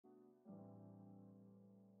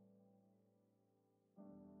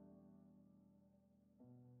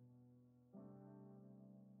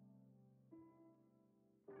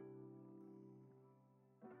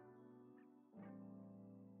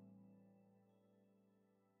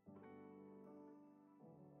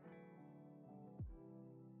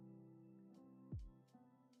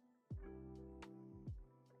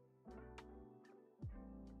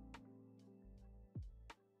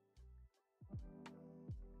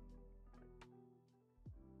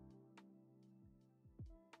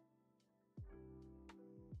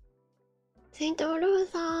Saint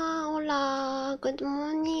Olu-san, hola. Good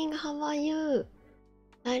morning, how are you?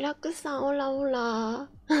 Lilac-san, hola, hola.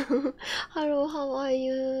 Hello, how are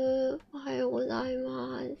you? おはようござい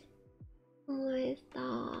ます。¿Cómo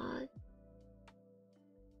estás?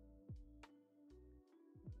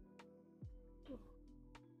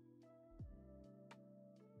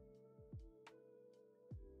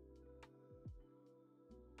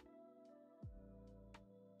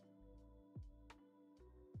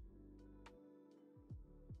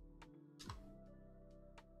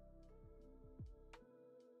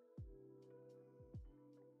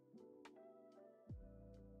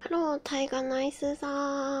 Hello, Taiga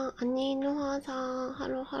Nice-san. Aninuha-san.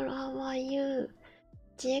 Hello, hello, how are you?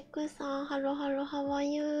 GX-san. Hello, hello, how are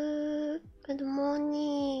you? Good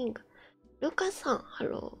morning. Lucas-san.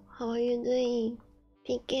 Hello, how are you doing?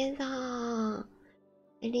 PK-san.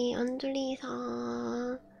 Ellie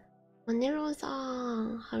Andri-san.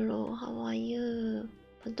 Manero-san. Hello, how are you?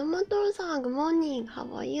 Tomato-san. Good morning. How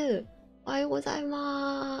are you? おはようござい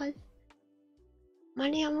ます。マ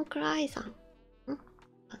リアム・クライさん。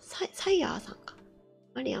サイヤーさんか。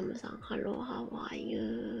マリアムさん、ハロー、ハワー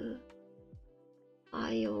ユー。お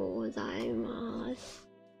はようございます。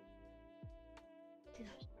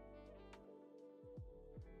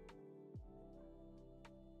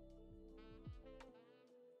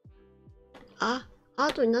あ、ア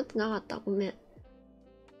ートになってなかった。ごめん。ちょ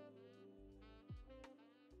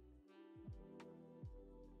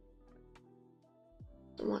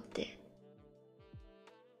っと待って。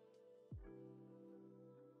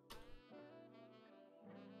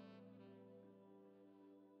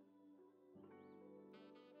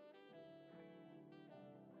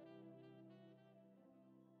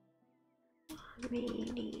ファミ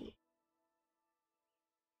リ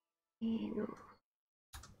ーの。こ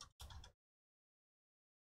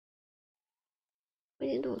れ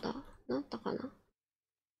でどうだ？なったかな？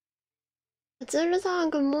あつるさん、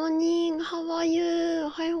グッモーニング、ハワイユー。お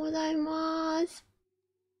はようございます。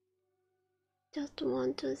Just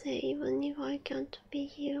want to say, even if I can't be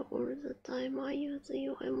here all the time, I use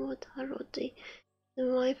your emote a lot. It's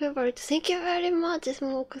my favorite. Thank you very much,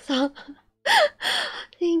 Smoke さん。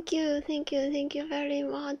Thank you, thank you, thank you very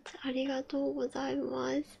much. ありがとうござい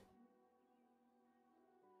ます。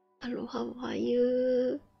Hello, how are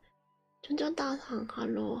you? チョンチョンタンさん、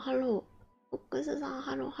Hello, Hello. フォックスさん、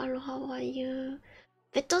Hello, Hello, how are you?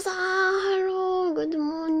 ベッドさん、Hello, good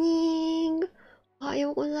morning. おは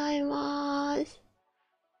ようございます。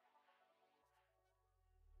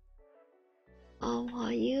How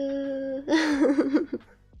are you?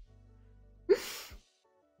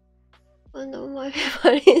 One of my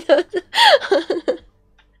favorites.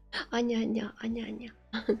 あにゃにゃ、あにゃにゃ。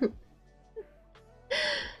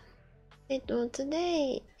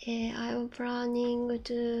Today, I'm planning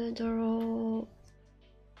to draw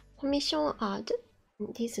commission art.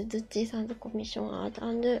 This is Zuchi-san's commission art,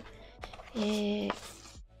 and I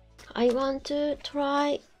want to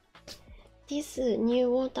try this new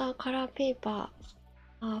watercolor paper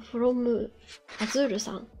from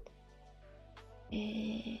Azul-san.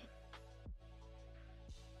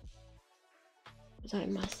 ござい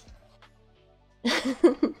ます。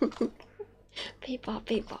ペーパー、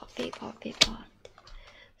ペーパー、ペーパー、ペーパー。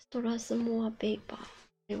ストラスモアペーパー。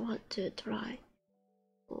I want to try.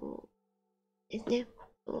 ですね。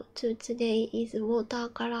Today is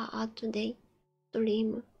watercolor art day.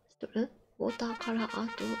 Stream. Watercolor art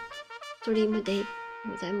stream day.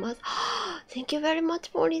 ございます。Thank you very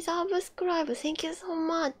much for resubscribe. Thank you so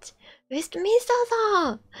much. ウェストミンスター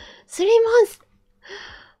さん !3 months!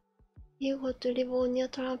 You got Livonia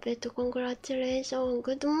trumpet. Congratulations.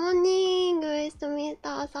 Good morning, ウェストミンスタ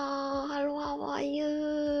ーさん。Hello, how are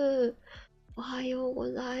you? おはよう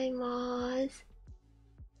ございます。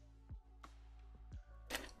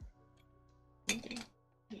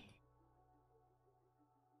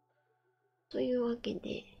というわけ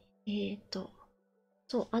で、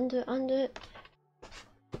そう、and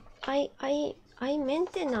I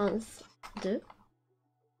maintenance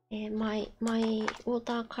my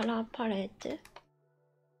watercolor palette.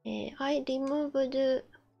 I removed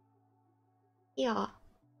here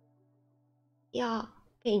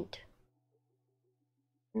paint.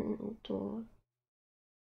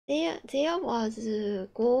 There was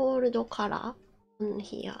gold color on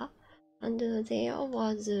here, and there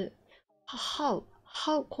was how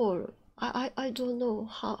call I don't know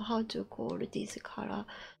how to call this color,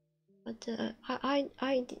 but I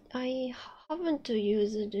haven't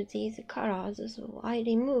used these colors, so I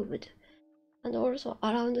removed. And also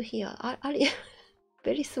around here, I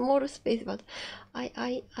very small space, but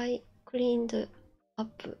I cleaned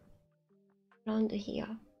up around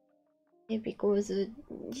here. because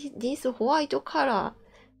this white color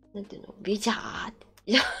なんていうのビジャーって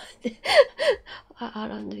ビジャーって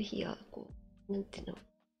around here こうなんていうの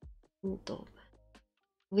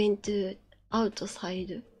went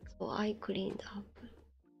outside so I cleaned up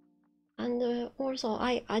and also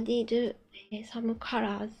I added some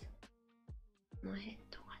colors この辺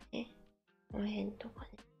とかねこの辺とかね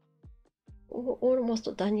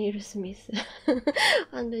almost Daniel Smith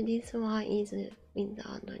and this one is Winter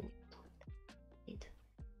and Newton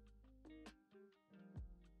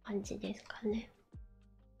感じですかね。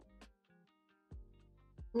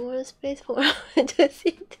More space for to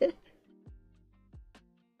sit.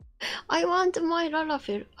 I want my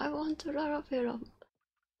Laravel. I want Laravel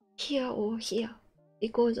here or here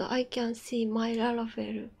because I can see my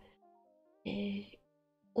Laravel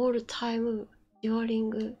all the time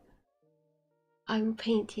during I'm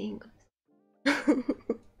painting.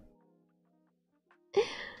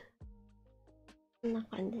 こんな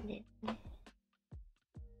感じですね。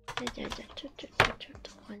じゃあちょっと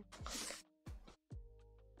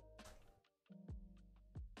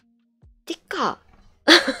でっか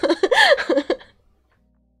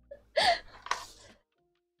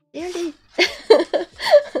Really?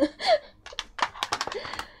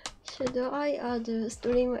 Should I add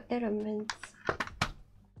stream elements?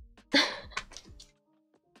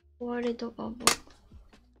 Worried bubble.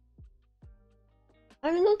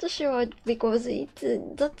 I'm not sure because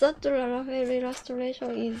that Laravel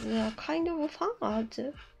illustration is a kind of fan art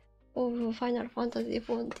of Final Fantasy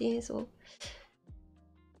XIV, so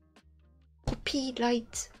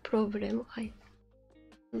copyright problem. I'm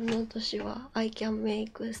not sure I can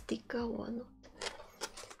make a sticker or not.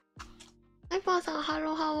 Hyper-san,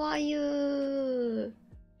 hello, how are you?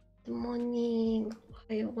 Good morning.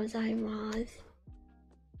 おはようございます。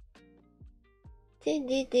です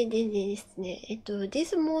ね。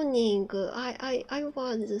this morning I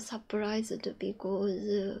was surprised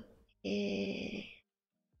because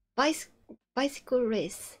bicycle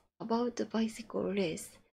race about bicycle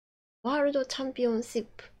race world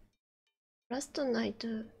championship last night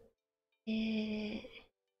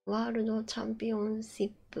world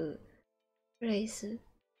championship race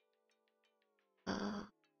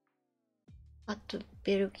at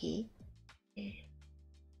Belgium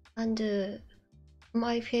and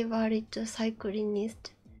my favorite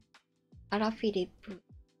cyclist, Alaphilippe,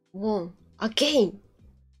 won again.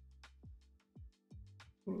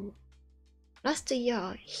 Last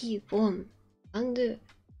year he won, and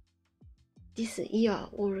this year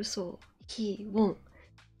also he won.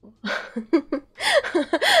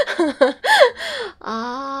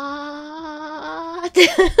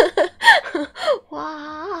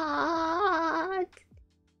 What?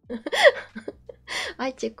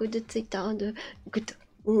 I checked Twitter and good,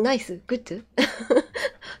 nice, good.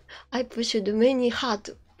 I pushed many hard.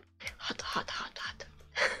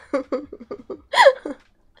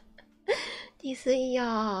 This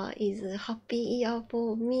year is a happy year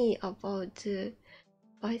for me about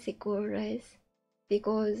bicycle race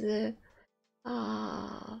because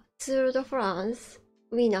Tour de France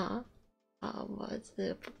winner was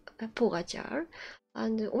Pogacar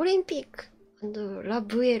and Olympic and La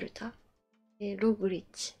Vuelta.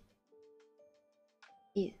 Roglic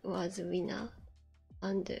was winner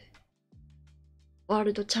and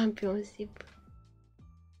World Championship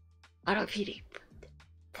Alaphilippe.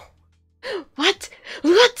 What?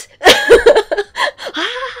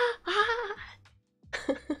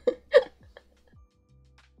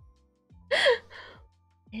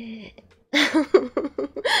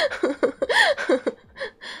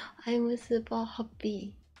 I'm super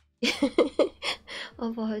happy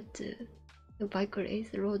about bike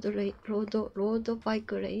race, road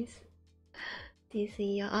bike race this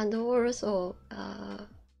year, and also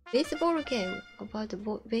baseball game. About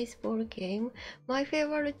baseball game, my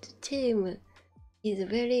favorite team is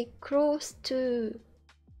very close to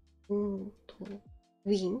win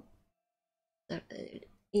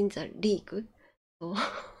in the league. So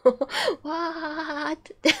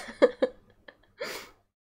what?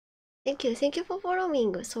 Thank you for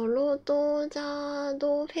following. ソロドザ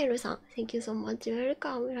ドフェルさん。Thank you so much.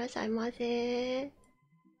 Welcome. いらっしゃいませ。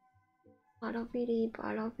アラフィリープ。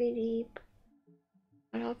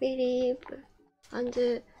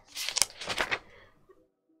and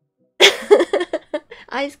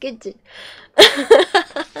アイスケッチ。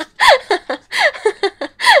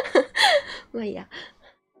まあいいや。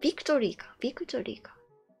ビクトリーか。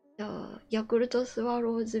じゃあ、ヤクルトスワ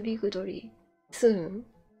ローズビクトリー。soon?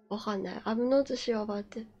 わかんない。I'm not sure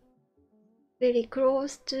about it. Very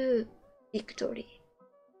close to victory.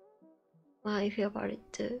 My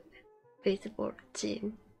favorite baseball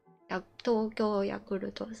team. 東京ヤク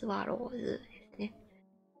ルトスワローズですね。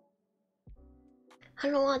ハ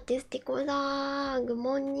ローアーティスティコさん、グ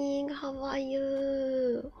モーニング、ハワイ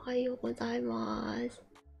ユー。おはようございます。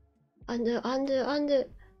my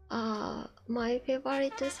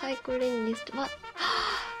favorite cyclist was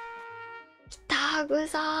北具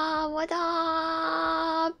さん、what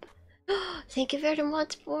up? Thank you very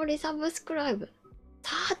much for the subscribe.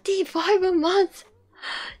 35 months!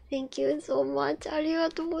 Thank you so much. ありが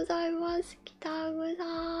とうございます。北具さ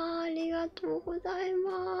ん、ありがとうございま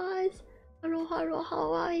す。ハロハロ、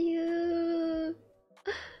how are you?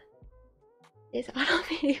 Yes, アラ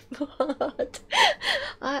フィリップファンアート。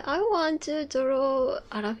I want to draw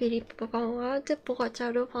アラフィリップファンアート、ポカチ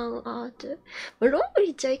ャルファンアート。ロングリ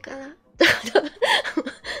ッチはいいかな。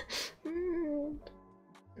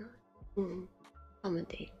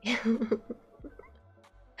someday.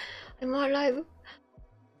 I'm alive.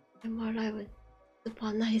 I'm alive.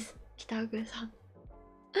 Super nice. 北口さん。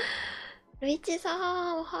ルイチ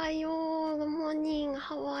さん、おはよう。Good morning.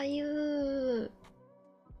 How are you?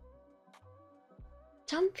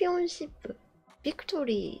 チャンピオンシップ。ビクト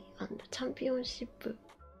リー&チャンピオンシップ。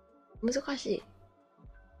難しい。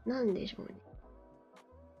なんでしょうね。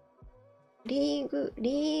リーグウ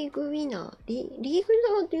ィナー。リーグ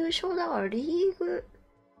の優勝だから、リーグ。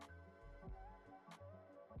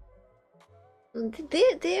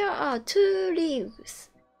There are two leagues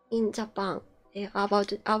in Japan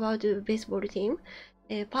about baseball team.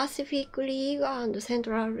 Pacific League and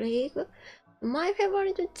Central League. My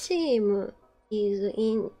favorite team is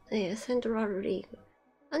in Central League.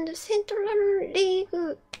 And Central League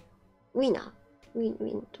winner.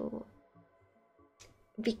 Win to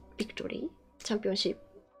victory. Championship.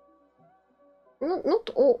 Not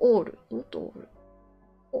all. Not all.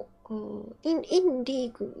 In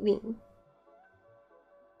league win.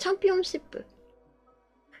 チャンピオンシップ。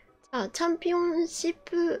チャンピオンシッ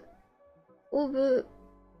プオブ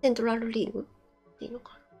セントラルリーグっていいの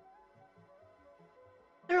か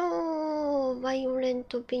な。ハロー、バイオレン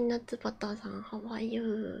トピーナッツバターさん、How are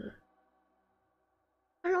you?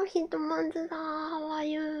 ハロー、ヒットマンズさん、How are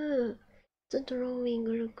you? The drawing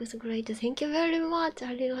looks great. Thank you very much.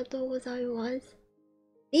 ありがとうございます。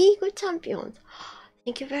リーグチャンピオンズ。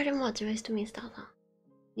Thank you very much, ウェストミンスターさん。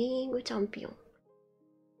リーグチャンピオン。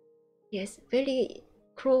Yes, very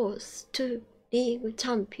close to league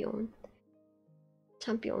champions.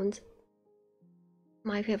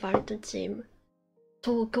 My favorite team.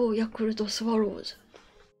 東京ヤクルトスワローズ。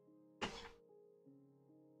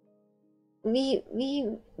We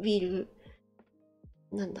will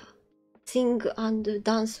なんだ sing and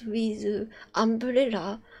dance with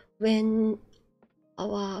umbrella when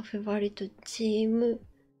our favorite team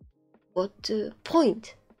got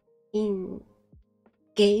point in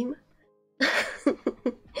game.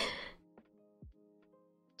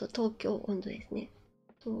 東京温度ですね。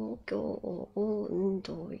東京温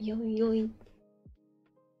度44。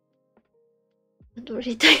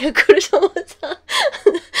リタイア来ると思った。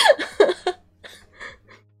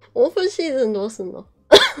オフシーズンどうすんの？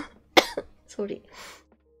ソリ。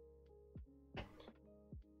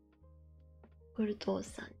クルトー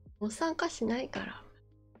さん。もう参加しないから。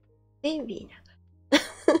ベイビーだか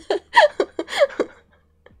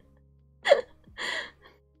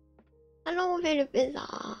ら。ハローベルペザー。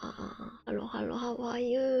ハローハローハワ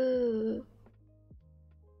イユ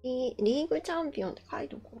ー。リーグチャンピオンって書い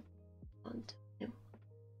とこう。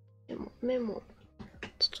メモ。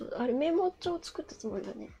ちょっと、あれメモ帳作ったつもり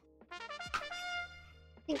だね。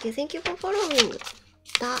Thank you for following.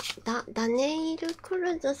 ダネイルク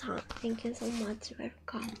ルーズさん。Thank you so much.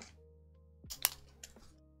 Welcome.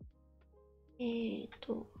 リ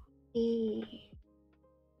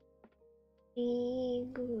ー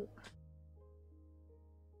グ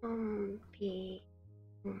チャンピ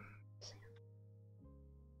オン。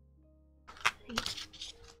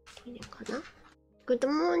いいのかな。グッド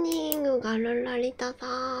モーニングガルラリタさん、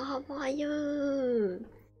ハワイユー。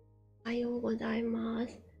おはようございま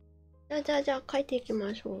す。じゃあ書いていき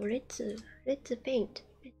ましょう。Let's paint.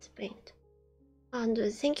 And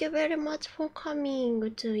thank you very much for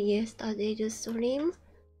coming to yesterday's stream.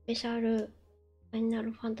 Special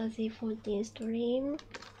Final Fantasy 14 stream.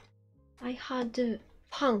 I had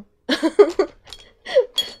fun.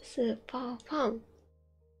 Super fun.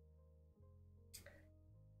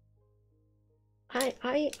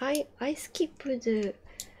 I skipped the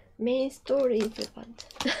main stories, but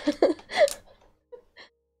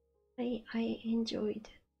I enjoyed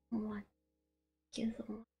one. Thank you so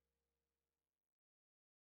much.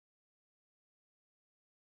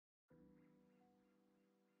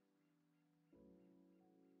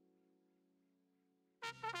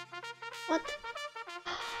 What?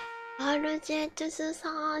 RJS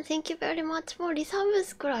さん Thank you very much for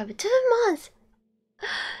resubscribe 2 months!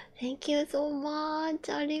 Thank you so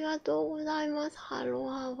much! ありがとうございます。Hello,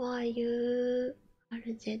 how are you?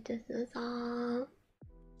 RJS さん。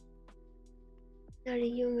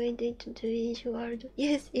Really, you made it to this world.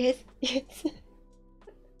 Yes, yes, yes.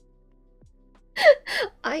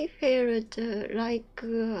 I felt like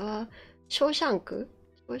ショーシャンク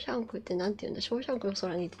ってなんて言うんだ、ショーシャンクの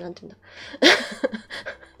空にってなんて言うんだ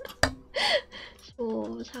シ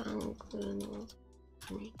ョーシャンクの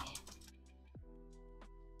空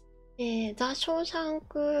にザ・ショーシャン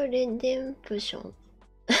ク・レデンプション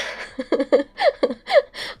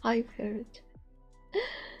I felt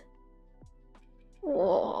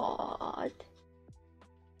What?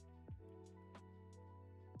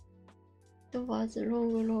 It was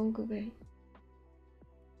long, long way.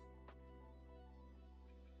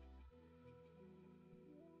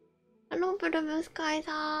 Hello, Blue Sky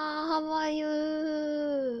さん How are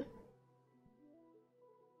you?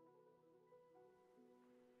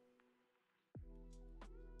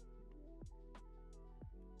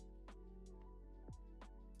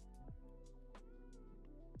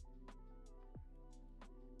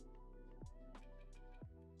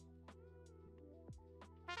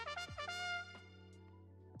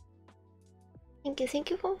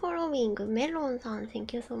 Thank you for following. メロンさん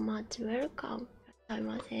Thank you so much. Welcome. いらっしゃい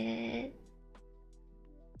ませ。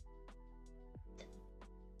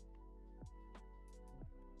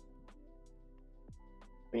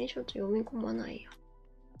これちょっと読み込まないや。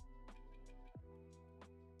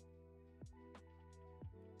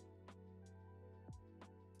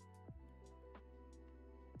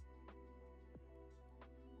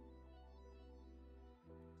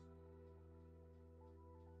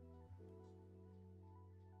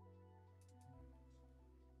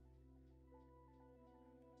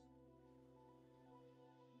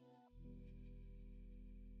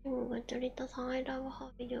ガリタさん I love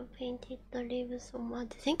how you painted the leaves so much.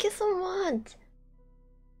 Thank you so much.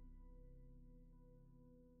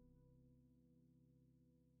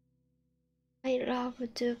 I love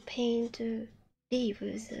to paint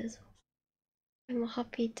leaves. I'm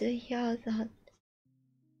happy to hear that.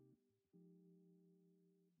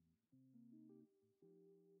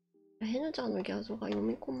 へなちゃんのギャゾが読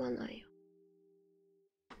み込まないよ。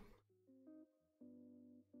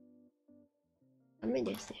ダメ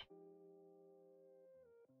ですね。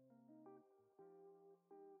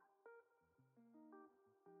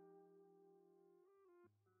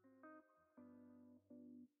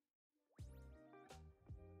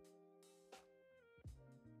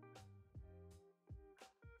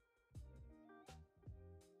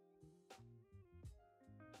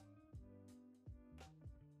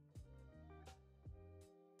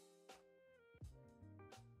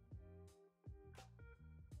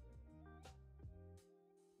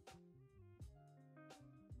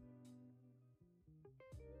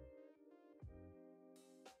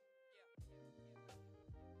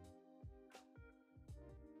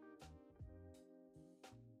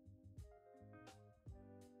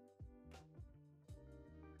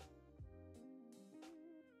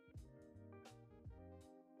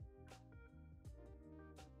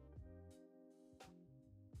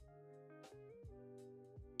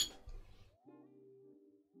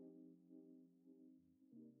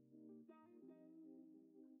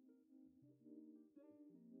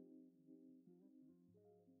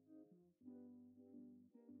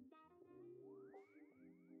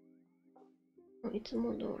いつ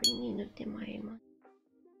も通りに塗ってまいります。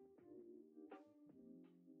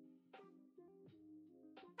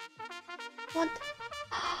What?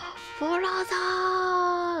 フォーラー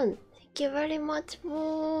さん Thank you very much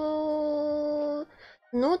for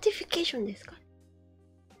notification ですか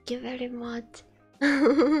Thank you very much.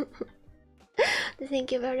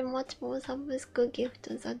 Thank you very much for サブスクギフ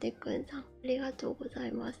トザデくんさん。ありがとうござ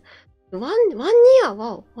います。ワンニア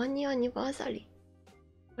ワオ !1 year anniversary.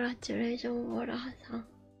 Congratulations フォーラーさん。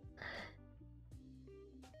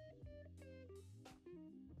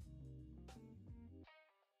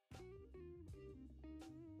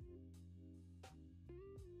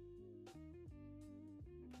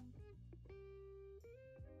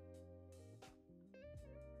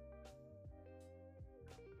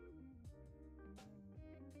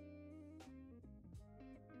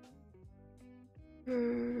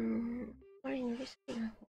あれ塗りすぎない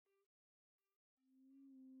方。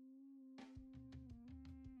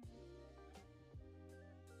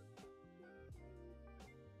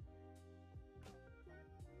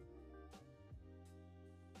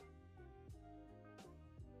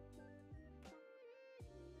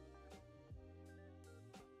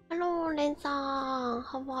Ren san,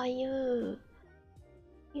 how are you?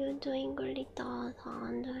 You doing Lita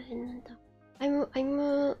san? I'm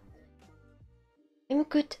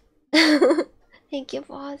good. Thank you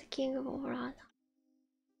for asking, Bora.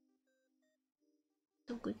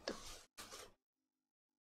 So good.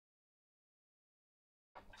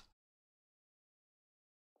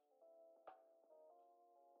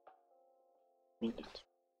 Minute.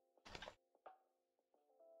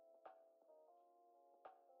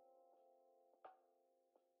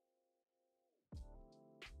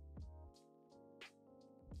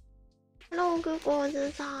 Hello,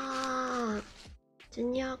 Googles san.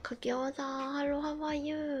 Junior Kagyo san, hello, how are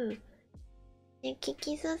you?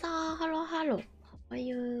 Kikis san, hello, hello. How are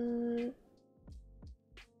you?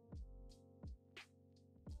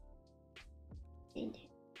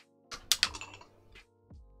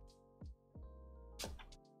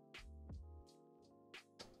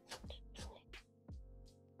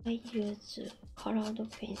 I use colored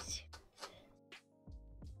pencil.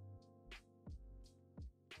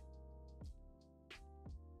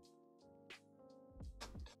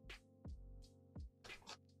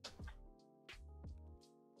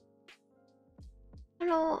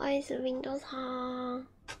 Hello, Ice Window さん。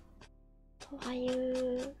How are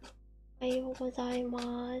you? おはようございま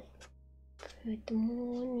す。Good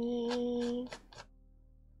morning.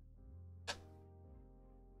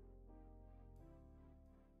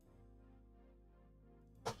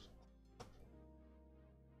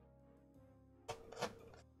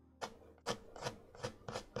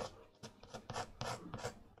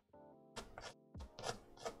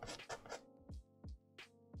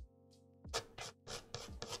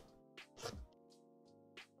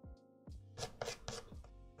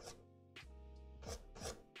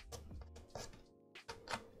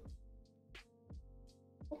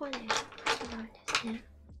 ここがね、そうなんですね。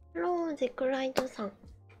Hello, ゼクライトさん。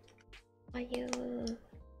How are you?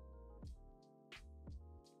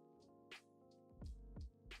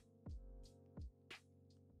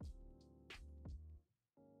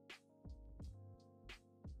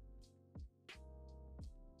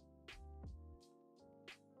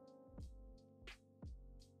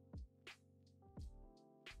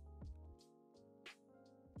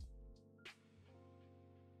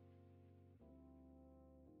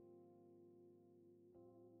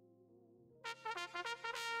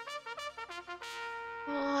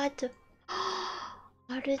 What?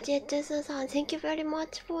 RJS さん、Thank you very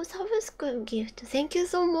much for subscribe gift. Thank you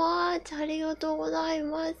so much. ありがとうござい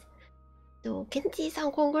ます。ケンチーさ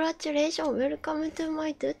ん、Congratulations. Welcome to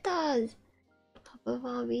my tutors. Have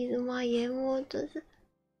fun with my emotes.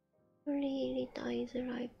 Really is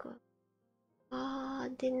like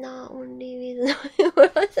dinner only with my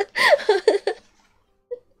brother.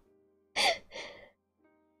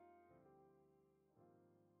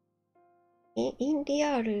 In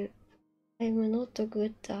real, I'm not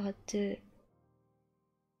good at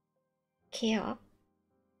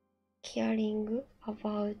caring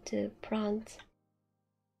about plants.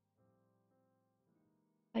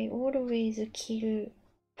 I always kill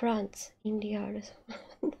plants in real.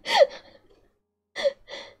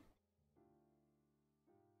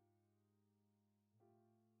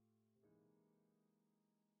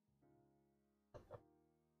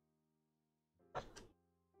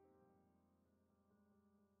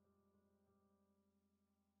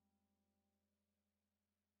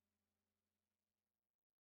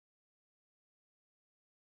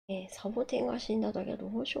 サボテンが死んだだけど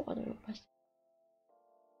どうしようかと思いました。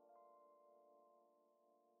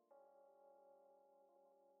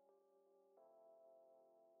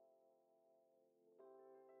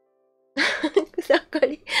草刈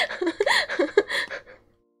り。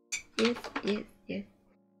yes, yes, yes.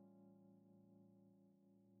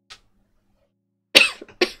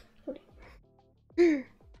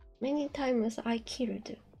 Many times I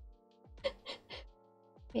killed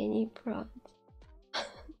many plants.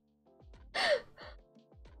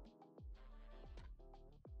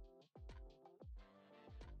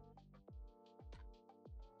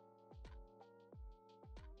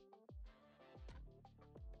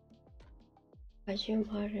 ガジュ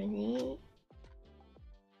マルに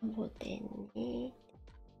サボテンに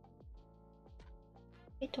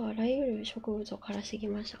あらゆる植物を枯らしてき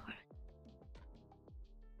ましたから。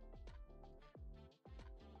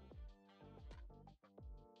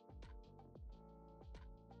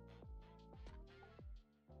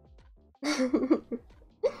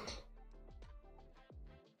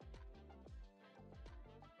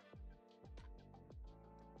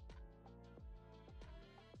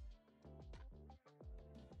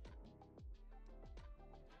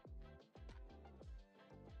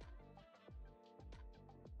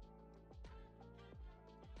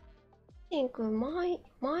think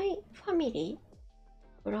my family,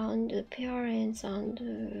 grandparents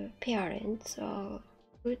and parents are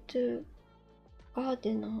good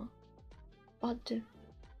gardener, but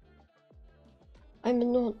I'm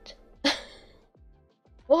not.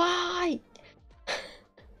 Why?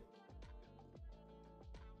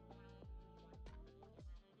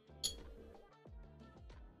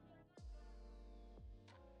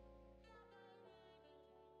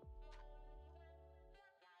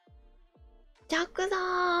 Jack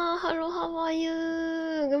さん、Hello, how are you?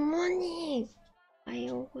 Good morning. おは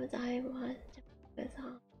ようございます。ジャックさ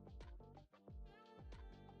ん。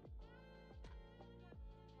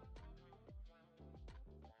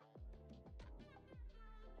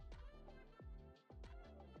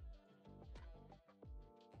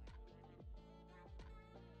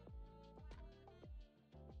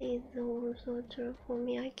Is also true for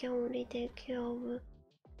me. I can only take care of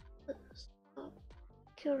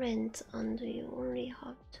currents and you only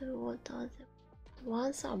have to water them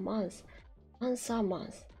once a month. Once a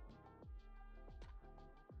month.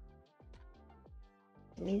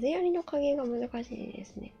 水やりの加減が難しいで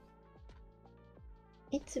すね。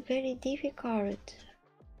It's very difficult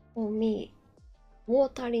for me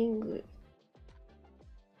watering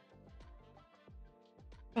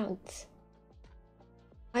plants.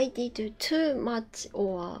 I did too much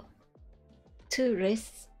or too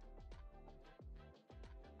less.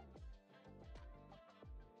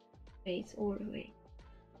 Always.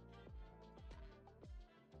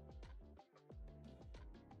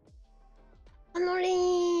 ハノリ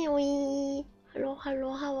ーン、おいー。Hello,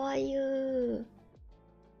 hello, how are you?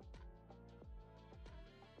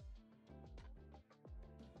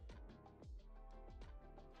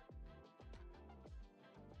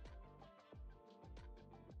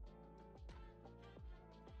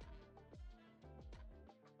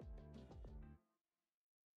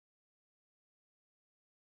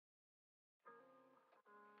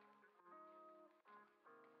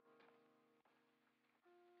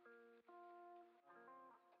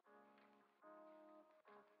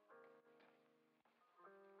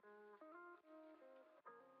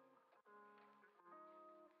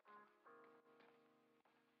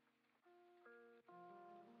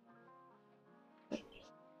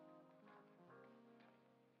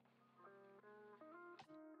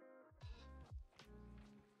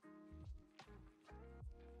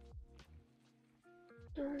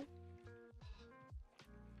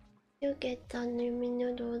 You get the new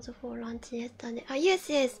noodles for lunch yesterday. Ah, yes,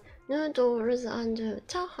 yes. Noodles and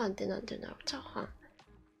チャーハンってなんて言うんだろう。チャーハン。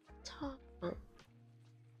チャーハン。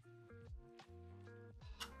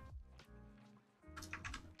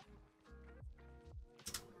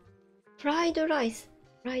フライドライス。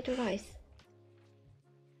フライドライス。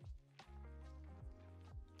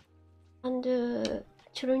and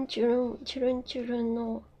チュルンチュルン、チュルンチュルン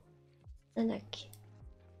の、なんだっけ。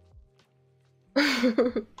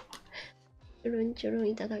チュルンチュルン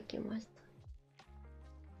いただきました。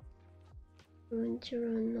チュルンチュル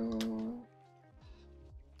ンの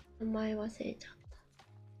名前忘れちゃった。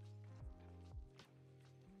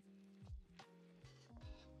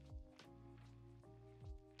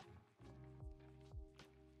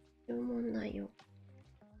注文内容。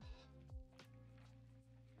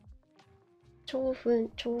超粉、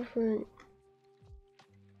超粉。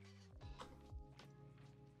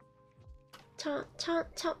チ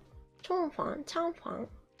ョンファン、チャンファン。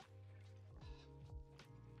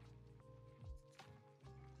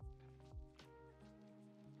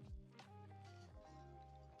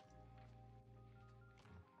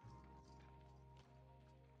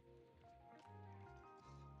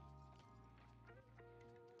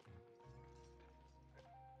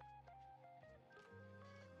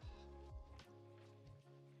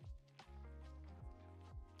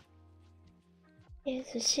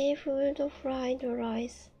Yes, seafood fried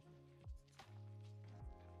rice.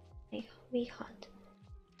 We had.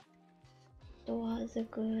 It was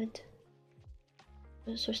good.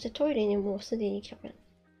 そしてトイレにもうすでに来たから。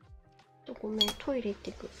ごめん、トイレ行っ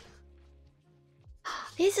てく。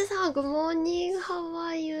リスさん、Good morning, how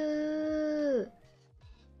are you?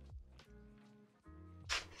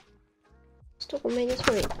 ちょっとごめんね、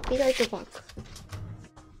sorry. Be right back.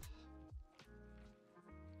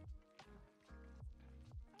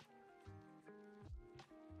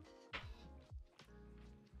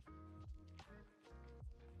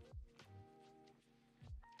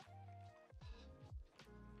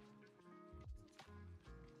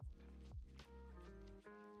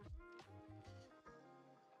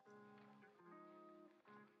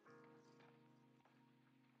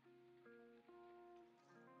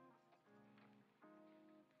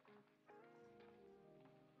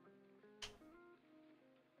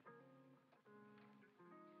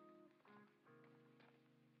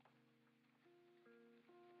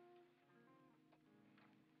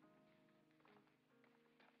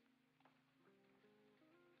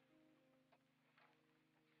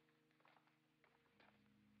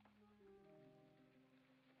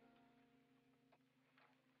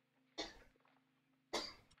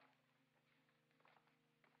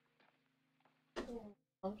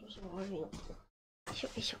 調子が悪いの。よいしょ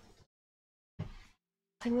よいしょ。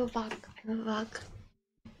I'm back, I'm back.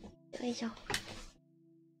 よいしょ。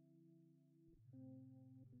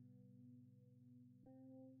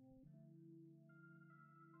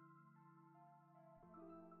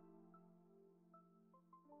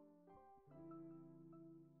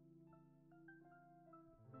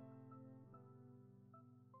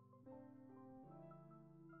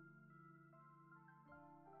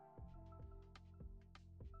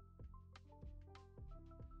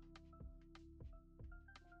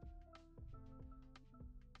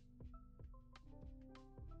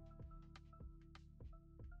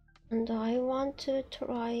And I want to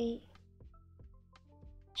try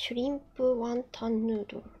shrimp wonton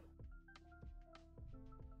noodle.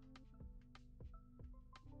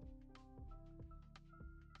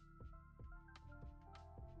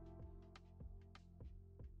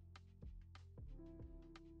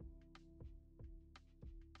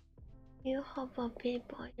 You have a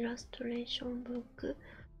paper illustration book?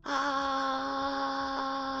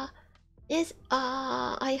 Yes,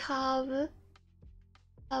 I have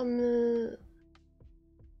some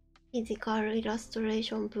physical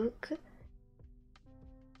illustration book,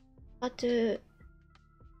 but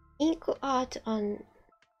ink art and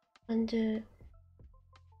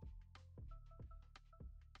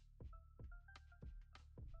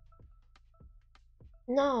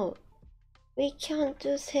now we can't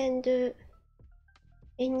send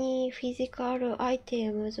any physical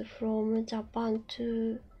items from Japan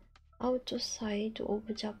to outside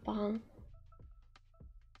of Japan.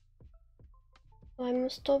 I'm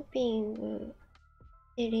stopping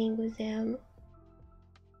selling them.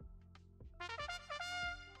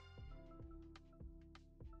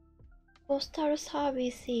 Postal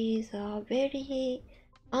services are very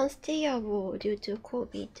unstable due to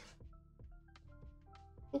COVID.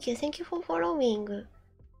 Thank you for following.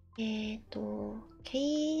 ケ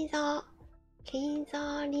イザ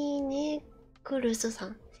リネクルスさ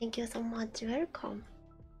ん。Thank you so much. Welcome.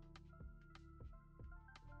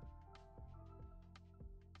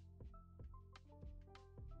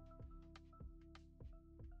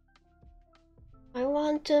 I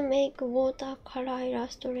want to make watercolor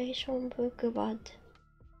illustration book, but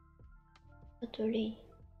sadly,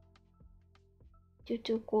 due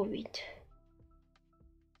to COVID.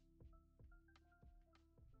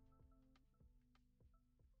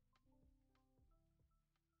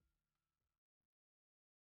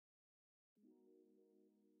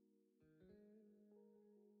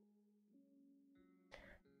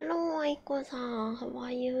 Hello, Aiko-san. How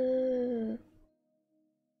are you?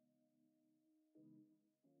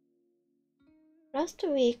 Last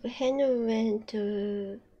week, Hen went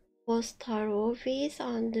to postal office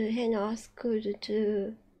and Hen asked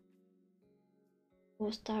to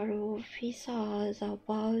postal officers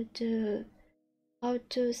about how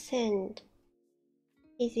to send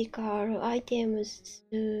physical items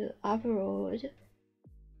to abroad,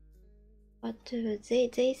 but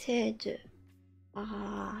they said it's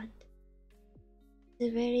a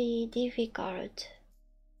very difficult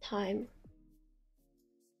time.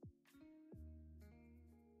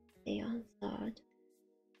 They answered.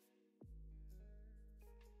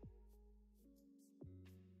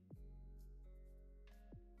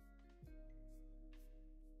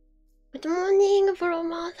 Good morning,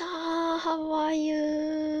 Bromata. How are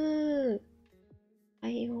you? お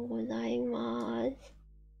はようございます。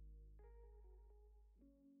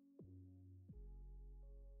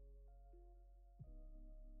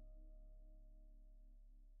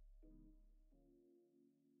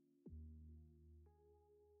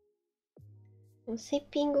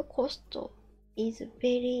Shipping cost is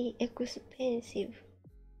very expensive.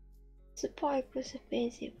 Super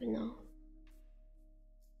expensive now.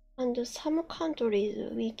 And some countries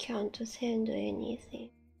we can't send anything.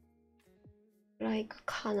 Like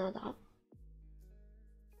Canada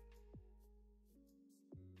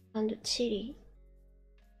and Chile,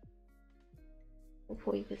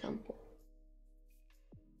 for example.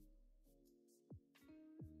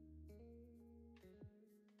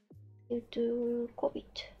 Due to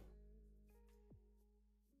COVID.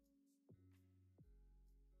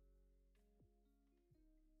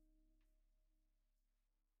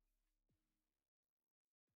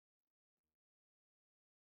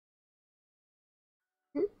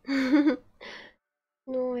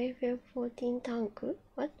 No FF14 tank?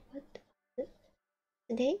 What?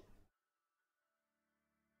 Today?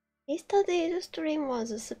 Yesterday's stream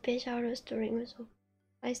was a special stream, so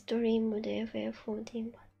I streamed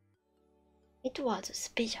FF14, but it was a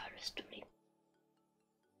special stream.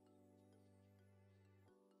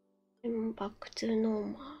 I'm back to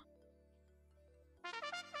normal.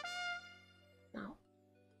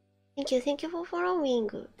 Thank you for following.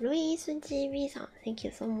 ルイス GB さん、Thank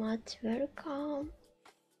you so much. Welcome.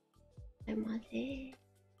 すいません。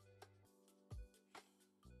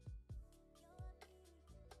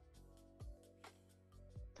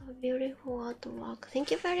Beautiful artwork.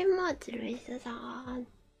 Thank you very much, ルイスさん。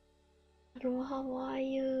Hello, how are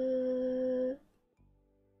you?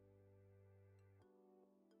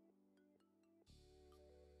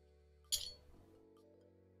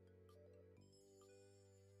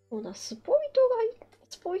 そうだ、スポイ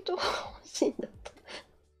トが欲しいんだった。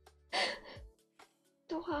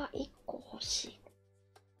人が1個欲し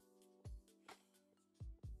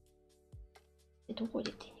い。どこ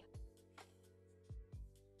で手に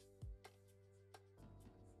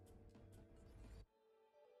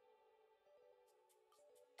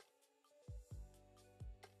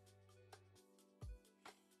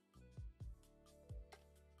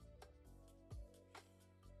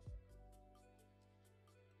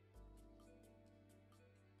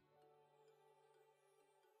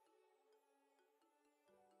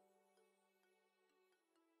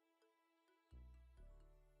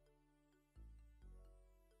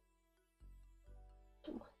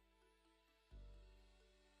とま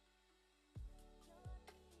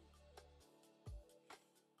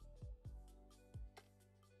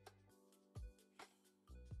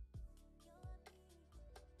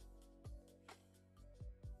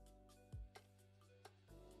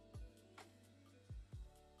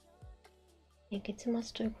月末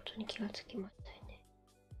ということに気がつきましたよね。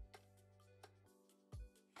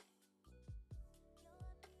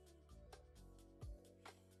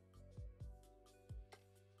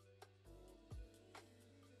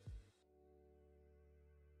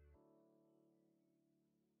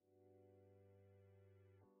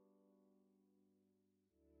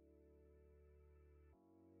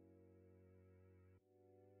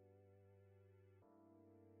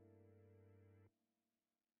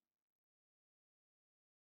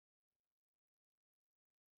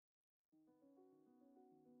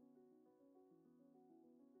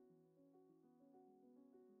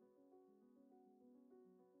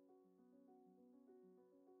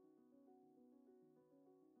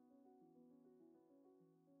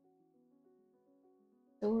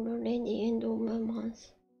Already end of my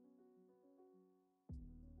month.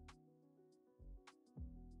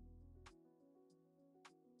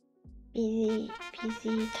 busy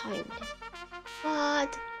time です。あ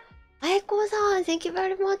いこさん、Thank you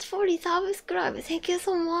very much for the subscribe. Thank you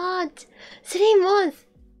so much. 3 months.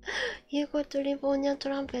 ゆうことリボンニャト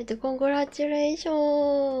ランペット、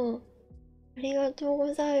Congratulations. ありがとう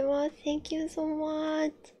ございます。Thank you so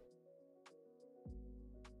much.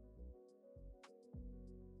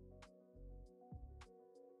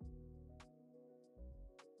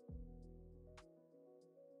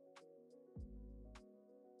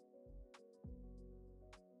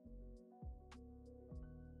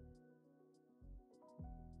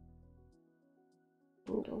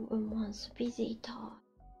 End of month busy time.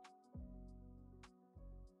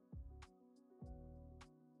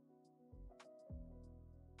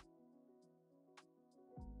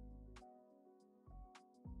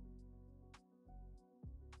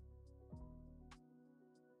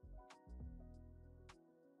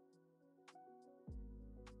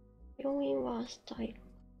 病院はスタイル。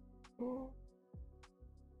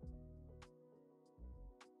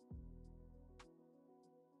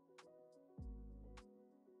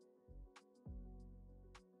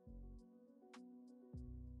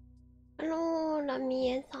Hello, ラミ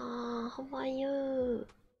エさん、How are you?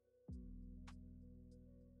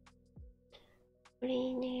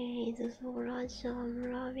 Green is so large,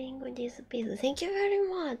 I'm loving this piece. Thank you very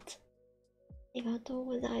much. ありがとう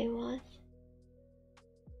ございます。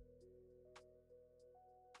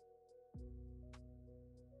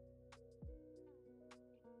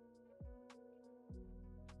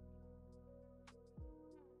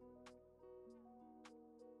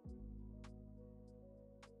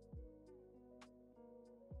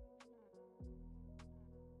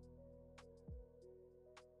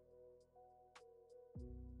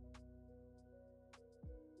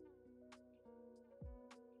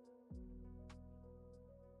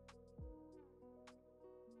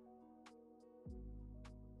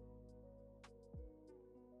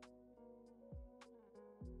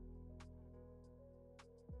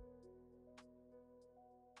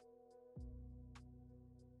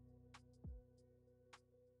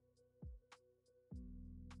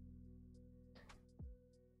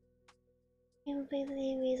I'm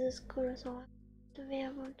busy with school, so I have to be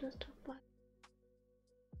able to stop by.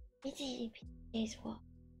 Busy days for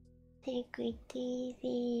take it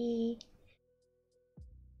easy.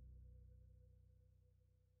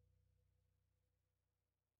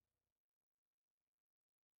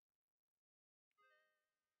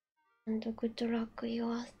 and good luck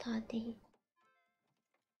your study.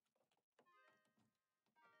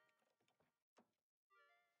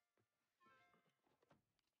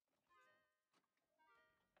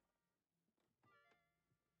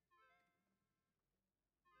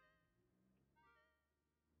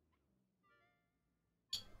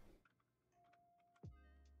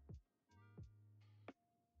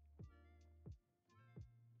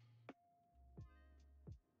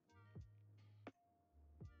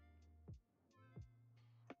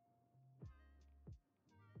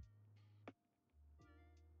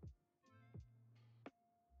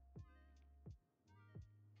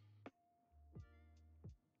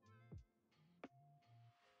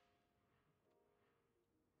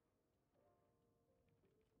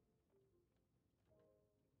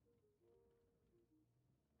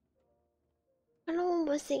 ハロー、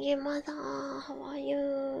ブシゲマさん、How are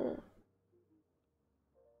you?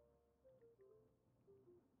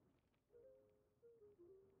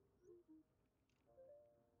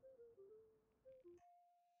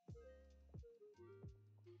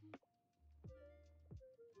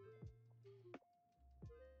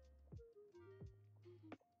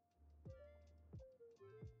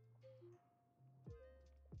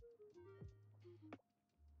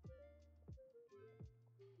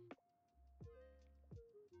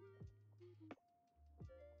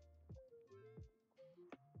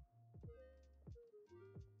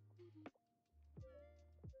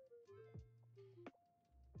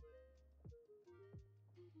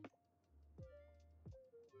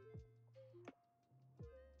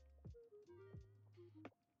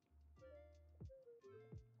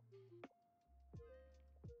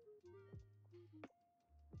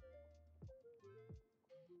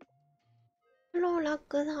 ハロー、ラッ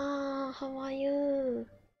クさん、How are you?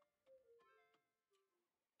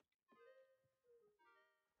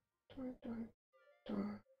 トントント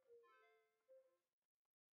ン。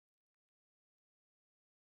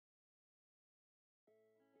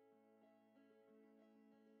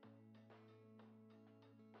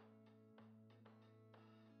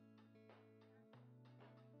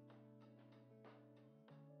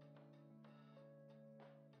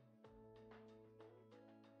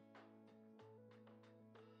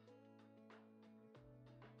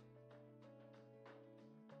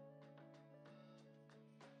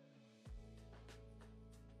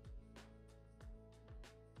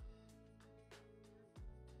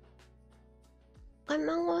赤い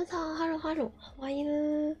マンゴーさん、ハローハロー、How are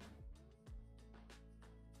you?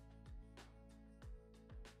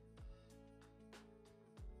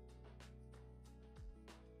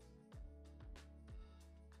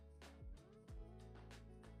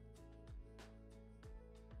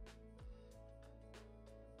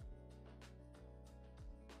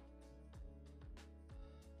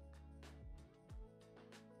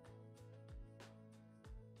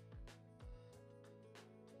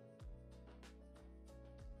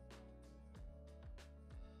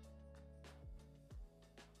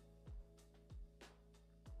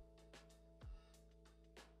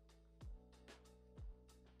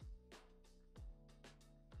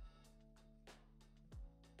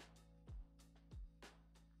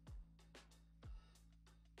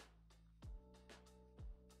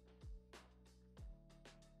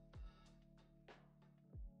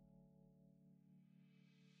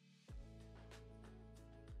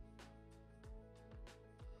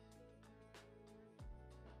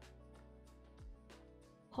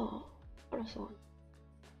 はあ、あらそう。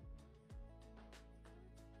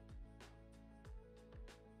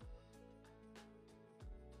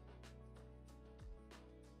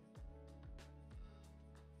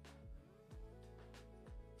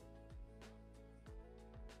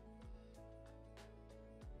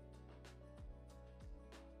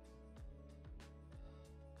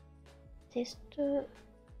Test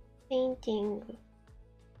painting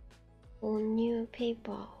on new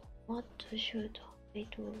paper. What should I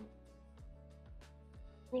do?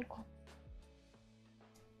 何か。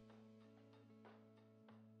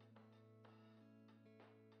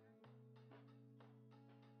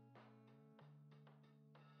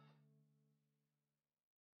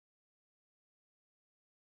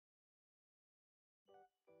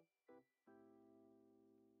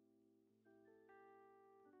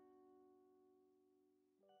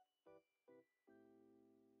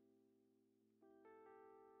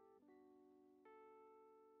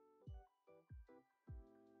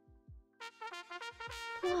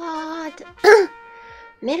What?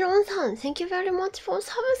 Melon san, thank you very much for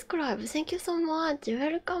subscribe. Thank you so much.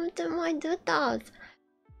 Welcome to my dutas.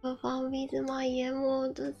 Have fun with my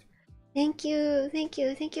emotes. Thank you, thank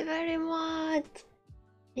you, thank you very much.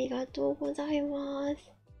 ありがとうございま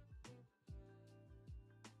す。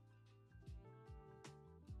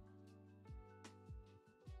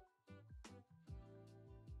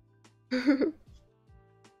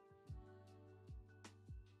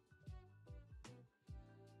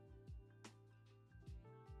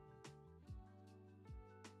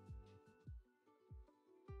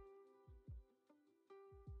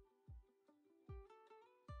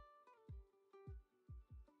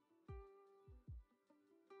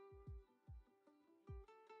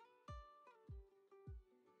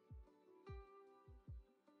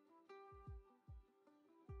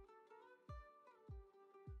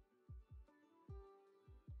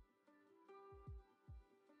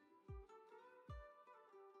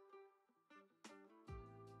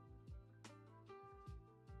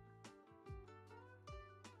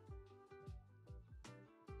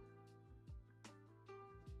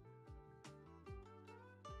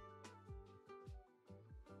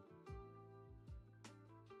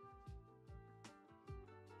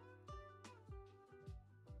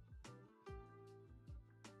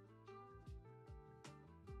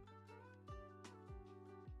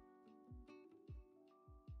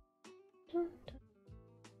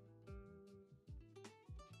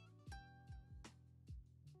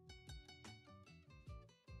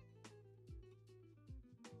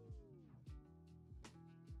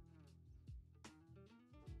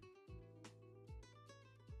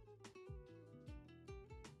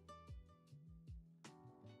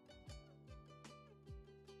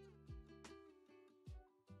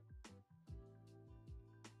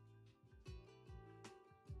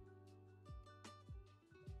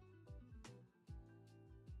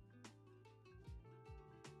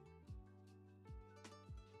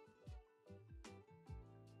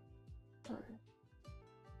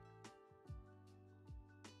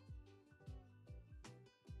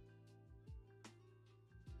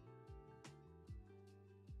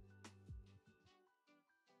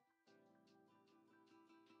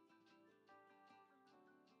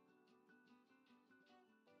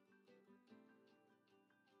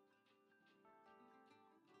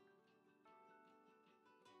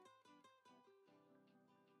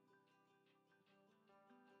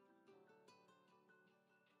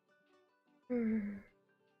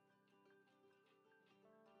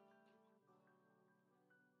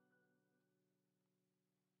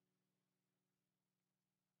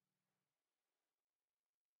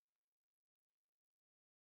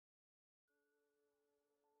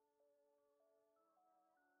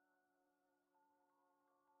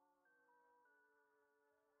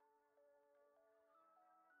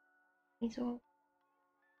水を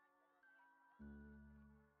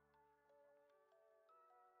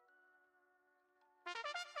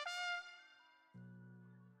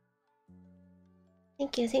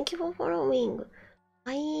Thank you for following.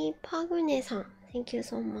 I Pagne-san, thank you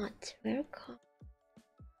so much. Welcome.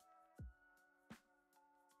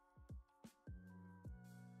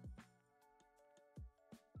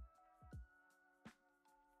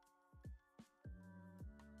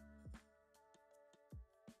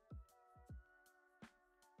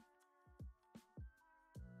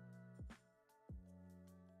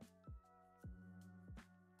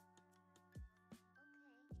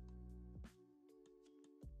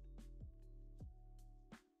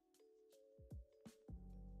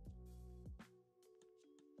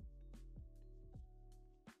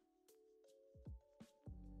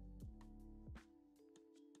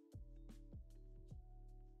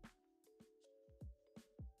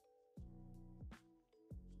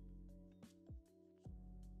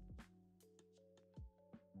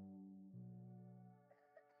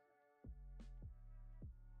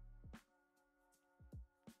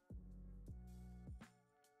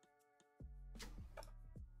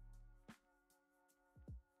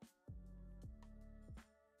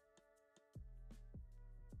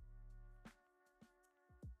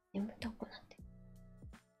眠たくなってちょ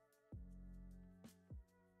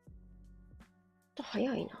っと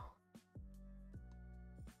早いな。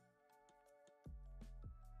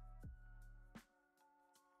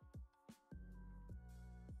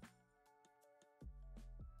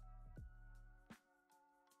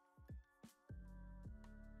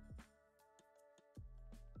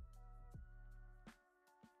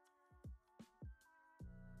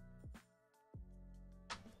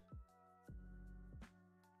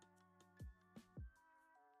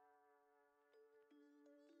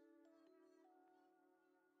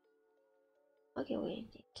影を入れ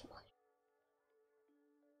ていきます。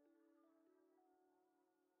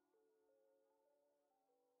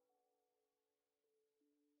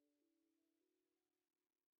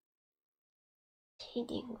シェー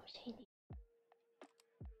ディング、シェーディング。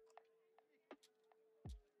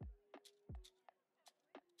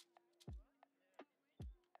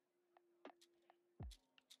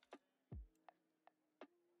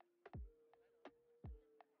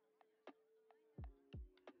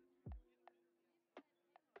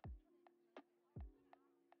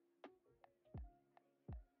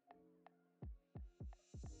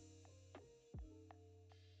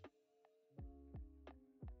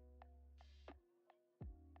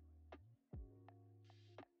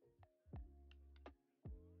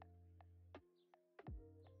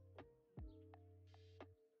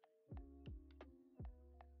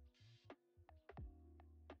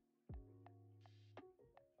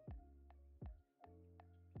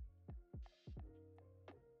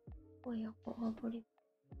親子がぶり。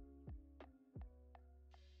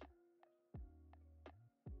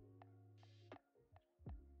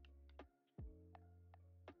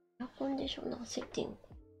エアコンディショナーセッティング。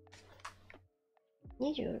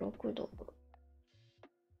26度。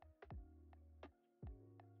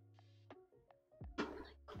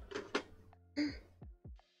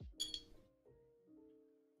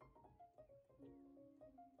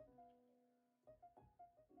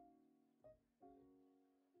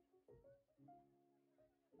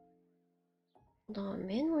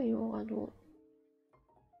目の色がどう？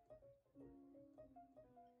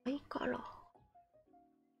アイカラー。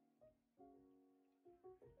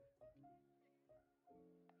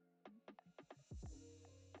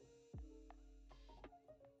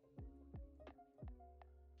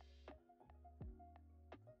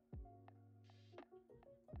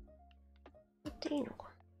やっていいのか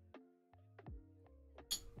な。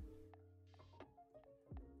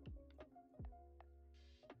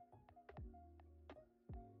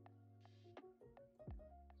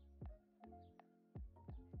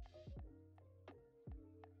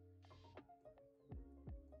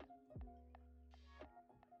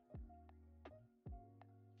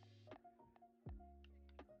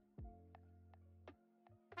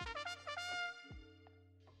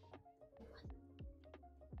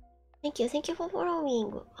Thank you for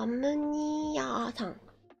following. アムニヤさん。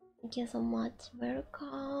Thank you so much.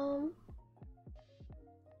 Welcome.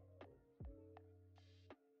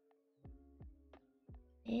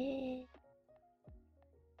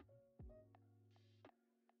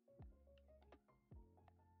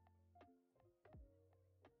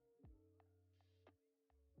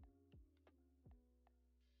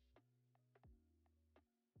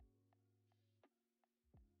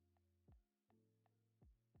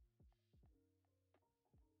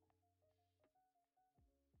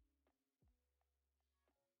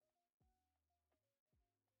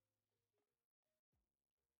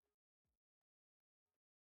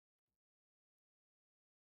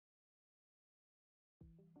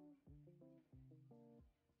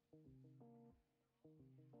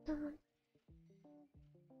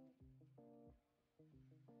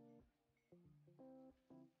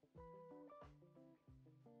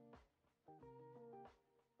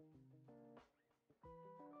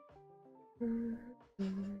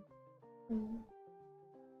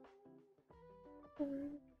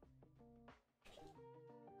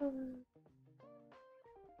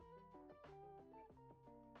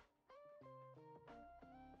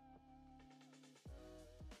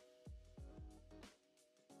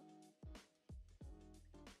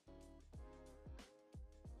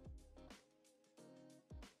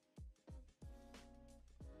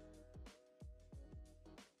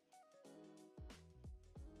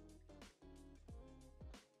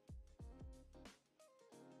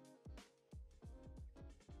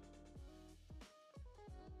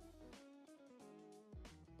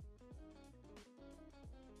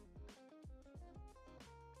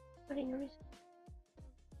 あれのりさ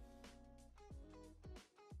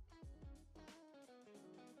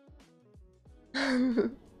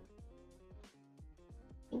ん。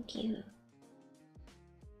Thank you.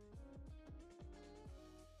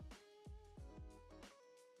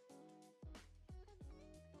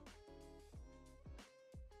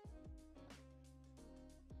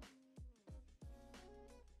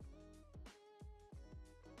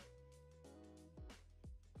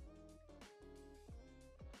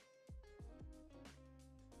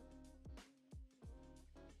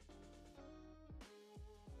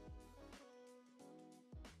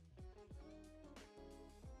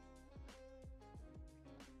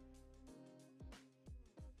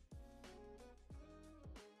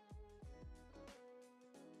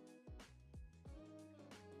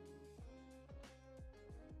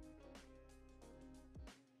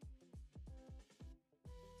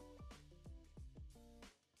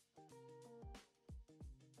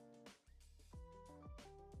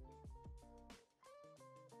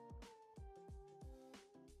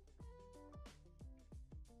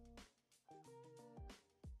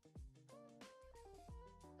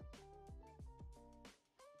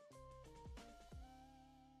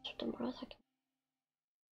 ちょっと紫。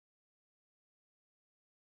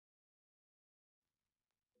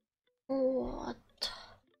終わった。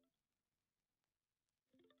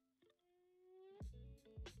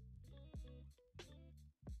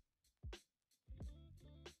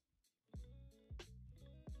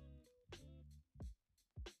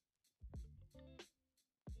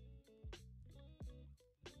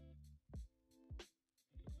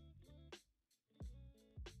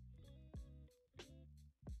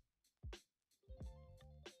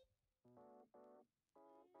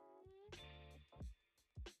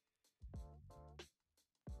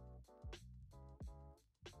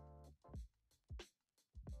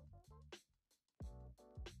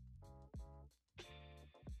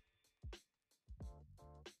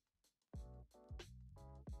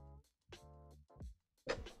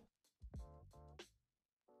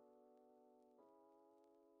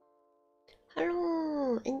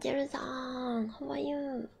エンジェルさん、How are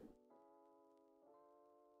you?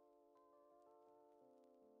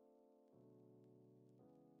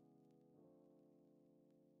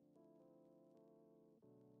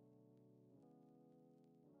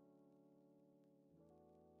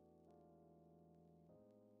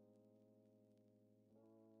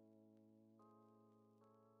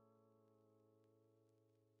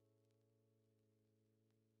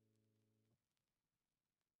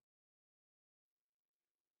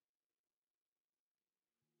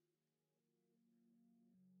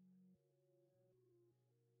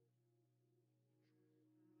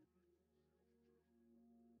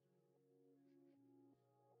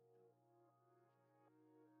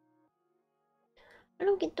 ハ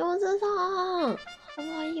ローキットーズさん、How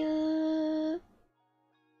are you?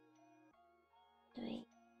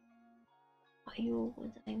 おはようご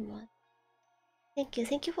ざいます。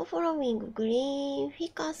Thank you for following グリーンフ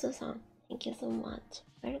ィカスさん。Thank you so much.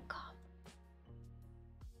 Welcome.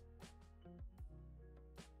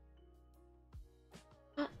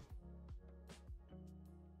 あ、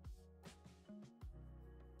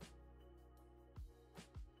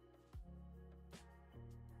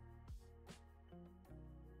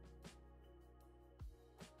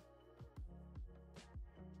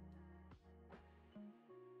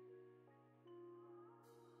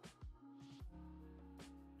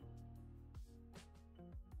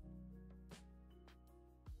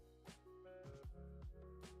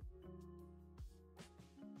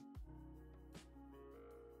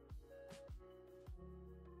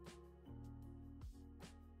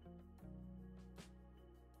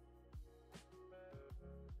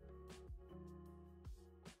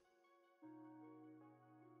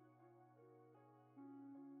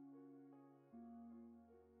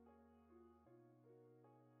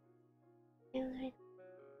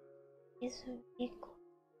This week.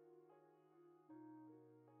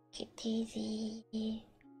 KTZ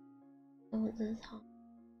ローズさん。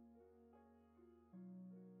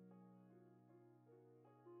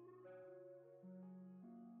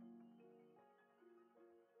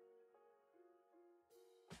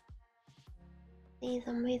It's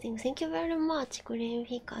amazing. Thank you very much, グリーン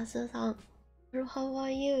フィカスさん。Hello, how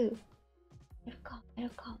are you? Welcome,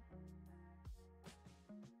 welcome.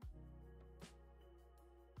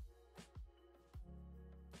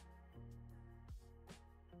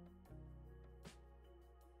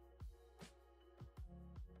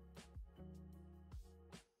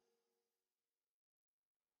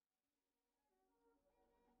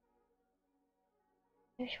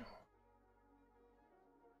 よいしょ。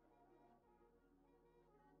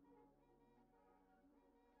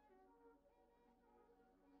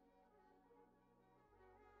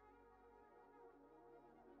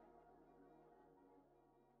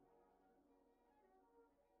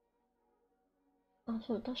あ、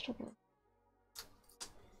そう、出しとこう。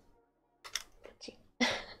こっち。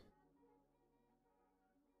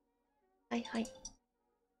はいはい。こ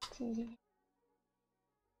っちね。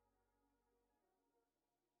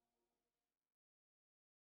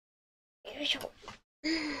よいしょ。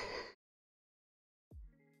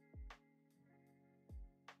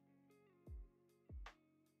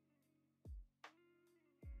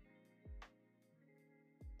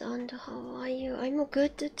And how are you? I'm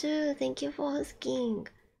good too. Thank you for asking. グ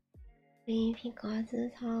リーンフィカス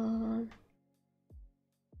さん。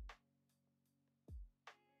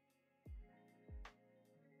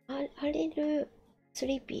あれるス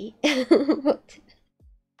リーピー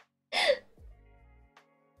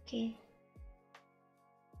?OK。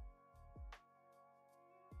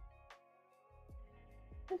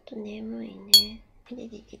ちょっと眠いね。でで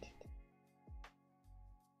ででで。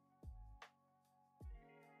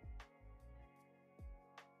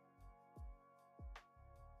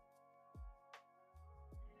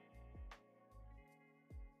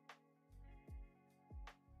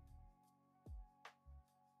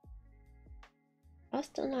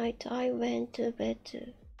Last night I went to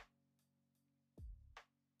bed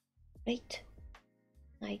late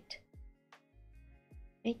night,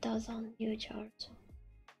 later than usual.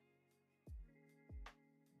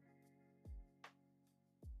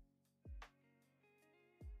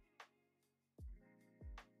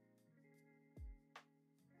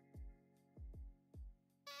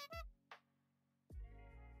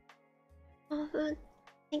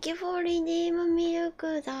 Thank you for redeem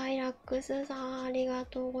milk ザイラックスさん、ありが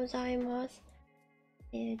とうございます。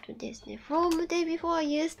ですね、from day before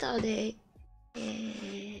yesterday,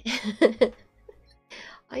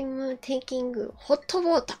 I'm taking hot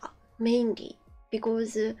water mainly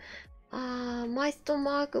because my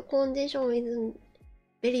stomach condition is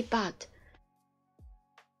very bad.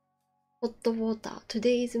 hot water.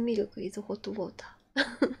 Today's milk is hot water.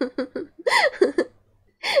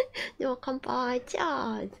 では乾杯、チ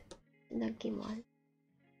ャーズ。いただきます。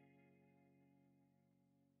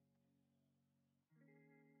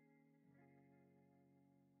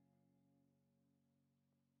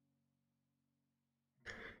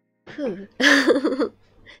ふう。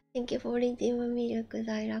Thank you for reading milk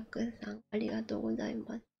大楽さん。ありがとうござい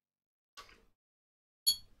ます。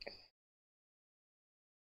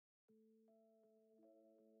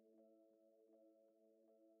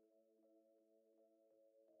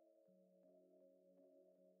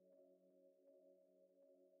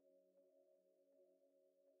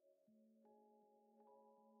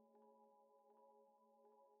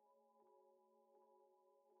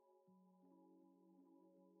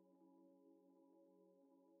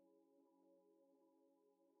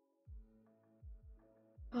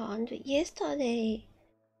And yesterday,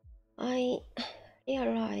 I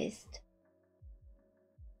realized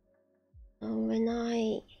when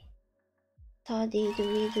I studied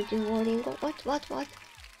with Duolingo. What?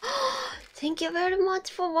 Thank you very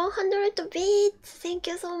much for 100 bits! Thank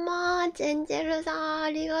you so much! エンジェルさん、あ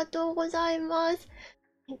りがとうございます。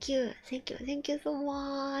Thank you so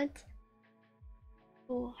much!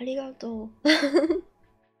 ありがとう。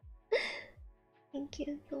Thank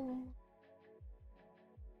you so much.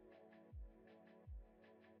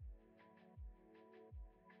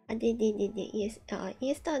 Yes.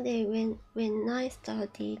 Yesterday when I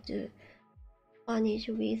started Spanish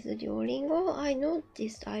with Duolingo, I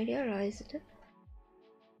realized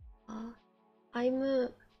I'm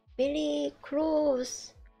very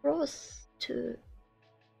close to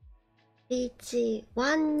reach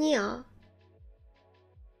 1 year.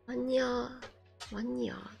 なん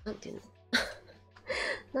ていうの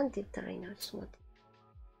なんて言ったらいいな、ちょっと待って。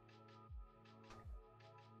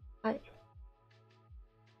はい。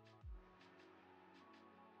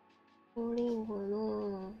Duolingo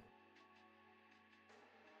の、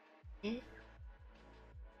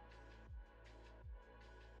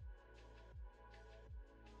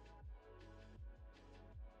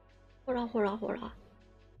ほら。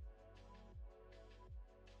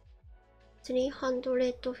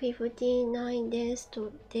359 days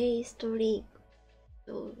streak.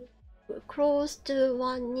 So, close to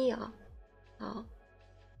 1 year.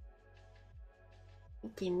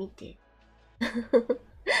 見て。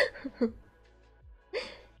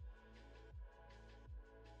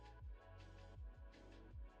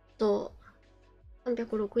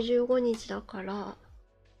365日だから、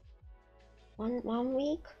one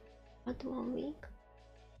week? What 1 week?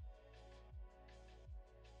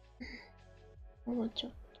 もうちょ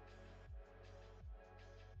っと。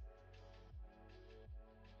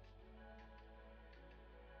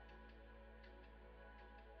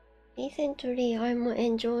Recently, I'm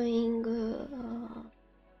enjoying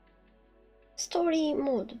story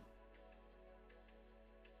mode.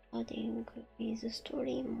 Studying with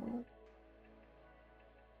story mode.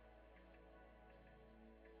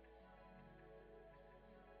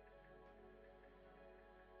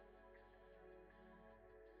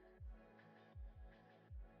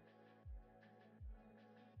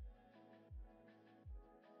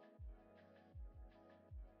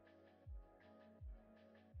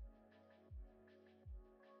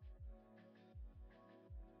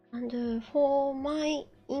 And for my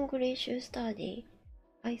English study,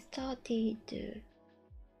 I started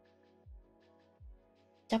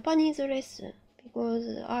Japanese lesson because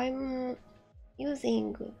I'm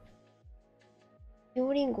using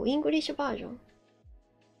Duolingo English version.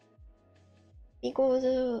 Because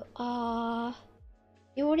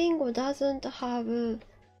Duolingo doesn't have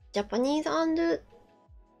Japanese and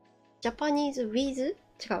Japanese with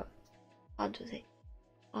違う how to say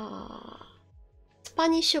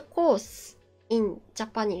Spanish course in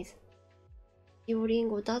Japanese.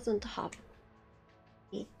 Duolingo doesn't have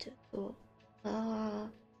it. So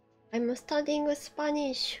I'm studying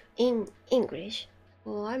Spanish in English.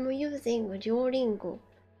 So I'm using Duolingo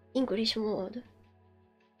English mode.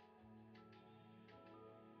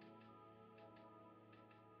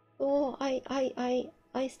 So I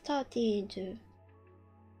started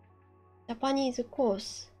Japanese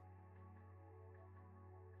course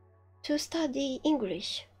to study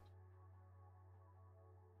English.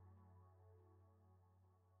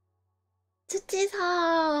 土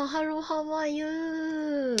さん、Hello, how are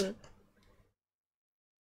you?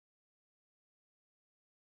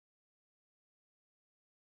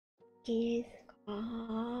 いいです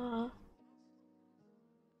か？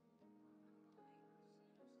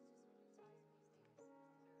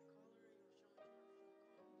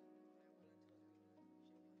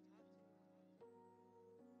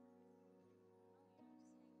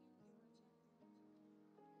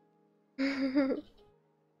 I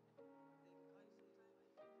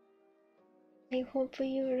hope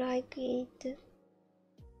you like it.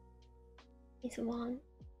 This one.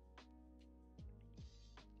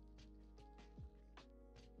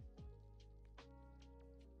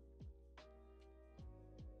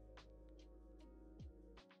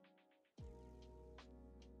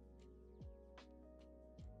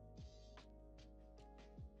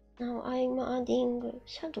 Now I'm adding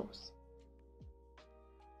shadows.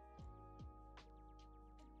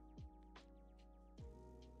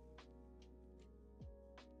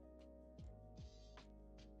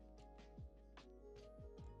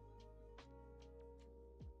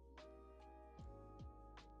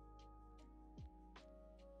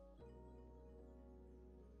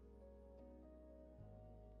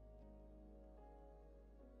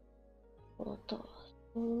また、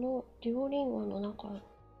そのデュオリンゴの中の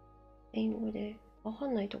英語でわか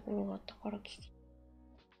んないところがあったからこ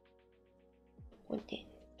こ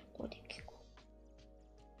で聞こ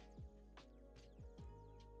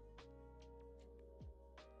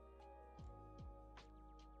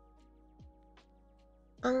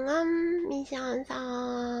う。ミシャンさ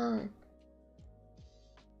ん。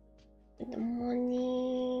Good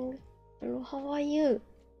morning. Hello, how are you?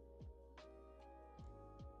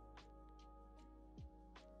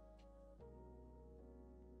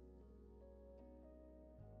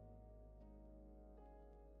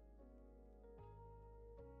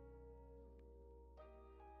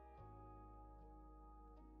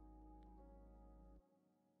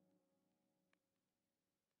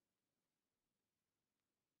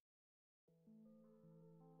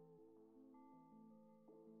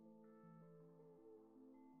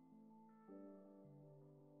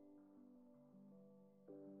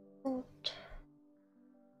 おっと。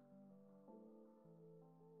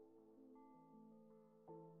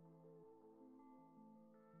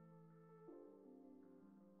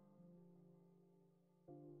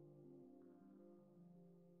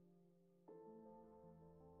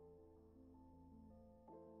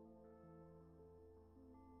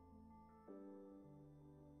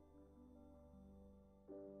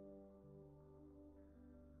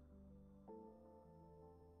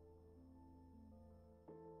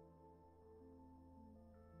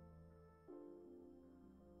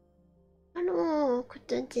Hello, く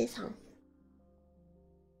つんちさん。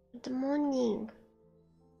Good morning.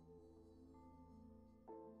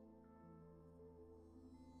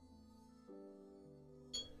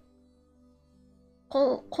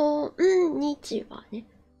 こんにちはね。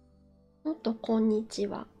もっとこんにち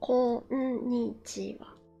は。こんにち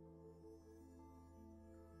は。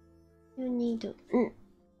You need うん。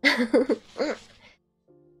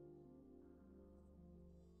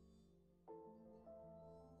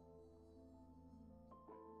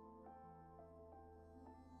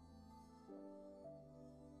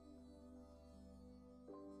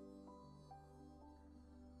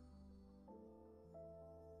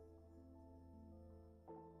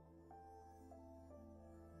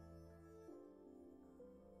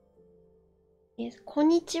Yes, こん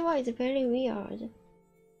にちは is very weird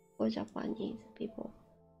for Japanese people.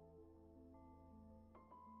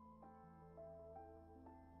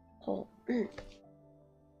 うん。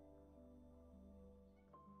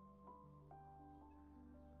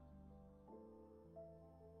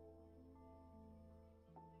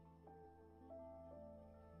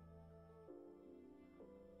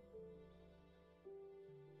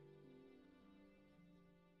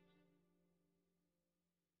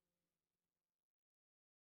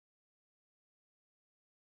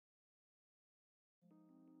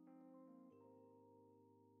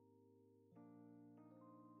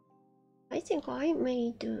I think I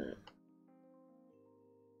made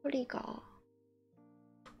trigger.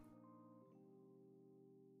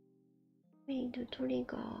 Made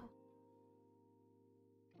trigger.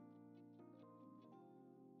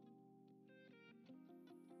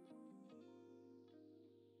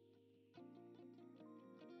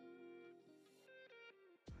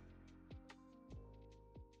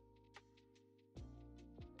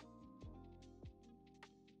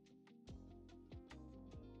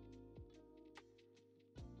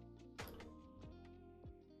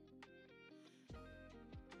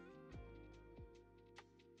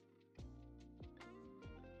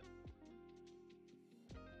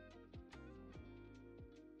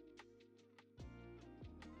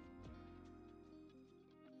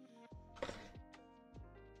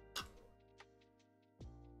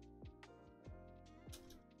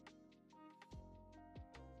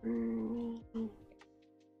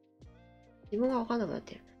自分が分かんなくなっ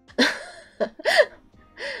てる。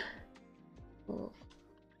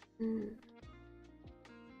うん。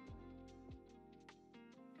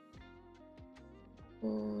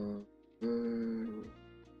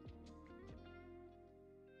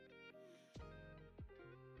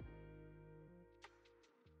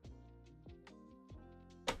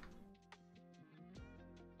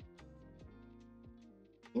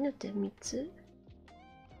犬って3つ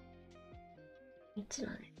 ?3 つ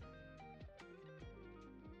だね。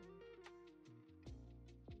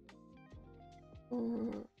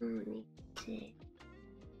日。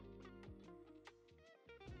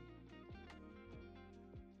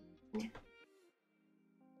ね。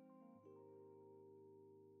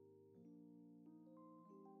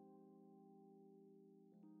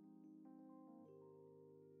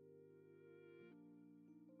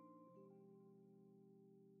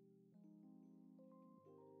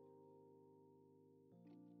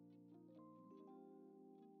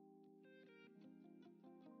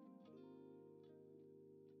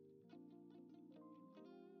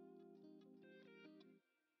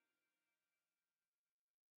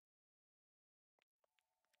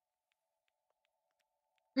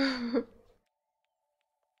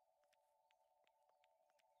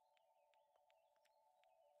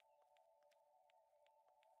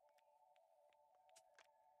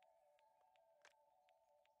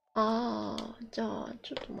ああ、じゃあ、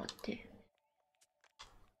ちょっと待って。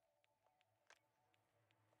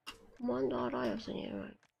コマンドアライアスにや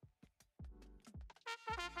る。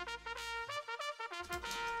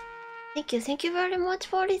Thank you very much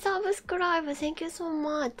for the subscribe. Thank you so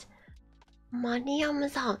much. マリアム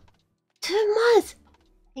さん、2 months!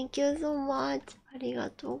 Thank you so much. ありが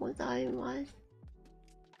とうございます。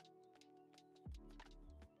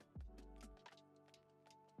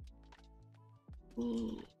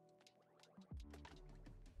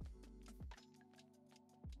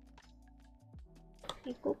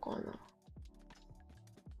行こうかな。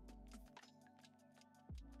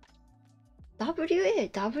WA。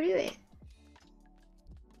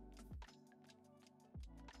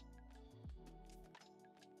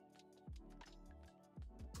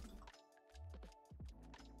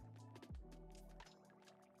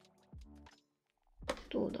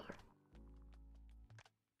どうだろ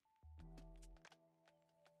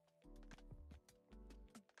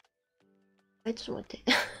う。ちょっと待って。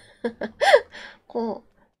こう、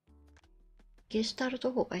ゲシュタルト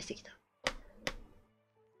崩壊してきた。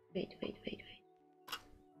wait.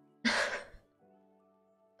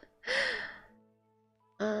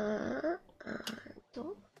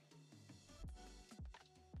 と。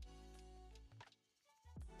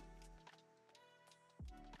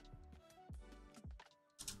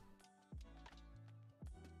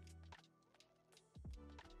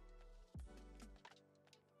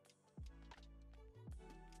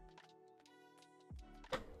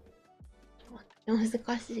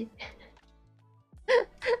難しい。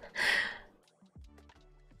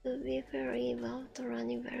To be fair, even after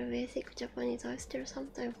learning very basic Japanese, I still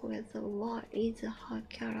sometimes forget the what is her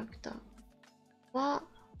character. What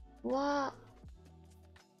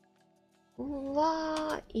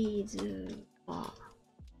is は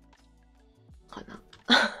かな。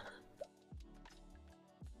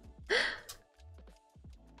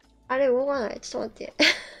あれ動かない。ちょっと待って。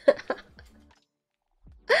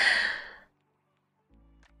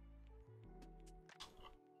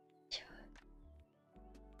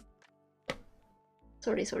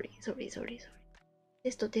ソリ。テ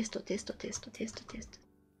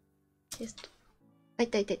スト。あ、い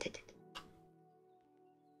た。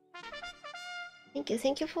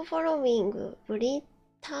Thank you for following. ブリ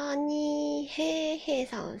タニーヘイ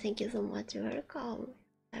さん、Thank you so much. Welcome. ご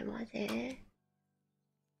ざいませ。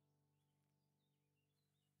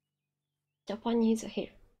ジャパニーズヘ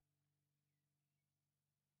ル。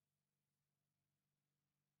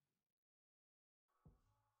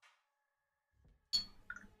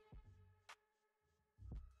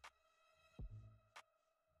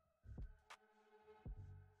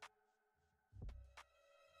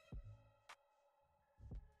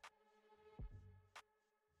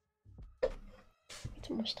い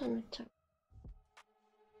つも下塗っちゃう。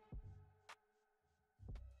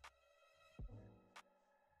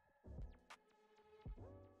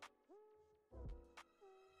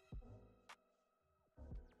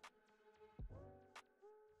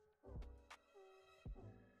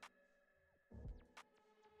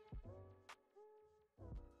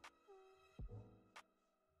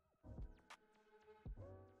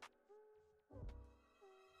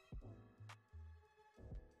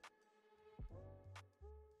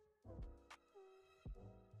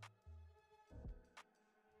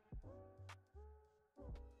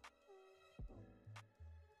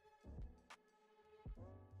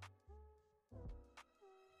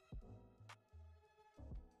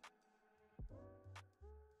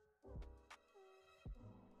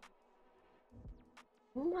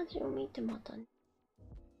ローマ字を見てまたね。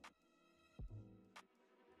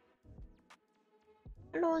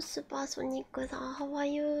Hello スーパーソニックさん、How are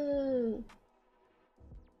you?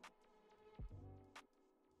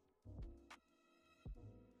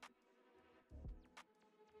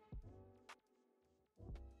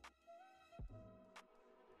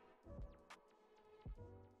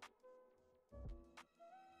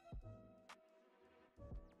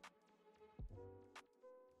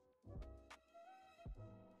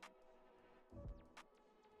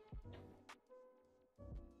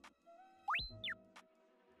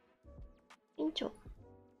 長。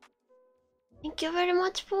Thank you very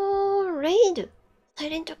much for raid! サイ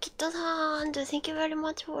レントキットさん Thank you very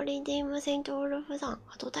much for reading セイントウルフさん。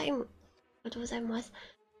アドタイム。ありがとうございます。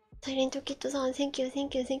サイレントキットさん Thank you,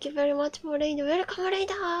 thank you, thank you very much for raid. Welcome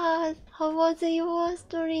raiders! How was your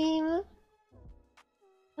stream?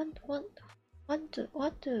 What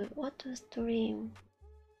stream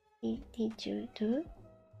did you do?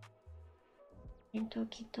 サイレント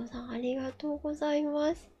キットさんありがとうござい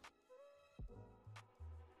ます。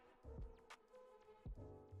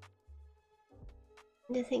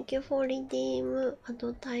で、Thank you for redeem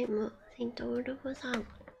at time セイントウルフさん。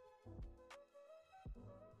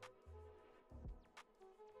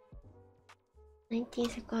19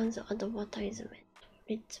 seconds advertisement.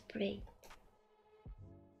 Let's play.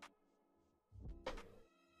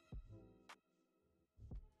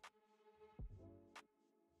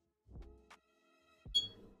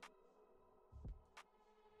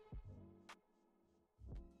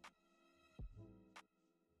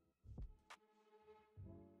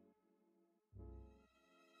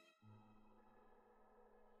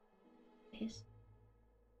 Yes.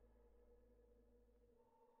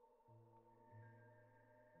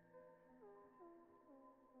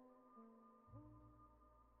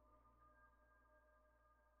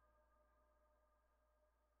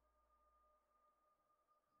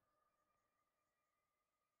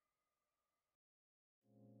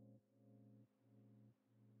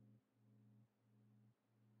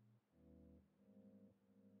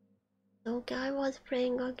 Okay, I was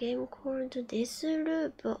playing a game called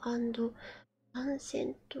Deathloop and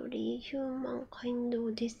Ancestry Humankind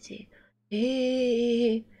Odyssey.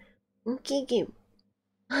 人気ゲーム。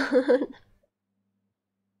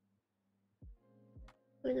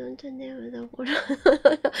これなんてネームだこれ。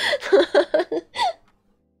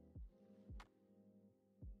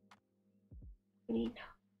いい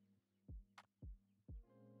な。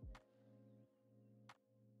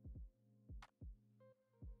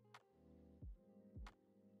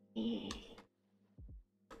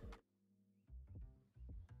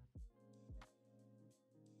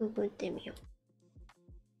ググってみよ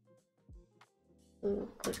う。グ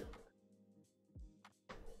ーグル。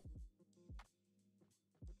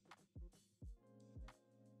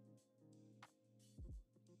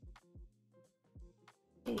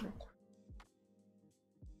いいのか。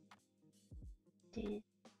デ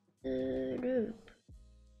スループ。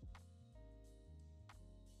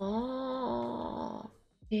あー。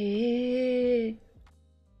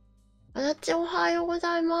あだちおはようご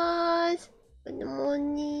ざいます。グッドモー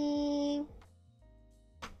ニング。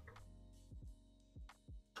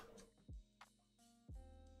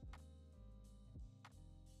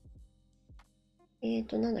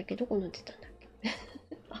なんだっけ、どこ塗ってたんだっけ。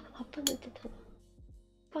あ、葉っぱ塗ってたな。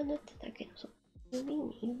葉っぱ塗ってたけど、そう。指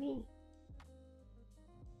に。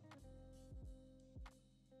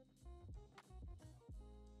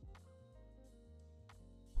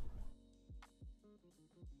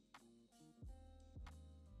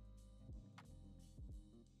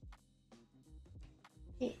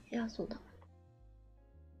いや、そうだ。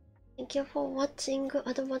Thank you for watching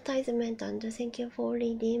advertisement and thank you for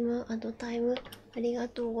redeem at time. ありが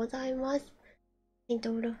とうございます。セイン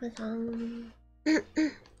トウルフさん。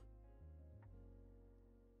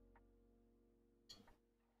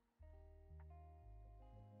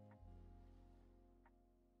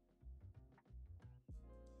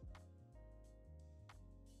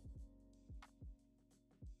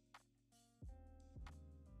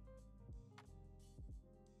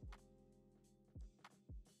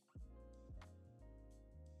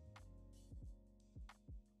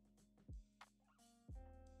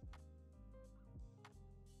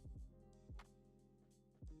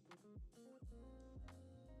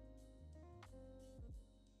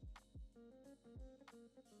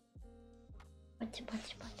パチパ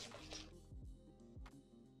チパチパチ。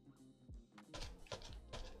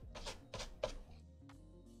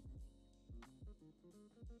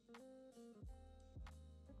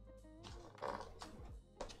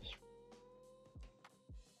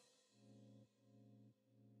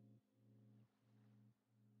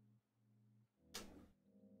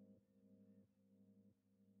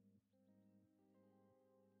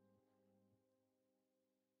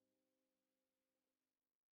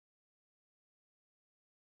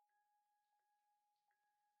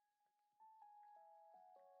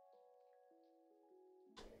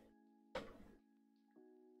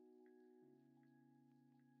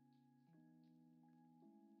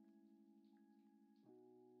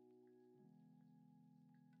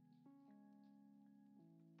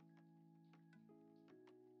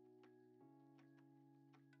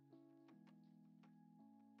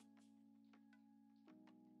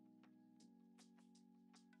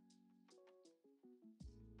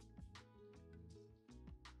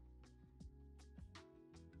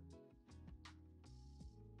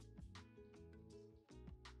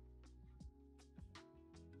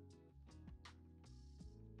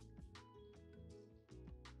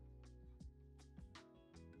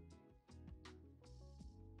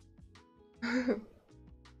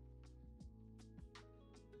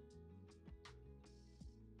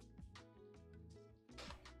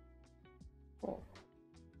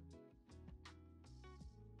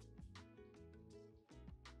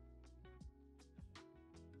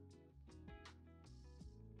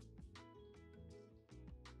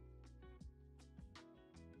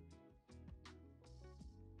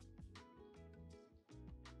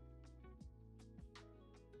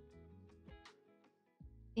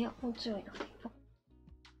いや、もう強いな。よ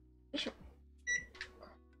いしょ。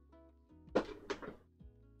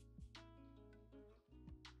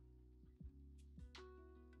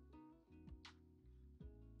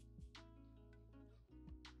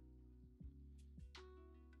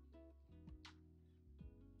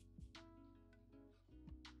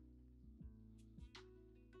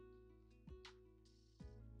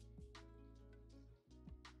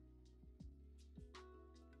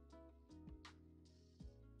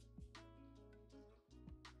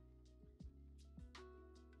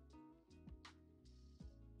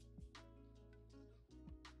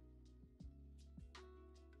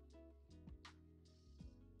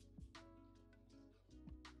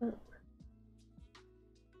うん。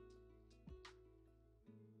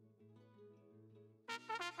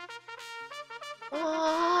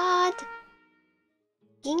What?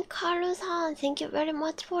 銀カルさん、Thank you very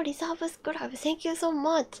much for resubscribe. Thank you so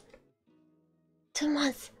much. 2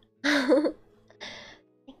 months. Thank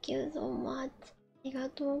you so much. ありが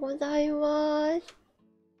とうございます。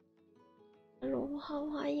Hello, how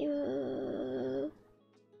are you?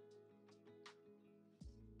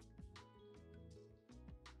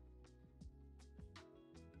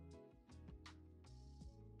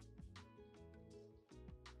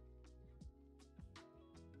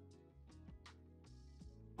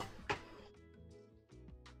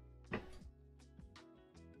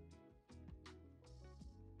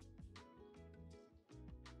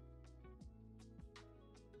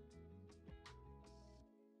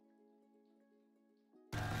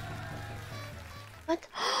 What?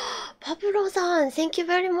 パブロさん、Thank you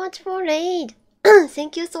very much for raid.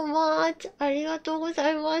 Thank you so much. ありがとうござ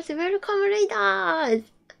います。Welcome raiders.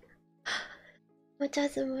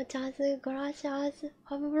 Muchas, muchas gracias.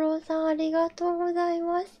 パブロさん、ありがとうござい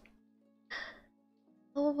ます。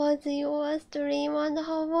How was your stream and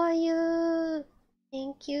how are you?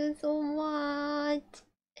 Thank you so much.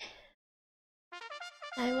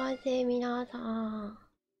 すいません、皆さん。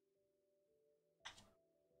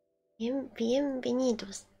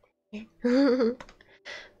bienvenidos. ね。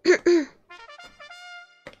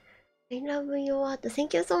I love your art.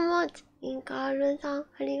 Thank you so much. インカールさん、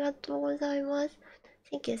ありがとうございます。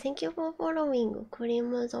Thank you for following. クリ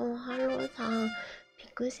ムゾンハローさん、ピ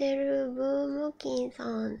クセルブームキン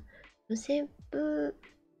さん、ヨセブ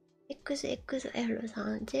XXL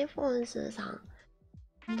さん、ジェフォンスさん、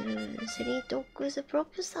スリートックスプロッ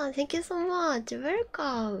プさん、Thank you so much.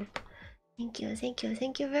 Welcome. Thank you, thank you,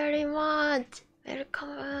 thank you very much.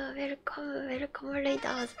 Welcome, welcome, welcome,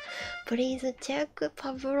 ladies. Please check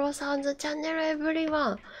Pablo-san's channel,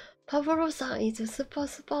 everyone. Pablo-san is super,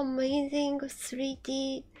 super amazing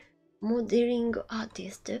 3D modeling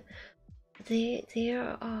artist.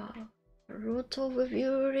 There are a lot of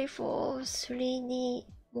beautiful 3D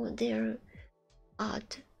model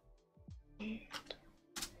art.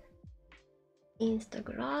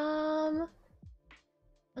 Instagram.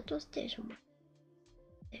 あとステーションも。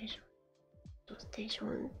ステーショ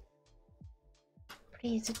ン。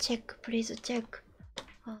Please check, please check.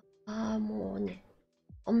 もうね。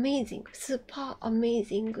Amazing, super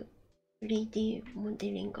amazing 3D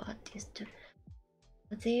modeling artist.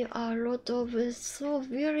 There are a lot of so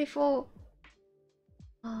beautiful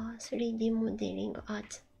 3D modeling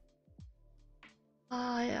art.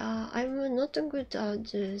 I'm not good at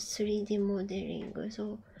 3D modeling,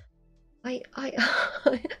 so I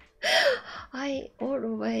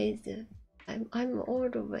I'm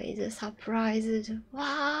always surprised.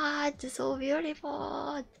 What? So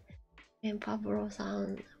beautiful! When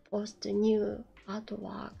Pablo-san post new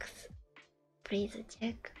artworks, please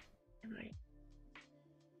check. Thank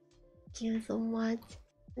you so much.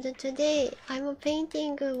 And today I'm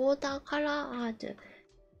painting watercolor art.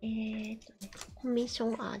 コミッショ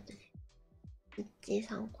ンアートです。うっちー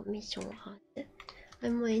さんコミッションアート。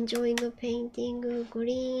I'm enjoying painting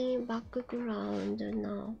green background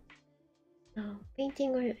now.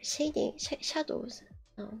 Painting shading shadows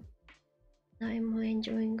now. I'm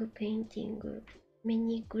enjoying painting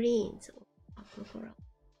many greens background.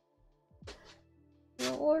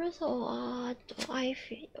 Also, I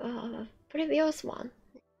feel previous watercolor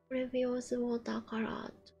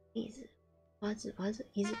is one.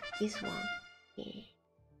 Yeah.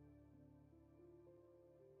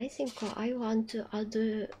 think I want to add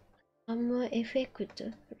some effect,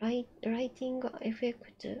 lighting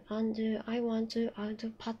effect, and I want to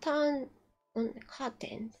add pattern on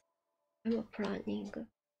curtains. I'm planning.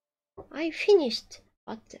 I finished,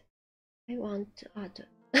 but I want to add.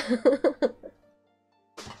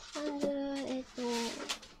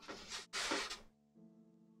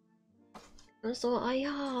 And so I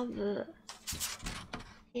have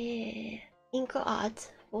ink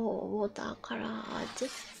art for watercolor art.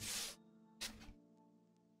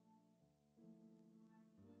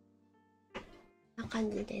 な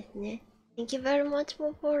感じですね。Thank you very much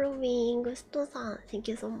for following. ストさん、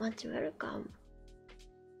Thank you so much. Welcome.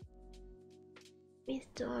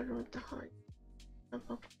 Mr. Rod had a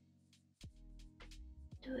back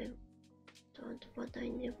to him, but I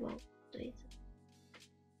never got it.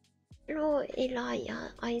 Hello,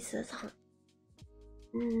 Elia, Ice さん。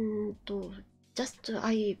just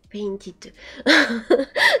I painted.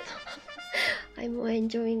 I'm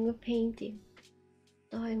enjoying painting.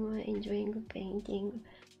 I'm enjoying painting.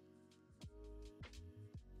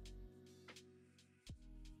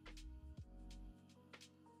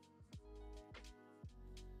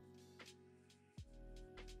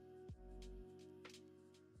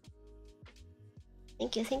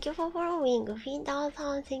 Thank you for following.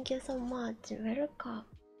 Feeder-san, thank you so much. Welcome.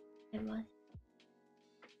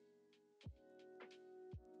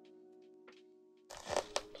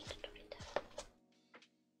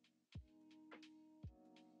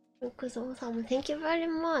 福蔵さんも Thank you very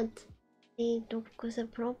much. デトックス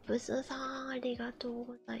プロップスさんありがとう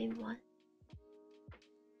ございます。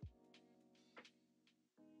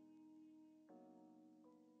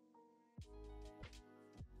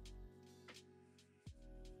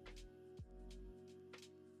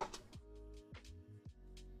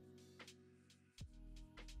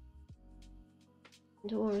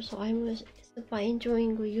And also, I'm super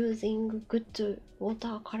enjoying using good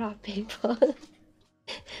watercolor paper.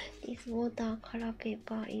 This watercolor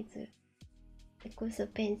paper is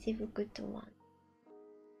expensive good one.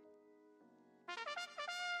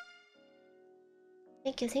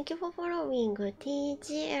 Thank you for following.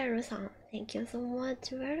 TGL さん、Thank you so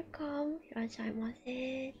much. Welcome. いらっしゃいま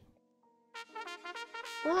せ。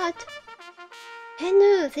What? ヘ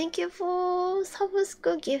ヌ Thank you for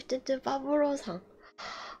subscribe gift to バブローさん。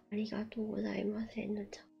ありがとうございます、ヘヌ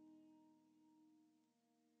ちゃん。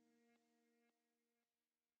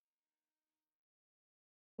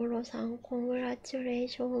バブローさん、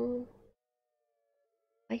congratulations.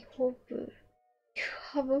 I hope you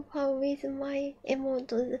have fun with my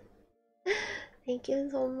emotes. Thank you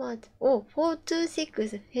so much. Oh,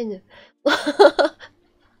 426 ヘヌ。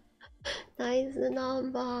ナイスナ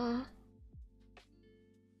ンバー。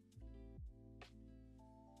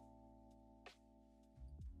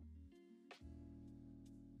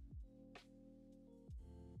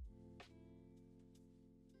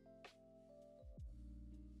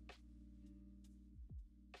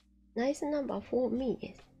ナイスナンバー for me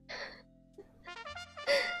です。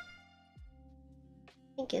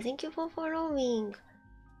Thank you for following.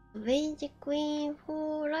 Beige Queen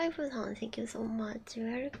for Life さん、Thank you so much.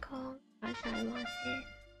 Welcome. いらっしゃいませ。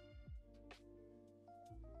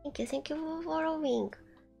Thank you for following.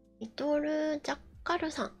 リトルジャッカル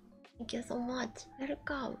さん、Thank you so much.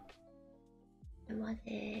 Welcome. すいま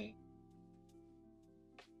せん。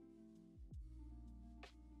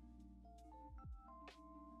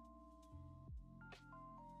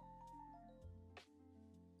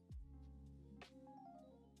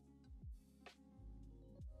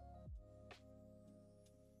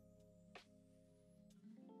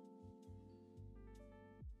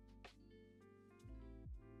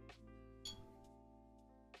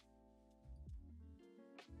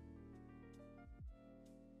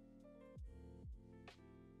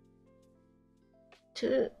ちょ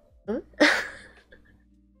っと待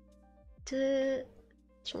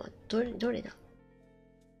って、どれだ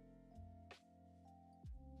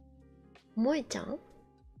萌えちゃん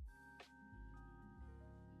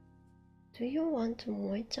 ?Do you want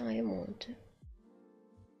萌えちゃんエモート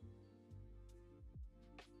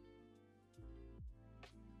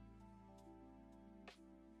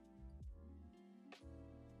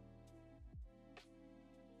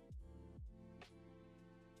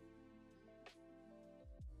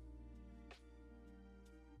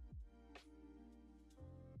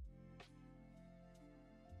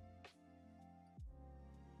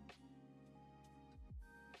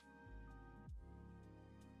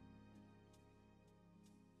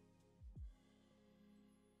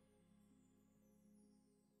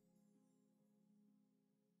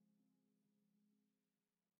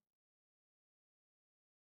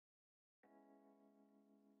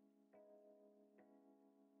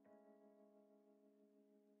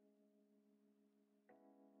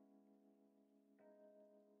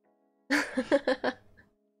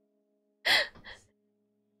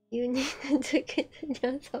You need to get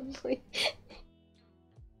your subway.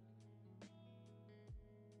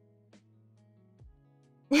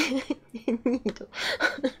 ニート。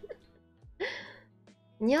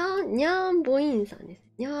にゃーんぼいんさんです。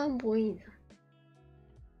にゃーんぼいんさん。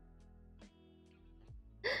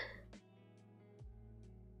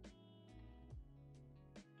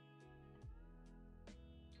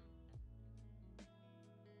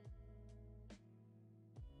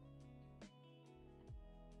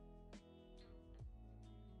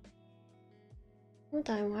What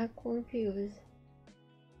am I confused?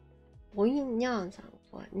 ボインニャーンさん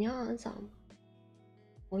はニャーンさん。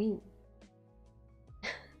ボイン。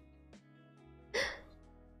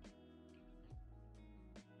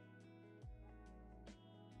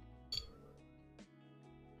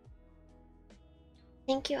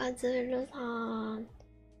Thank you, アズールさん。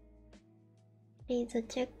Please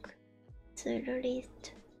check ツールリス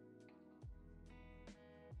ト。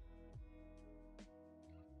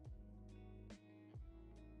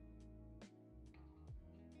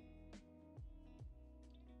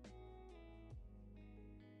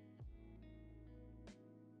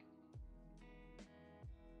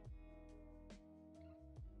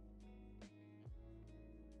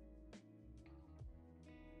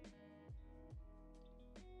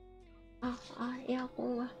エアコ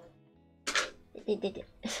ンが。で。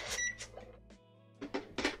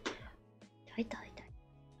痛い。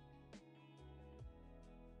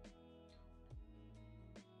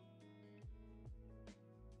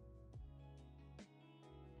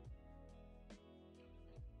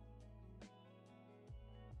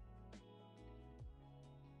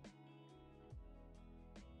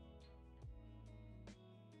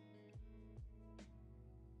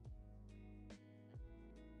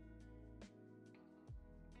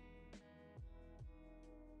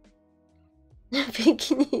ビ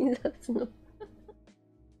キニ出すの。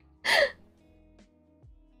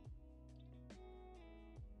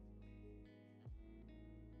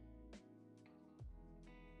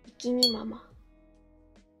ビキニママ。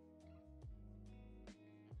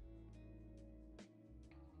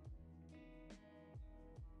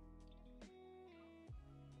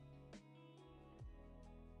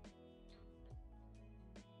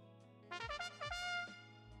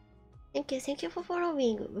Thank you for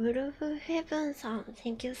following. ウルフヘブンさん。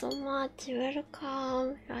Thank you so much.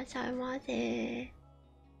 Welcome. いらっしゃいませ。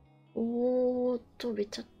おーっと、べ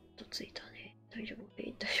ちゃっとついたね。大丈夫か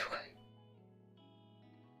い。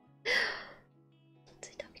つ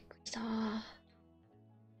いた、びっくりした。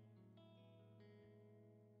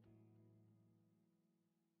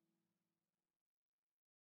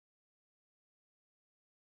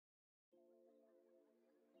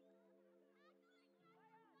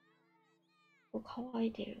乾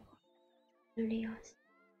いてるから。塗りやすい。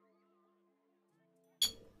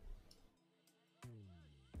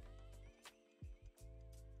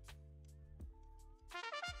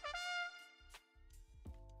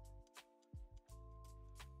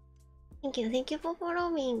Thank you for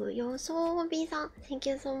following. 予想美さん。Thank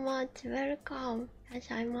you so much. Welcome. いらっ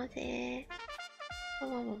しゃいませ。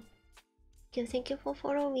Thank you for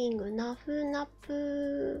following. ナフナ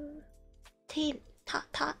プ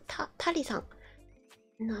タリさん。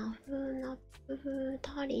ナフナプ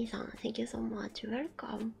タリさん。Thank you so much.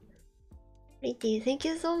 Welcome. Pretty. Thank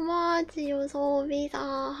you so much. 予想美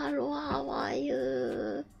さん。Hello, how are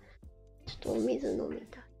you? ちょっとお水飲み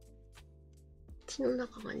たい。口の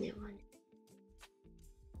中がね、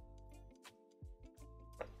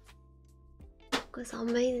Looks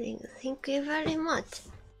amazing. Thank you very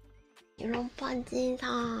much. ヨーロッパ人さ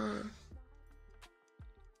ん。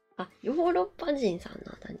ヨーロッパ人さん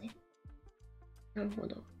なんだね。なるほ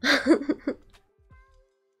ど。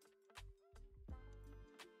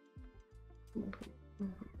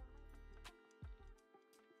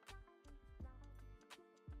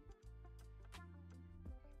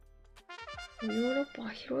ヨーロッパ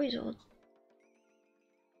広いぞ。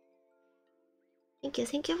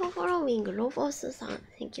Thank you for following. ロボスさん。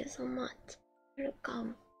Thank you so much.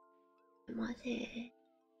 Welcome. すいません。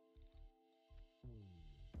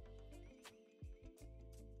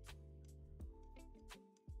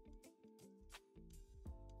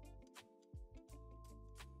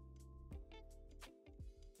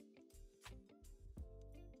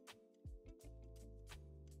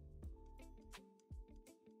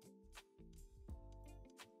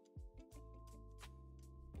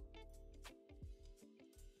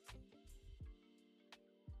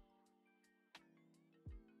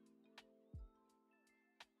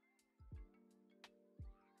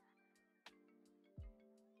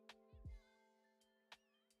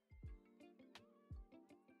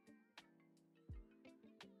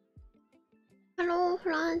フ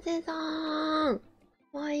ランセさん。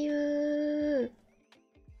How are you?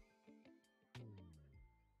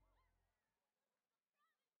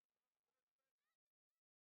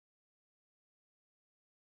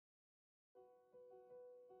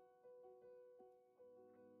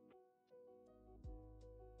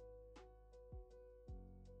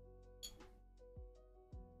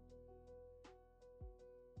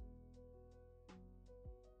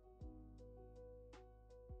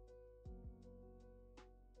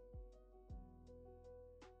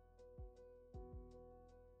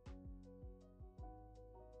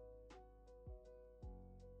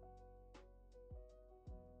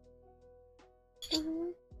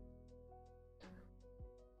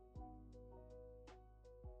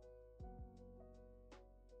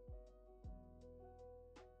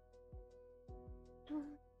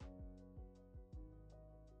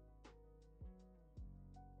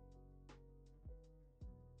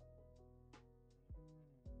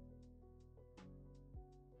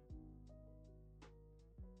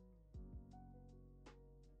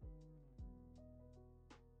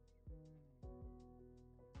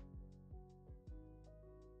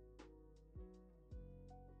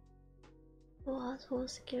 You are so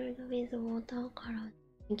skilled with watercolor.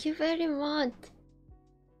 Thank you very much.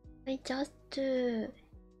 I'm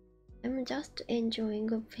just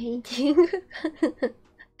enjoying painting.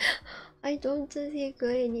 I don't think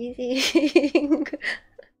anything.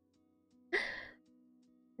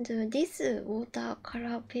 This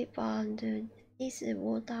watercolor paper and this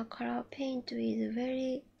watercolor paint is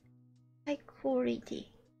very high quality.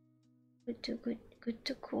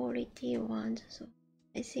 Good quality ones. So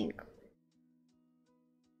I think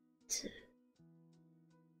it's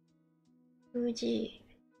huge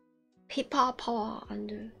paper power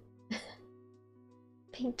and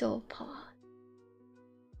painter power.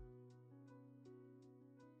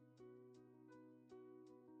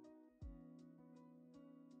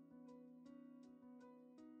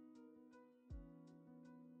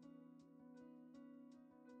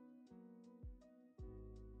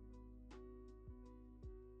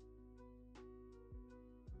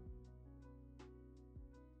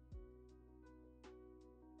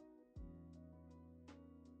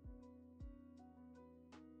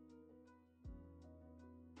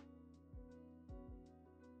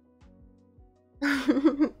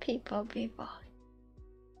 Paper.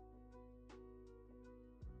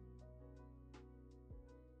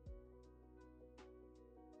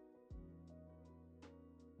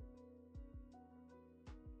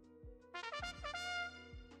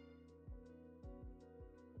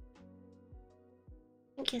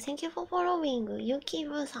 Thank you for following.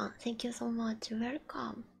 Yuki-bu-san, thank you so much.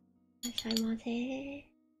 Welcome. いらっしゃいませ。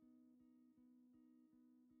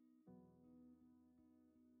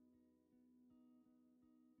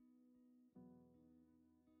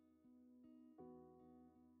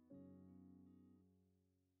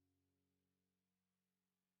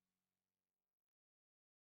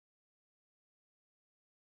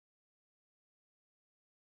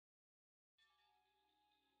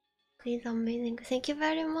Please amazing. Thank you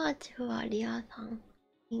very much, ふわりあさん。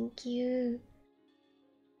Thank you.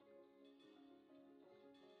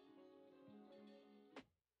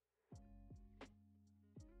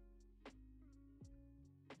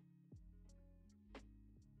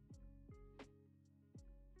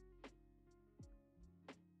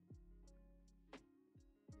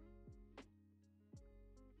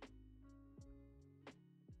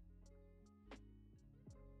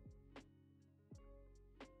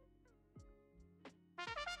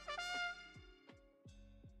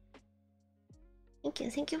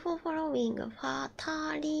 Thank you for following. ファ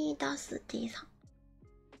タリダスティさん。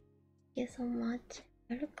Thank you so much.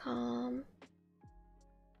 Welcome.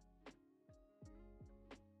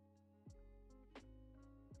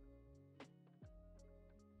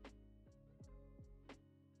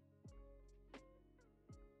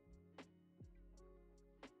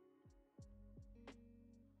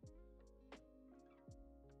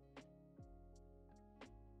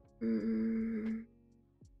 Mm.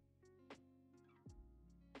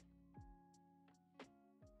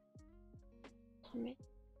 ダメ。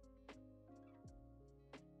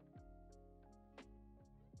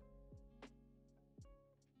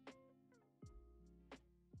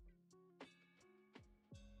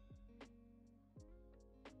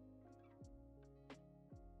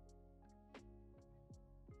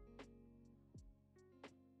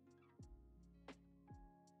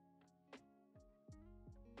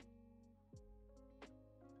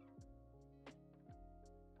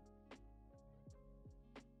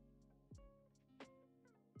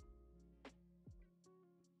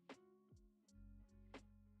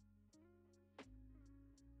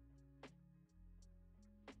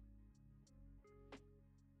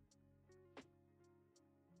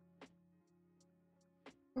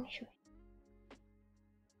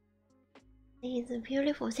It's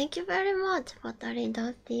beautiful. Thank you very much, Battery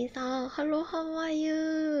Dusty さん。Hello, how are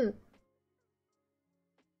you?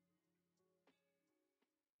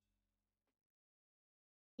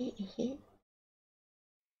 い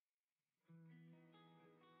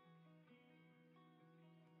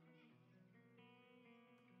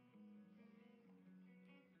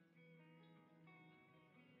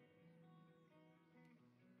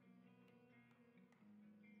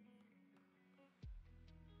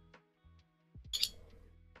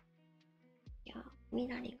や、み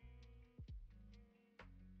なりが。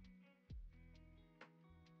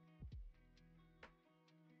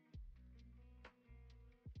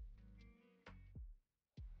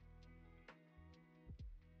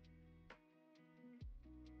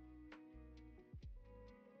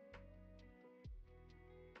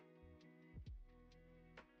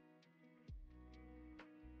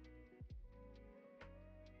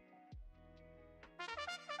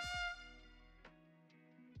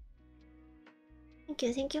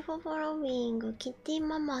Thank you for following. Kitty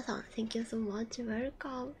ママさん。Thank you so much.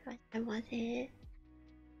 Welcome. いらっしゃいませ。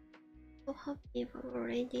So happy, but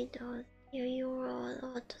already does. Your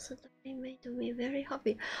art suddenly made me very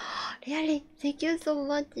happy. Really? Thank you so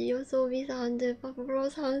much. Yosobi さん、パブロ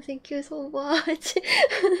さん。Thank you so much.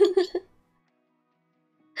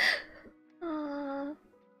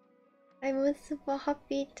 I'm super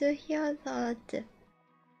happy to hear that.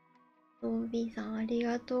 ヨビさん、あり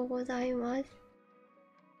がとうございます。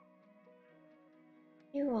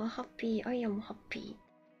You are happy. I am happy.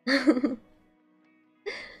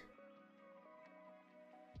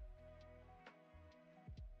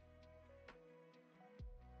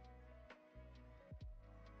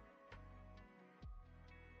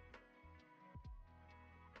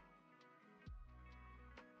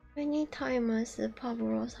 Many times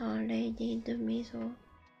Pablo-san raided me, so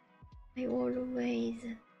I always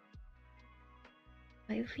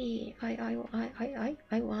I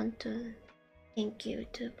want to thank you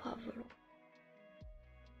to Pablo.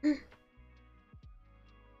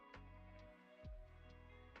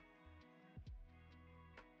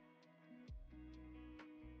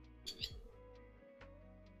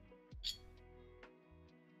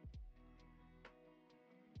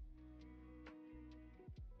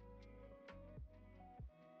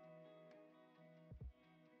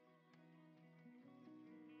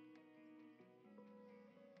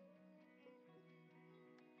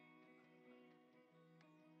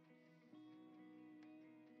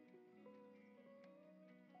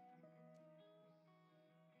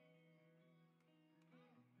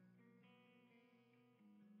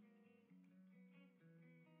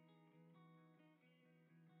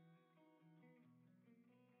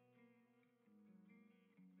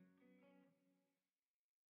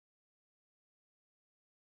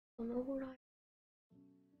 このぐらい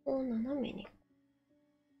を斜めに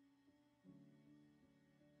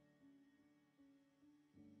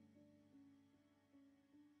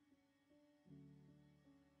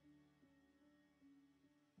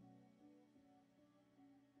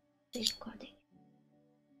追加で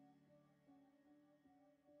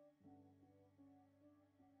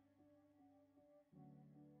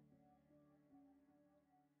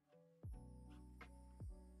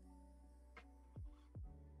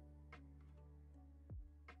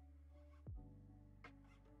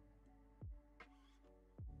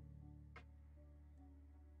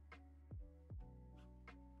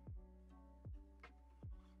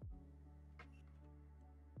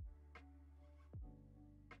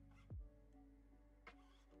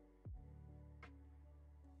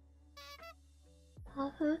パ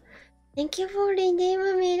フ Thank you for redeem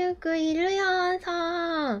milk いるやん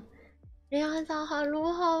さん。いるやんさん、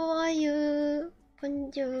Hello, how are you? こん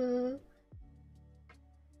にちは。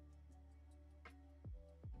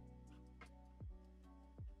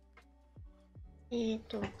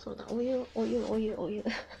そうだ、お湯。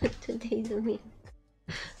Today's milk。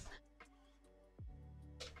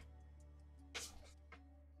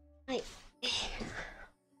はい。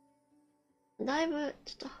だいぶ、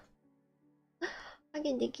ちょっと、加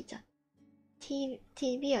減できちゃう。T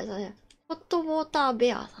ビアさんね。ホットウォーター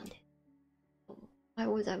ベアさんで。おはよ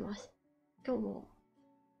うございます。今日も、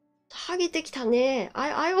ハゲてきたね。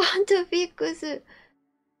I want to fix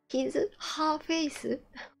her face?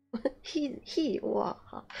 he or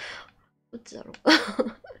her? どっちだろう。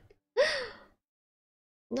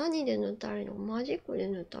何で塗ったらいいの？マジックで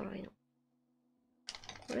塗ったらいいの？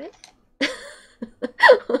これ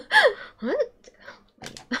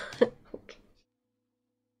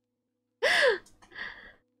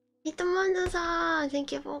ヒットマンドさん、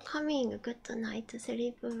Thank you for coming. Good night.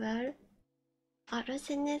 Sleep well. アル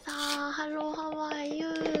セネさん、ハロー、ハワイユ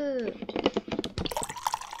ー。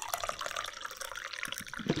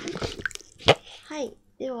はい、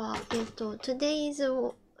では、today's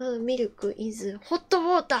milk is hot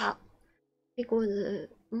water because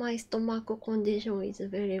my stomach condition is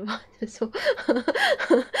very bad. So,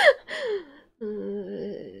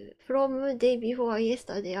 from day before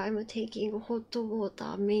yesterday, I'm taking hot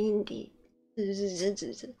water mainly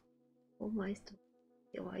for my stomach.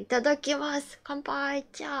 ではいただきます。乾杯。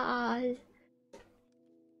チャーズ。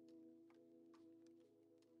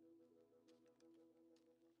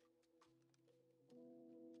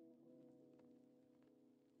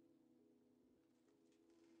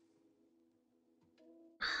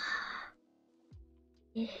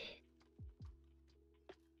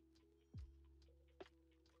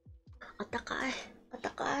あったかい。あった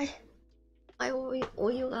かい。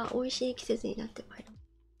お湯が美味しい季節になってまいります。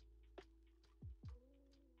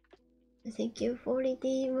Thank you for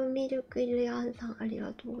redeem milk リアンさん、あり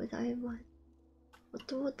がとうございます。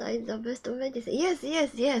Hot water is the best medicine. Yes,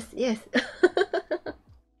 yes, yes, yes.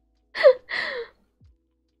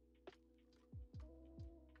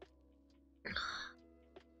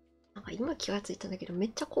 なんか今気がついたんだけど、め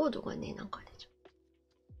っちゃコードがね、なんかね、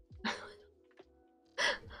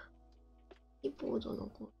キーボードの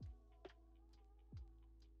コード。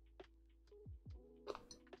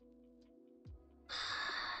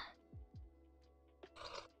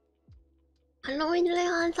Hello,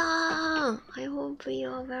 Leon-san! I hope you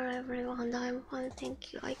are well, everyone. I'm fine,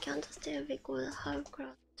 thank you. I can't stay because I have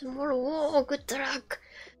class tomorrow. Oh, good luck!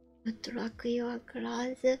 Good luck, your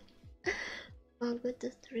class. A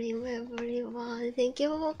good stream, everyone. Thank you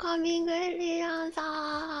for coming, Leon-san!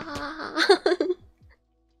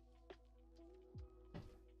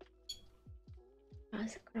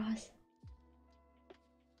 Class.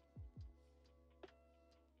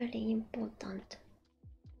 Very important.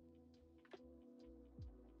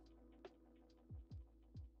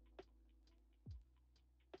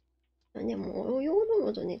 でも、お湯を飲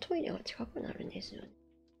むとね、トイレが近くなるんですよね。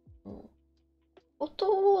ホッ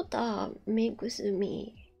トウォーター makes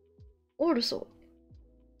me also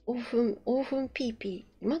オーフンピーピ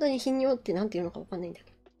ー。未だに頻尿ってなんていうのかわかんないんだ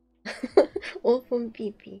けど。オーフンピ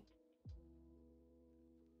ーピー。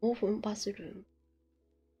オーフンバスルーム。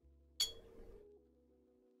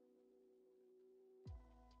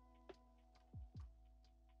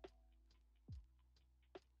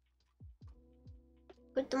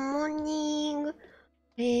グッドモーニング。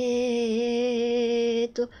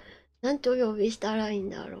なんてお呼びしたらいいん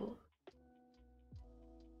だろう。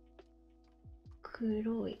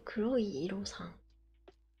黒い色さん。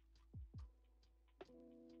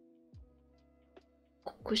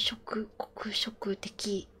黒色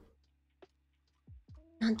的。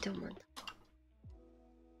なんて思うんだ。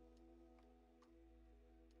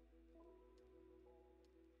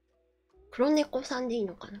黒猫さんでいい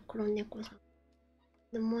のかな。黒猫さん。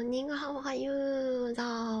The morning how are you? ザ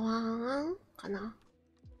ワンかな。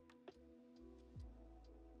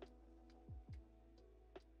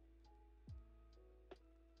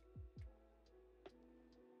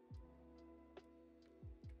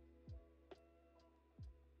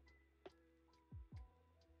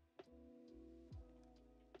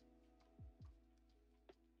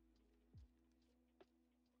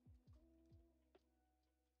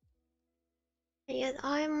Yes,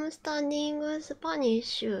 I'm studying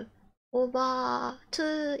Spanish over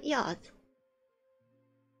 2 years.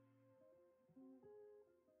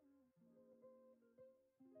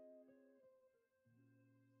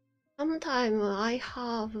 Sometimes I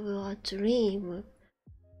have a dream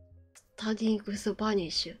studying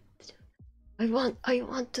Spanish. I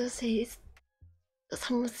want to say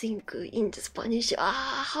something in Spanish.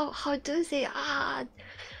 How to say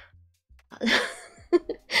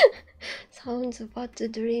sounds bad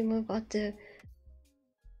dream, but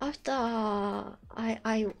after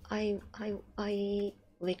I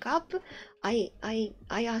wake up, I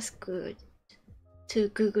ask to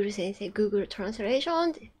Google Sensei, Google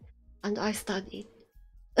Translation, and I study.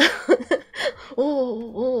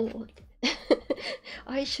 oh,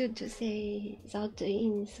 I should say that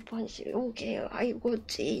in Spanish. Okay, I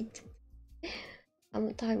got it.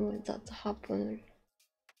 Sometimes that happens.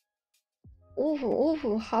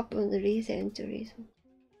 Often happened recently.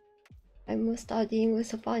 I'm studying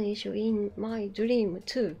Spanish in my dream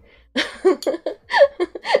too.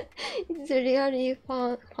 It's really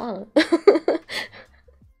fun.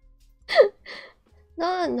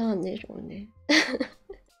 なんでしょうね。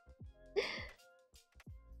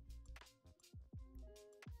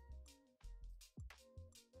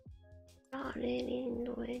レリン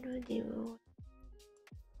ドエルディブ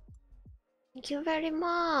Thank you very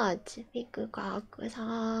much, ビッグカーク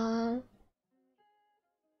さん。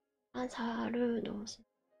サルードス。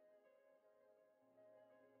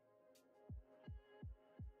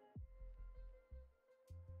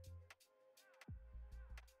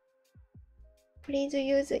Please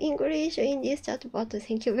use English in this chat bot.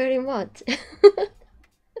 Thank you very much.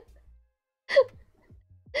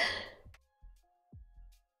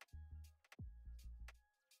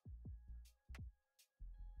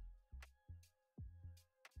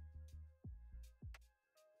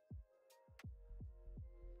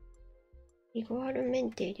 イゴアルメ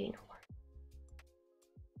ンテでいいのかな。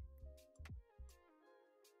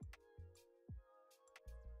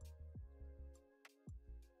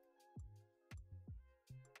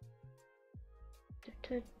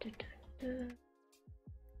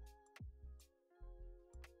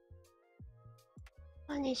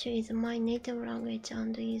Spanish is my native language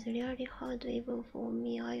and is really hard even for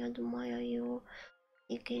me. I admire your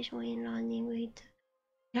dedication in learning it.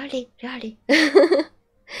 Really.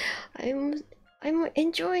 I'm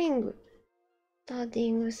enjoying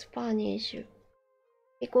studying Spanish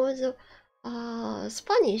because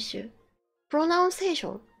Spanish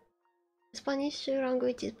pronunciation, Spanish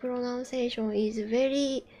language pronunciation is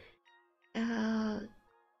very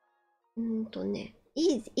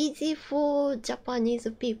easy for Japanese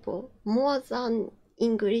people more than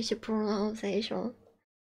English pronunciation.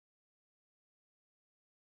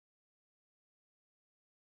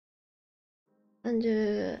 And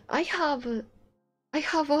I have a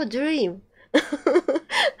dream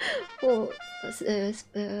for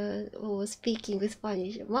speaking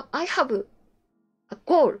Spanish. I have a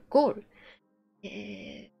goal.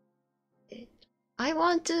 I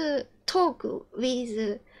want to talk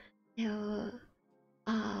with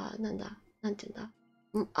なんていうんだ。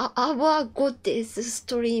Our goddess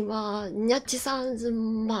streamer, にゃっちさん 's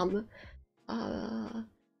mom.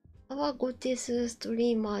 Our goddess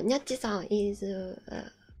streamer, にゃっちさん is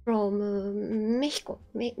from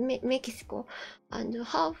Mexico, and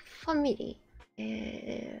her family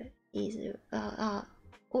is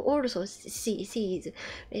also she is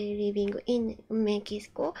living in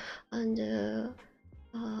Mexico, and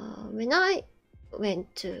when I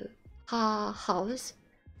went to her house,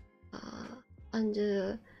 and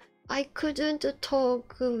I couldn't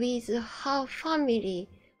talk with her family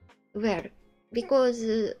well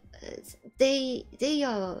because they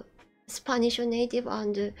are Spanish native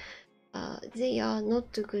and they are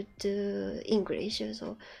not good English,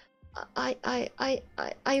 so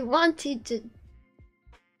I wanted to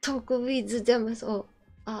talk with them, so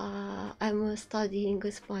I'm studying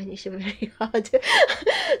Spanish very hard.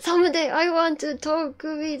 Someday I want to talk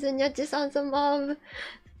with Nyachi-san's mom.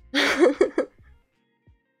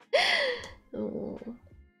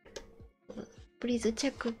 Please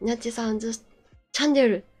check Nyachi-san's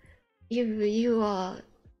channel if you are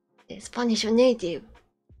a Spanish native.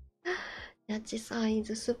 Nyachi-san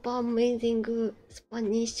is super amazing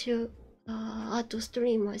Spanish art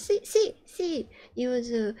streamer. She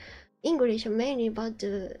use English mainly, but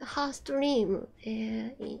her stream,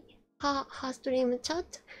 her stream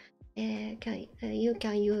chat, you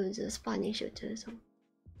can use Spanish too. So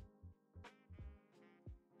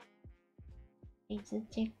please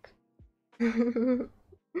check.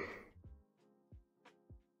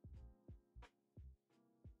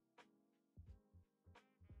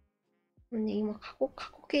 ね、今過去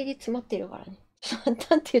形で詰まってるからね。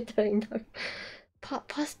なんて言ったらいいんだろう。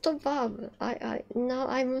past verb. Now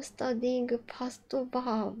I'm studying past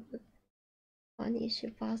verb. Spanish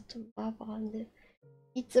past verb, and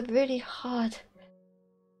it's very hard.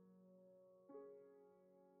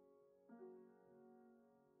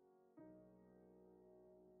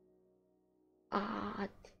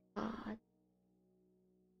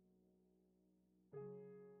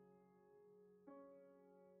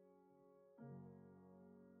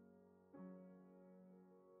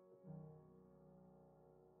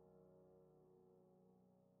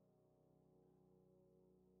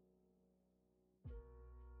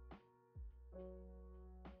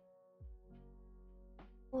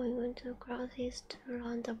 Going to classes to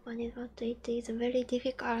learn Japanese, but it is very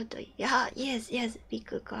difficult. Yeah, yes, big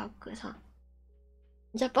Gak-san.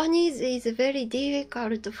 Japanese is very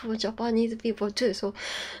difficult for Japanese people too, so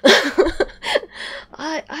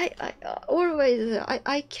I always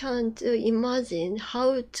I can't imagine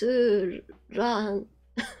how to learn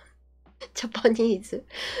Japanese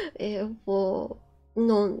for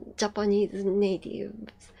non-Japanese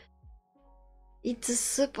natives. It's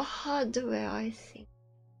super hard where I think.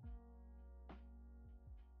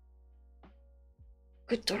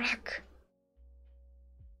 Good luck.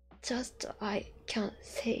 Just I can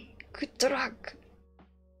say グッドラック。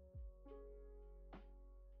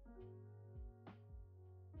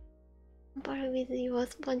Compare with your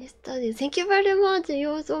Spanish studies. Thank you very much,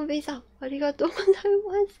 ヨーゾンビさん。ありがとうございま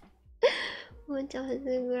す。Muchas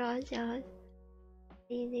gracias.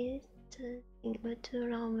 It is to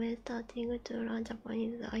learn when starting to learn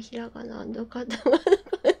Japanese. ひらがな&カタカナ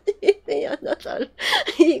でやなさる。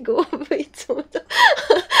リーグオブいつもだ。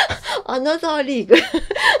アナザーリーグ。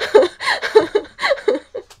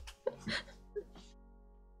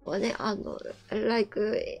ね、like,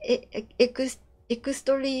 エクス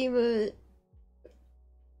トリーム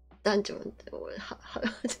ダンジョンっ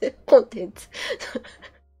てコンテンツ。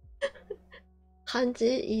漢字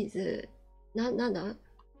is なんだ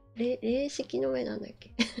霊式の上なんだっ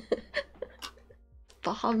け。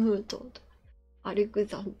バハムート、アレク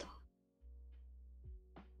ザンダー。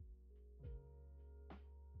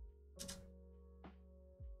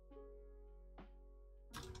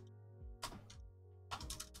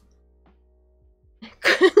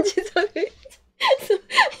漢字それ。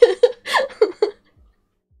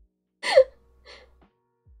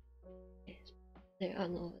で、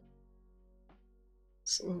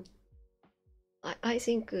I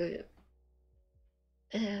think,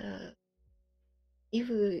 if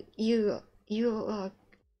you are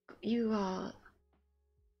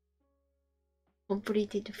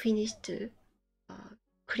completed, finished,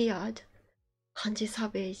 cleared kanji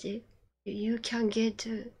savage, you can get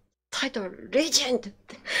title legend.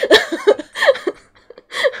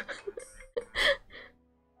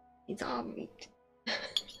 Deserve it.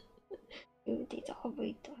 You deserve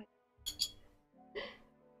it.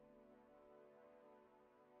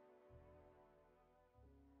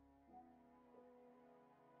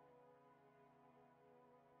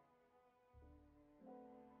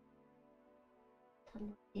 楽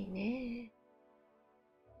しいね。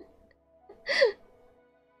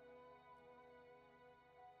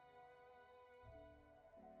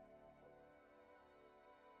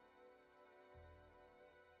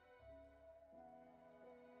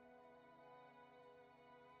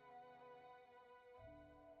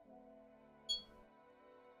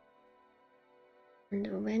And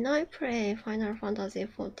when I play Final Fantasy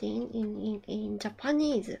XIV in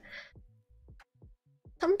Japanese,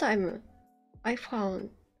 sometimes I find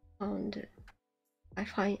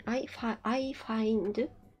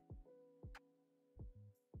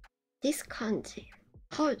this kanji.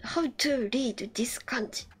 How to read this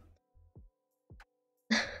kanji?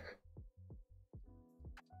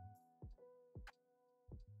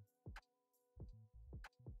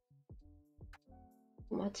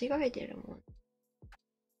 間違えてるもん。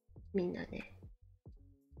みんなね。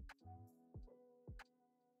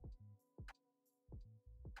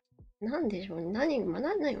なんでしょうね。な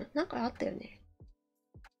んかあったよね。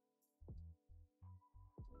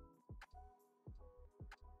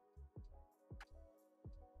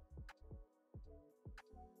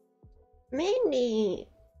Mainly,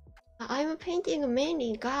 I'm painting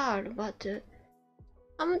mainly girl, but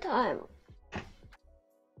sometimes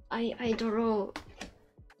I draw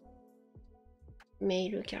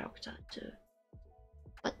male character too.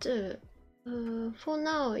 But for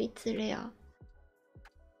now it's rare.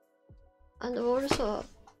 And also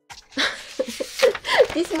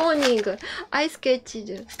this morning I sketched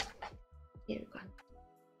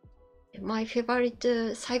my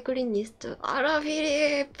favorite cyclist, Ala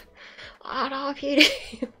Philippe. Ala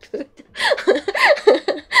Philippe.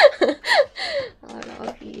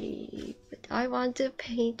 Ala Philippe. I want to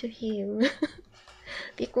paint him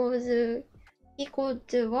because he got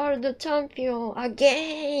the world champion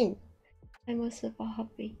again. I'm super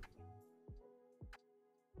happy.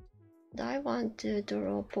 And I want to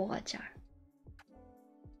draw Pogacar.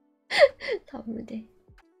 サムで。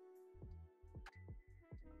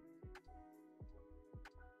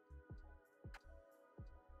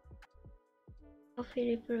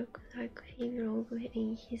Philip looks like he belongs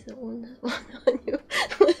in his own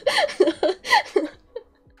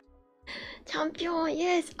champion,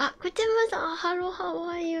 yes. あ、くてむさん、Hello, how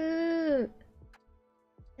are you?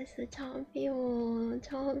 Yes, champion.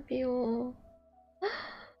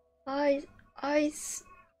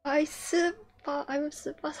 I'm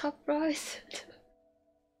super surprised.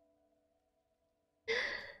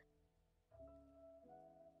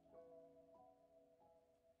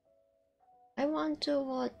 I want to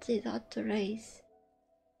watch that race.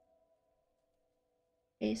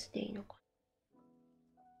 レースでいいのかな。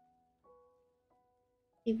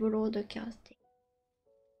リブロードキャステ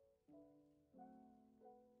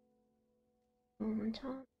ィング。チャ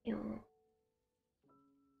ンピオン。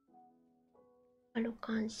アル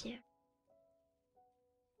カンシェル。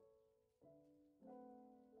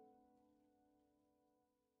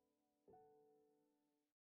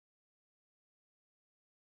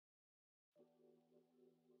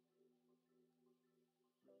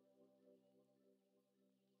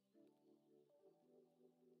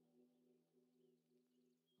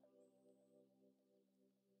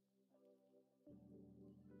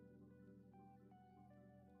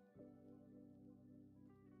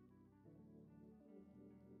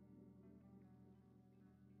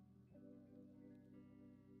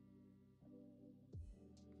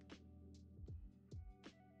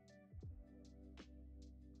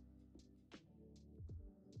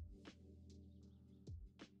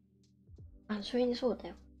あ、それにそうだ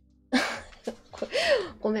よ。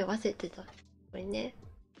ごめん、忘れてた。これね。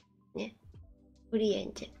ね。フリーエ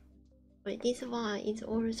ンジェ。これ、this one is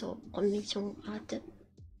also commission art.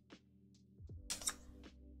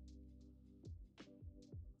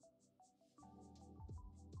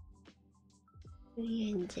 フ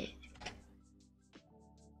リーエンジェ。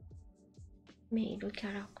メイルキ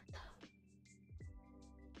ャラクター。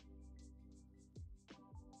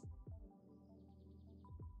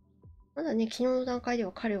まだね、昨日の段階で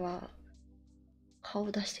は彼は顔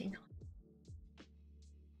を出していなかった。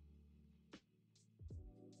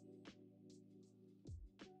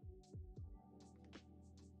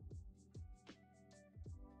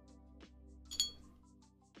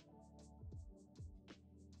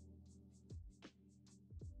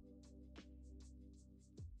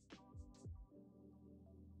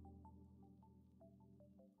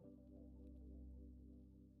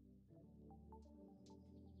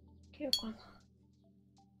いけるかな。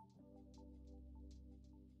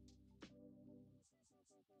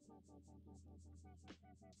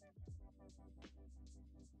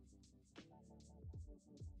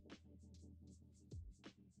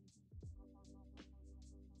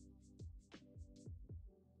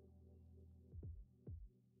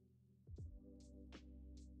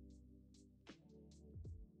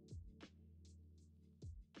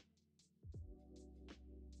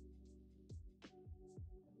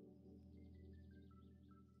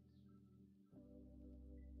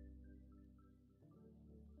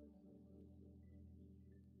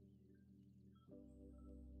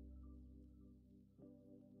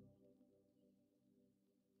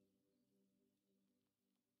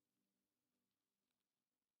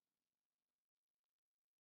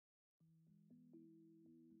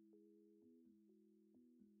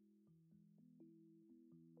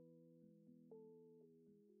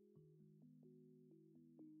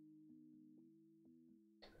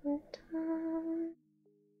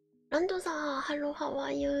ランドさん、ハロー、ハワ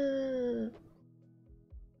イユ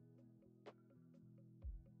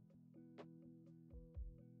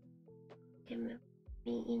ー。でも、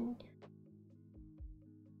みん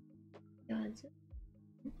やず。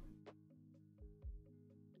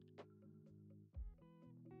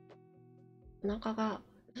お腹が、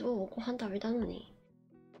そう、ご飯食べたのに。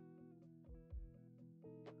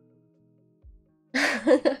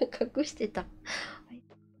隠してた。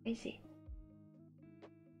おいしい。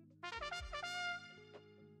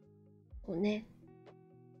こうね。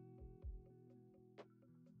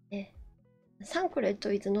ね。サンクレッ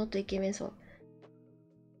トイズノットイケメンそう。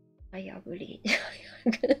I agree.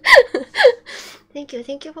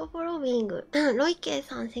 Thank you for following. ロイケイ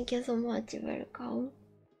さん、Thank you so much. Welcome.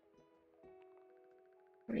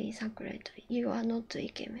 Please, サンクレット。You are not イ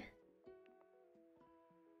ケメン。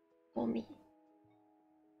For me.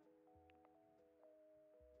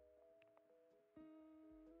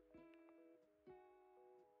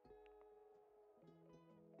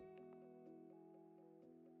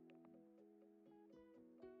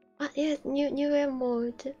 あ、yes, new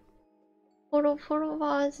emote.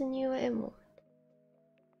 Followers new emote.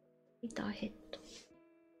 リタヘッド。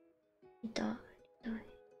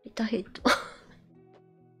リタヘッド。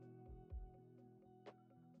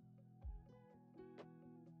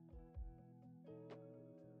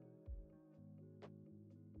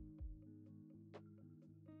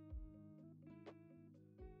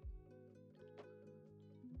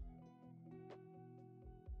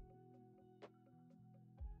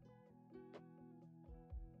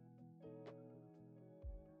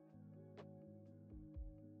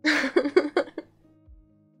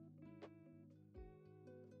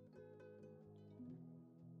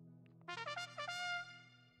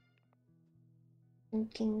ラン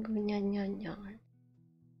キングにゃんにゃんにゃん。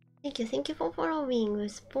Thank you for following.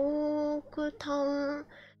 スポークタウン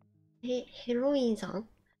ヘロインさん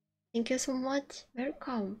Thank you so much.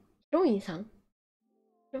 Welcome. ヒロインさんヒ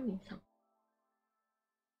ロインさん。ヒ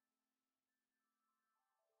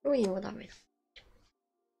ロインはダメだ。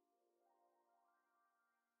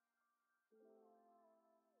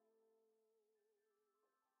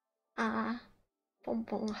ああ、ポン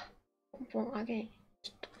ポンが。ポンポンあげん。ち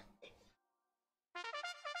ょっと待って。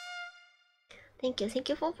Thank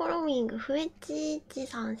you for following. ふえちち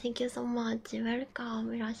さん Thank you so much.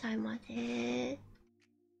 Welcome. いらっしゃいませ。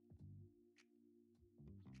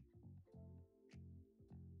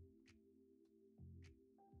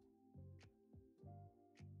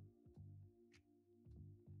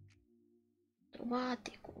わーっ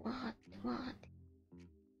てこう、わーってわーって。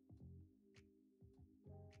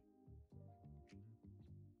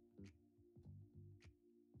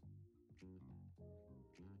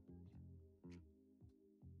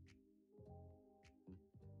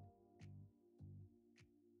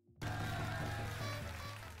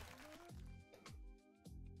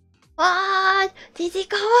わー、ジジ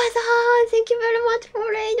カワさん、Thank you very much for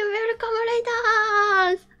raid, welcome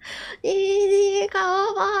raiders! ジジカ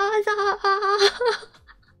ワさん、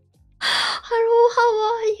Hello, how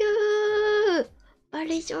are you?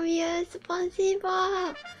 Большое спасибо!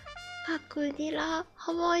 Kakudira,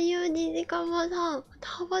 how are you, Nijikawa-san?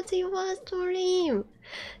 How was your stream?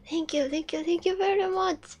 Thank you, thank you, thank you very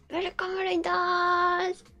much. Welcome,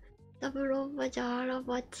 raiders. ダブルオーバージャーラ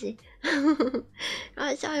バッチ。い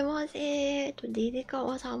らっしゃいませ。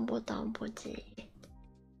Nijikawa-sanボタンポチ。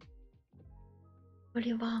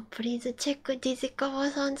Everyone, please check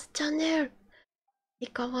Nijikawa-san's channel.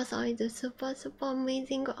 Nijikawa-san is a super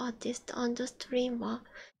amazing artist and streamer.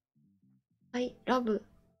 I love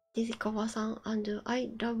Nijikawa-san and I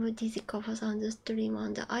love Nijikawa-san's stream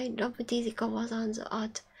and I love Nijikawa-san's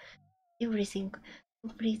art. Everything.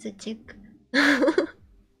 Please check.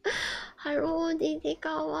 Hello,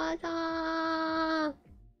 Nijikawa-san.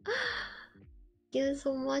 Thank you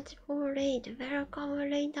so much for raid. Welcome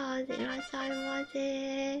raiders. いらっしゃいま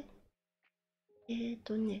せ。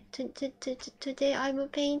Today I'm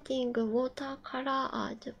painting watercolor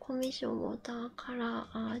art. Commission watercolor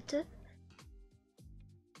art.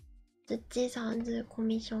 土さんズコ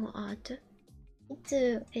ミッションアート。い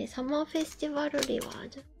つ、サマーフェスティバルリワ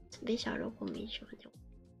ードスペシャルコミッションでござ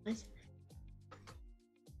います。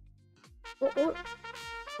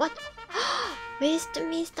What? Waste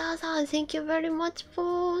Mister さん、Thank you very much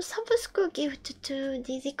for Subscribe gift to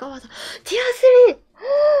ディジカワさん。ティア 3!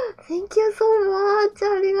 Thank you so much!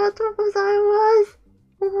 ありがとうございます。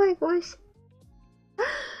Oh my gosh.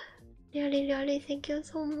 Really, thank you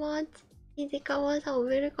so much. Nijikawa-san,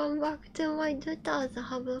 welcome back to my daughters.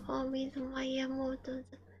 Have fun with my emotes.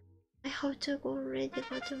 I have to go already,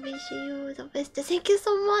 but wish you the best. Thank you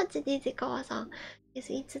so much, Nijikawa-san. Yes,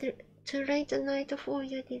 it's too late night for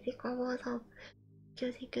you, Nijikawa-san.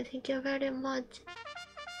 Thank you very much.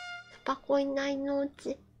 スパコいないのう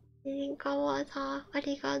ち。Nijikawa-san, あ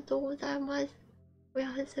りがとうございます。おや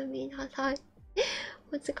すみなさい。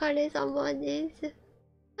お疲れ様です。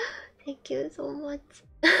Thank you so much.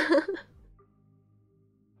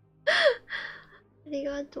 あり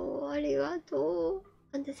がとう、ありがとう。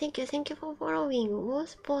And thank you for following ウォ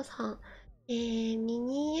スポーさん。ミ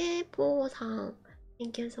ニエポーさん。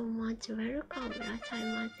Thank you so much. Welcome. いらっしゃい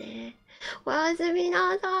ませ。おやすみ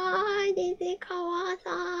なさい、ディジカワ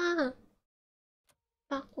さん。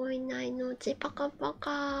パコいないのうち、パカパ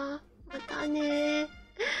カ。またね。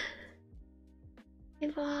バ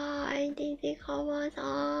イバイ、ディジカワ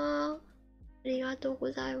さん。ありがとうご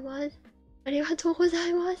ざいます。ありがとうござ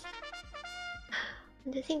います。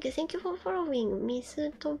And thank you for following ミス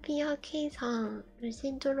トピア K さん、ルシ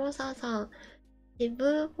ッドロサさん、リ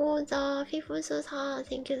ブフォーザフィフスさん、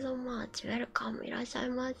Thank you so much. Welcome. いらっしゃい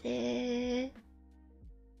ませ。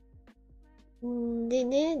で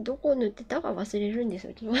ね、どこ塗ってたか忘れるんです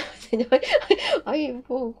よ。ちょっと待ってね。I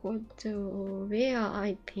forgot where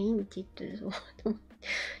I painted. そ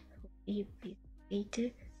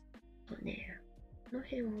うね、この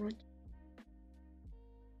辺をあ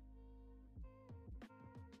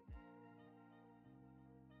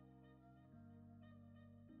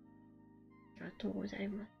りがとうござい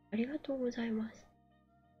ます。ありがとうございます。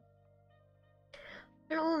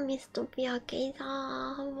Hello, ミストピアケイさん。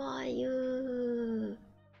How are you?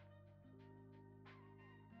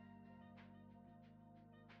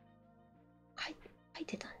 書い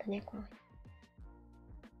てたんだね、この辺。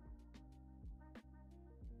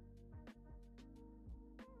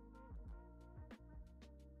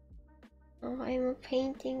I'm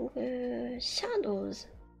painting shadows.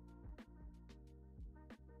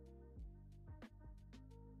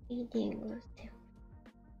 Reading step.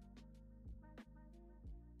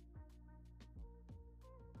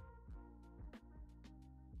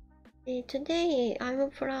 Today I'm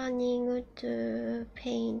planning to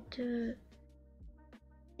paint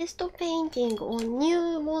test painting on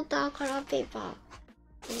new watercolor paper.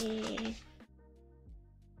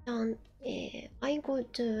 I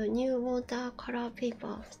got new watercolor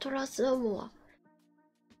paper, Strasbourg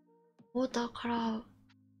watercolor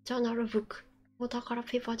journal book, watercolor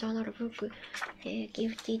paper journal book,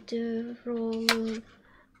 gifted from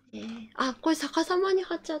あ、これ逆さまに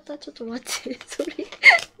貼っちゃった。ちょっと待って。それこ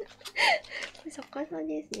れ逆さ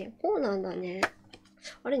ですね。こうなんだね。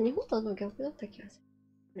あれ、日本だと逆だった気がする。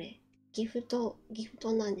これ、ギフト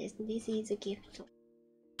なんです。This is gift.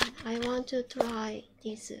 I want to try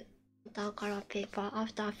this watercolor paper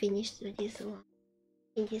after I finish this one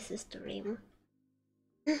in this stream.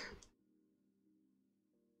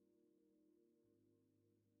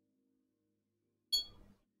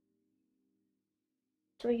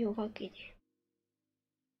 というわけで。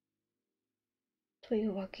とい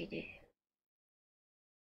うわけで、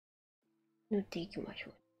塗っていきまし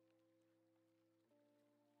ょ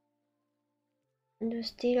う。And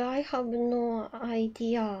still I have no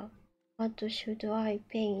idea what should I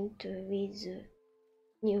paint with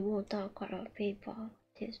new watercolor paper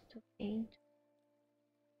test paint.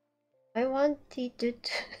 I wanted to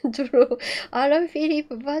draw アラ・フィリッ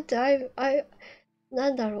プ but I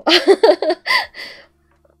なんだろう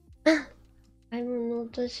I'm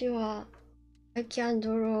not sure I can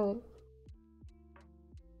draw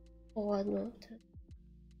or not.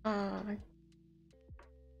 ああ。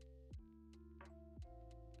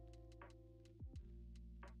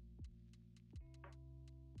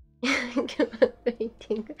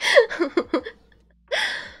Painting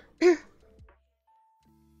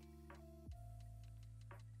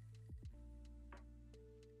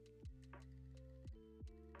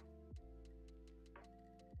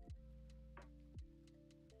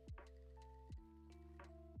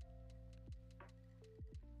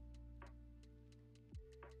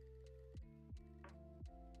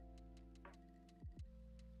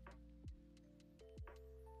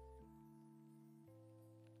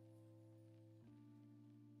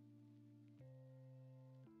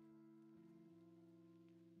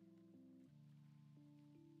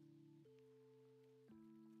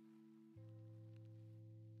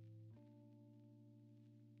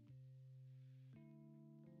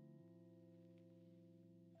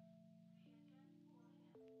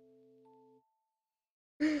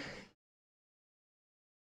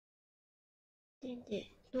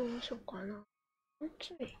で、どうしようかな。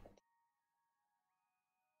暑い。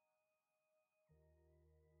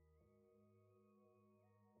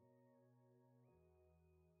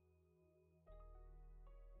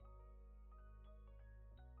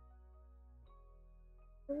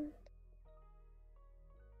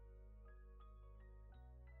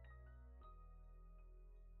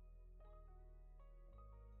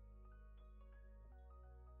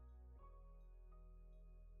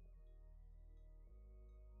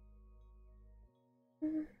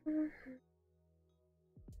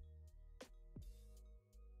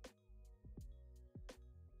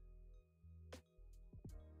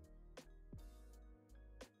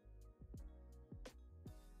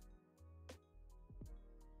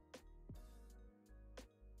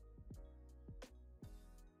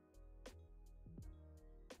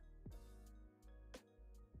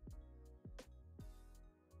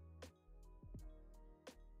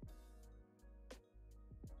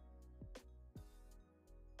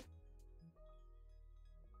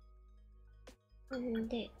ん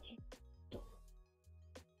で、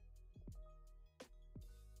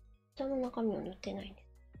下の中身を塗ってないんで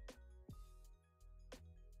す。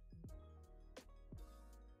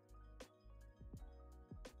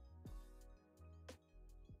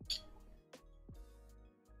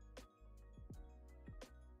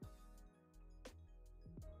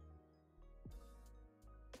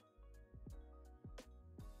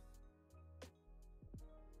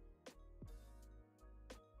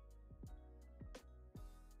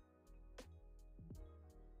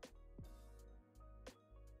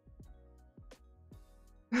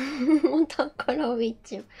もうだからウィッ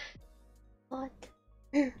チ。What?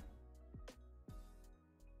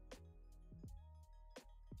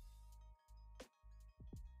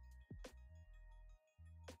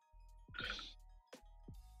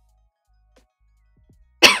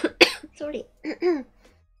 ソリ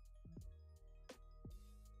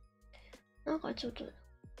なんかちょっと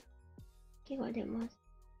気が出ます。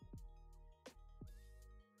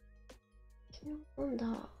昨日飲んだ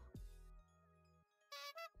ア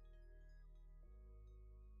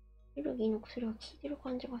レルギーの薬が効いてる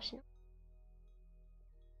感じがしない。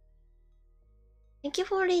Thank you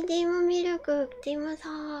for redeem milk ティムさ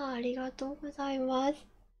んありがとうございます。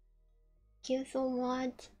Thank you so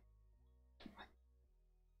much。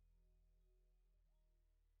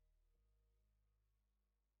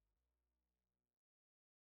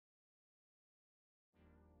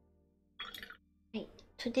はい。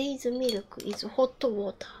Today's milk is hot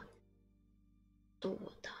water。hot water。い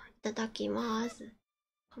ただきます。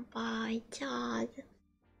乾杯。チャーズ。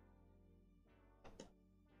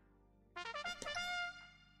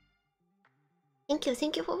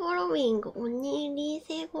Thank you for following. おにり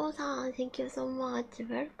せいごさん。Thank you so much.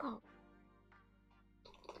 Welcome.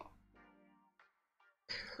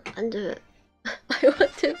 And I want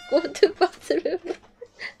to go to bathroom.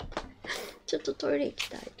 ちょっとトイレ行き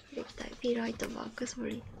たい。Be right back.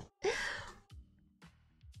 Sorry.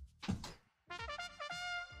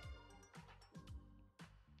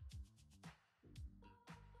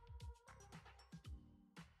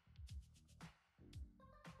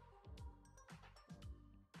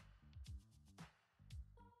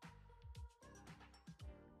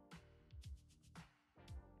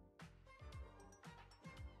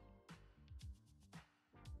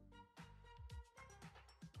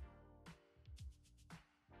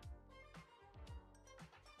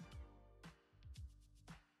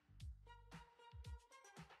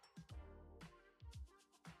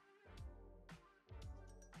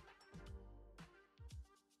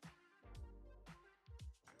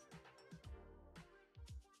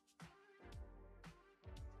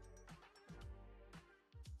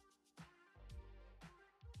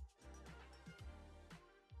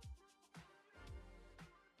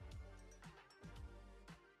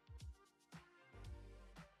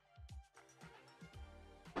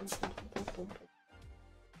 よ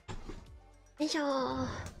いしょー。は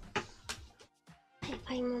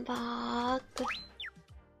い、I'm back。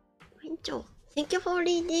委員長、Thank you for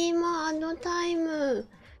reading my time。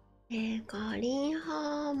ガリン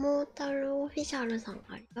ハーモータルオフィシャルさん、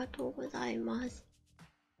ありがとうございます。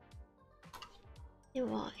で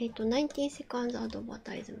は、19 seconds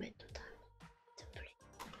advertisement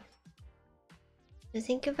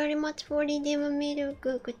time。Thank you very much for reading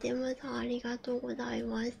milk。くてむさん、ありがとうござい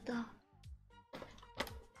ました。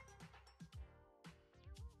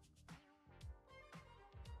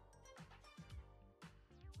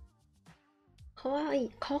かわい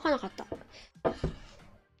い。乾かなかった。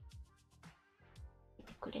見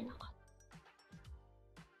てくれなかった。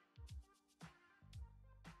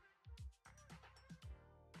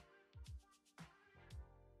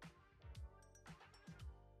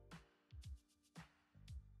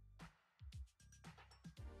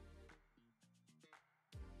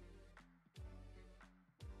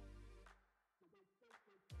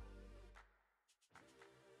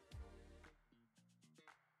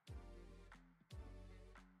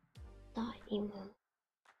タイム。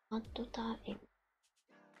アットタイム。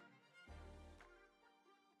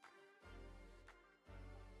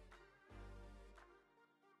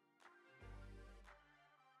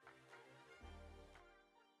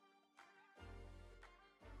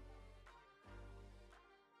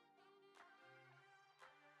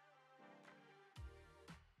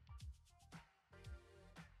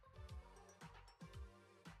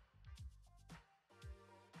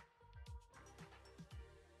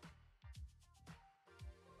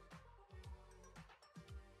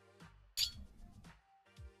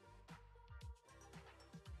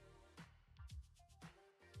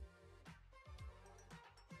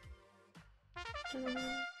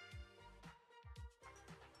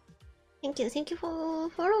Thank you for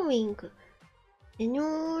following. エニ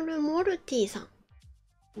ョール・モルティさん。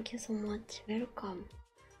Thank you so much. Welcome.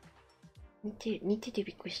 似てて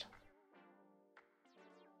びっくりした。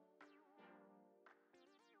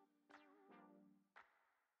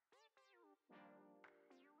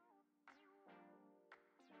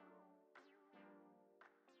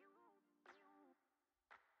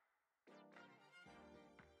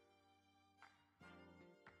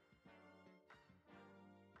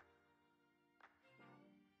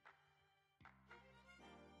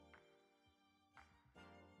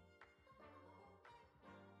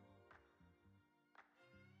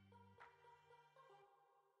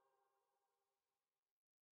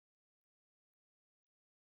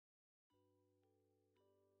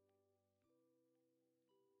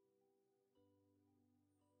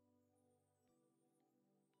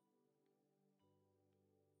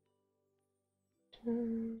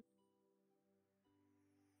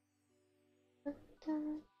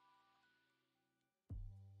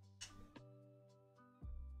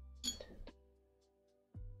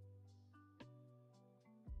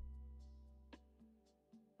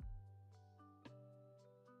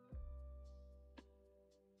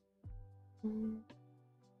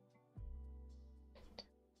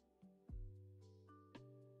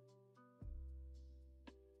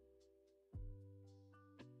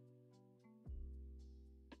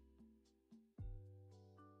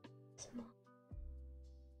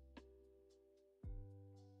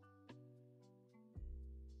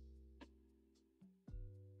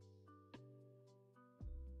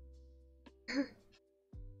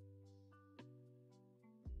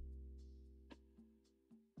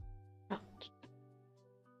あ、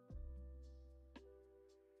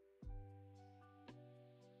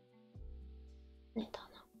寝たな。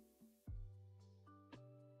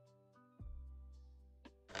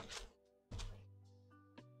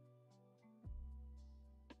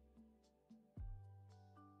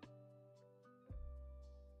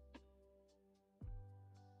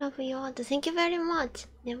Love you all. Thank you very much.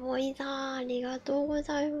 ねぼいさん、ありがとうご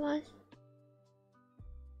ざいます。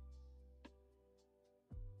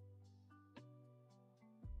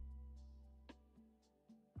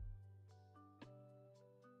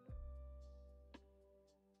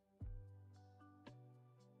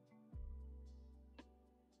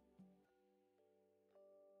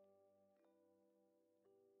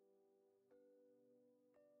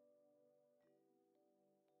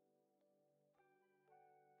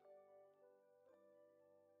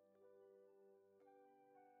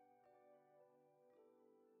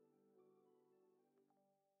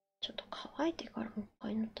ちょっと乾いてからもう一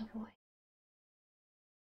回塗った方がい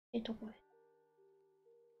い。これ。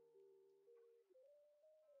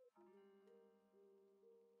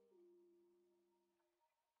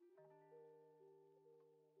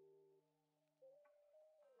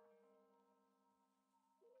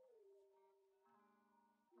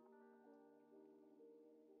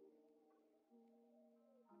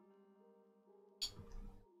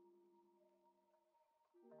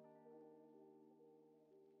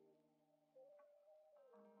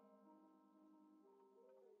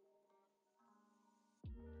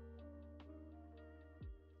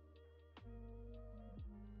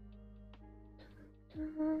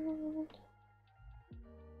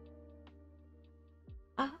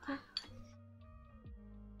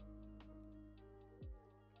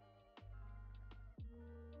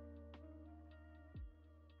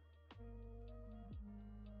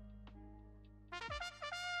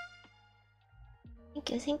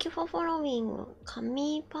Thank you for following.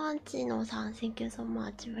 紙パンチのさん、Thank you so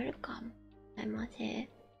much. Welcome. ございませ。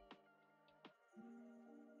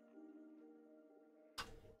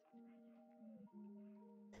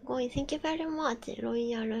すごい、Thank you very much. ロイ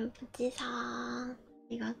ヤルプチさん。あ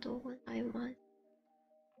りがとうございます。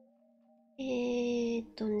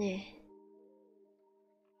ね。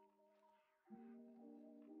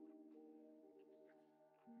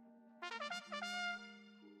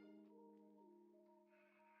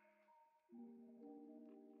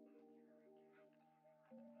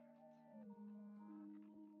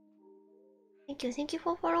Thank you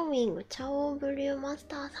for following. チャオブリューマス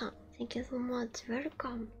ターさん。Thank you so much.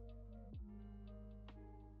 Welcome.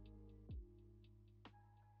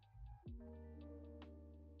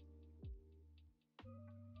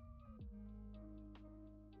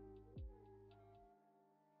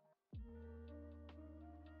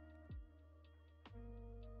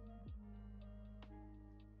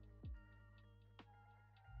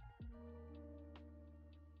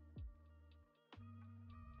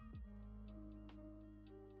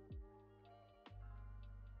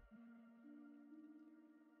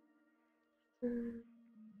 うん。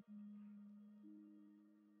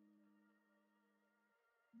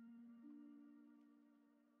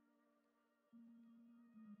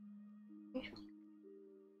よいしょ。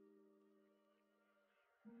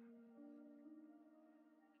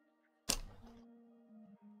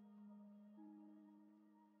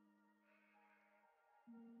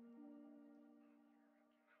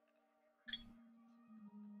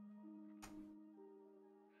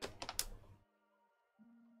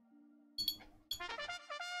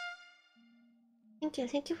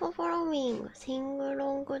Thank you for following. シング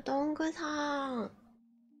ロングドングさん。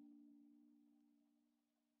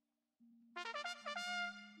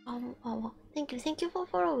Thank you for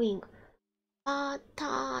following. バ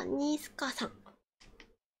タニスカさん。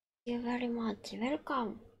Thank you very much.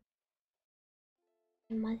 Welcome.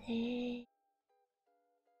 すいません。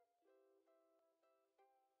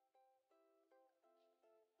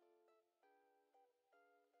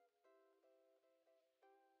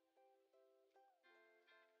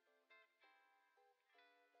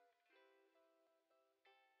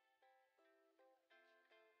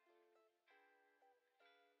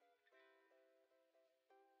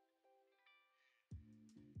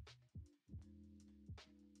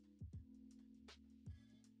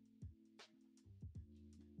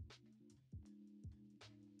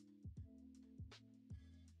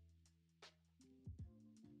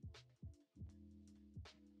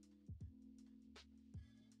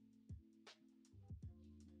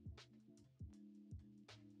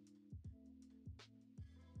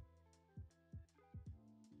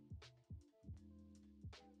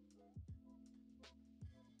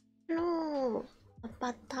Hello.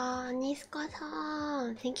 バタニスカさ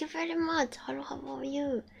ん。Thank you very much. Hello, how are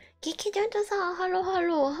you? キキジョントさん。Hello,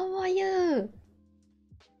 hello. How are you?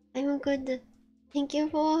 I'm good. Thank you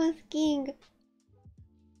for asking.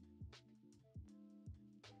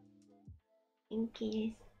 元気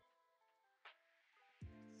です。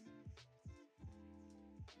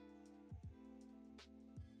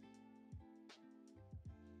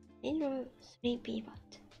Little sleepy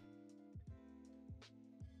but.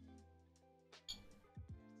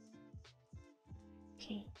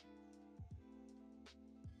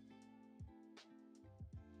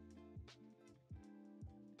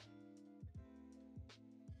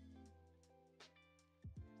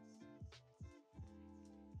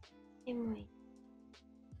 眠い。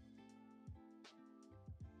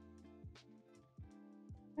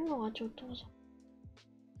今はちょっと遅い。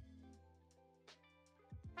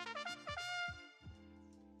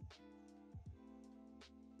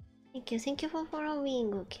Thank you for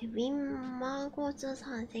following. ケビン・マーゴズ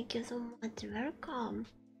さん、Thank you so much. Welcome.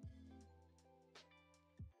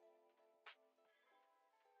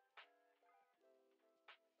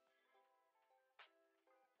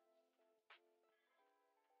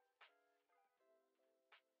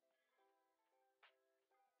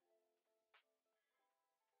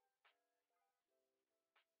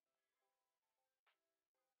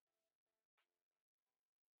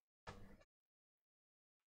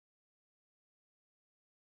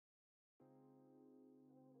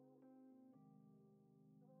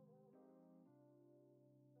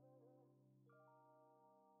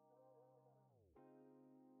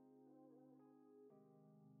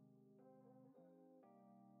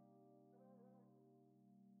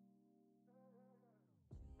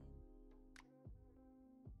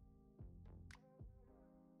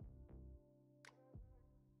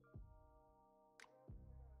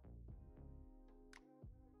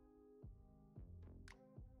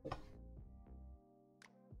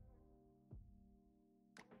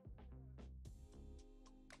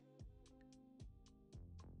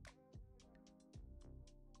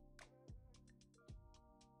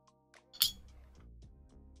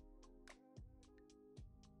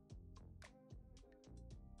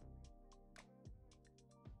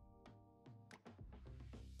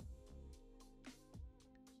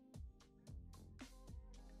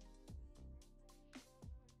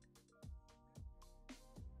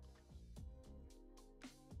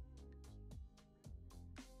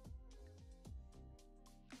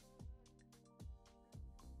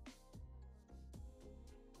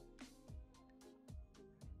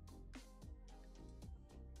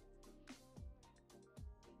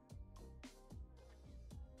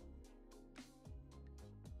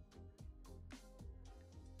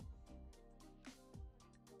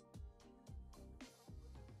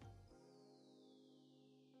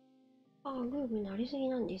 腹がグーグーになりすぎ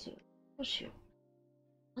なんですよ。どうしよ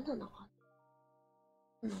う。バナナか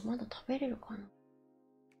な。まだ食べれるかな。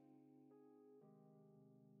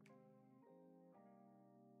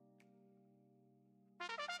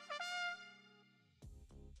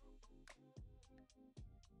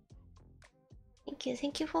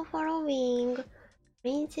Thank you for following. プ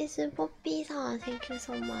リンセスポッピーさん、Thank you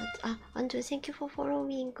so much. あ、and Thank you for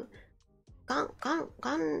following.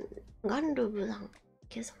 ガンルブさん、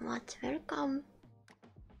Thank you so much. Welcome.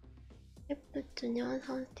 レプットニャン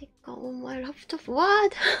さんステッカー on my laptop.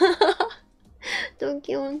 What? ド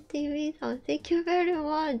キオン TV さん、Thank you very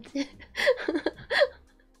much.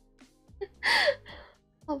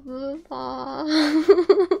 ハブーバ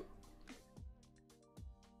ー。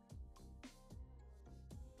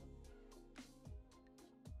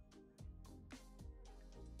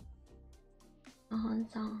アハン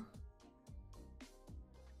さん。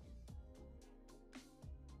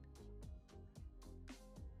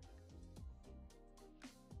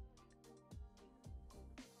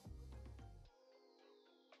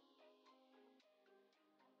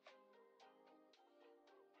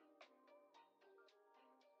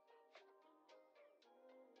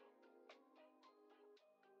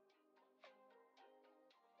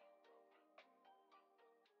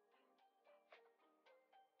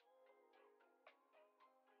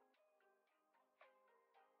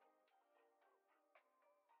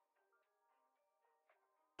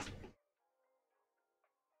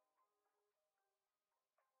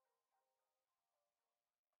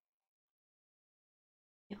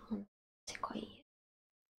いや、世界へ。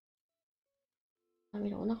ダメ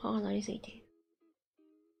だ、お腹が鳴りすぎて。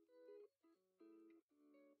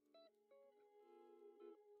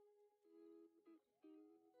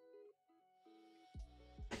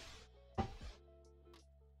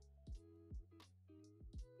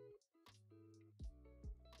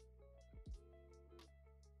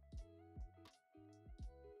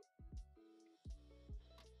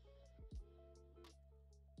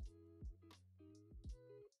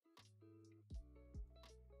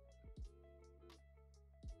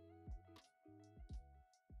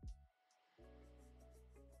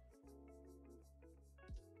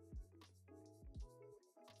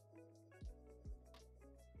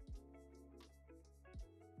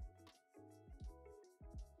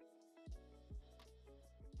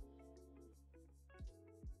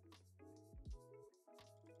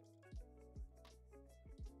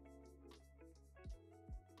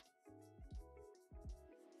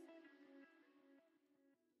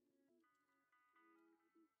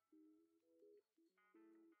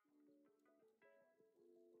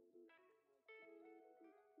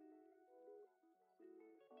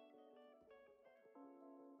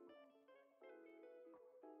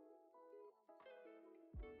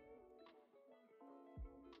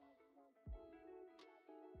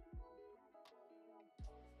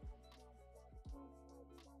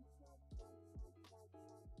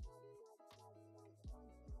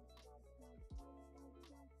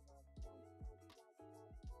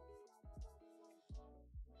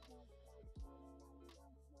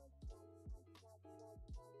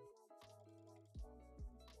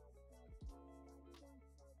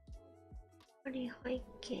やっぱり背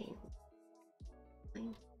景。は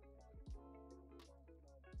い。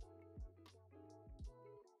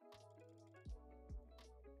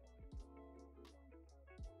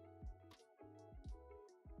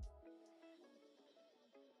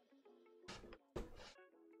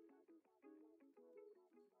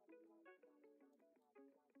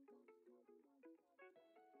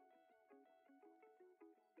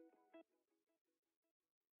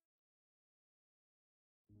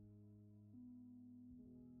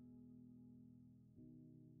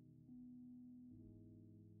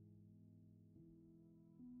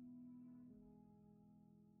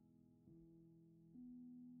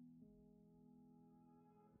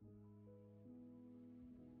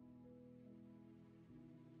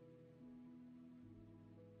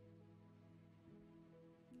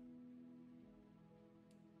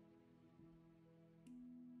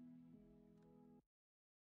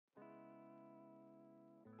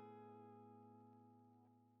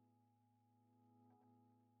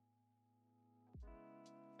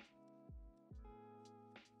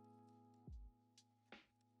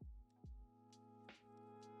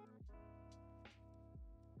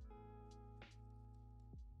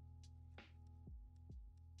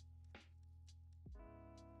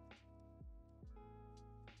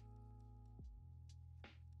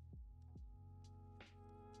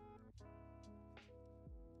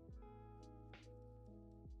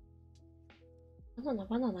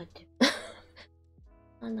バナナって。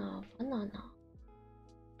バナナ。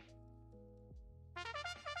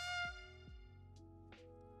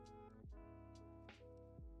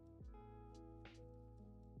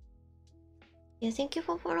Yeah, thank you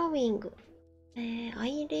for following. I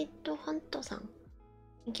read Hunt さん。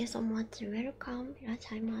Thank you so much. Welcome. いらっ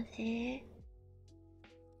しゃいませ。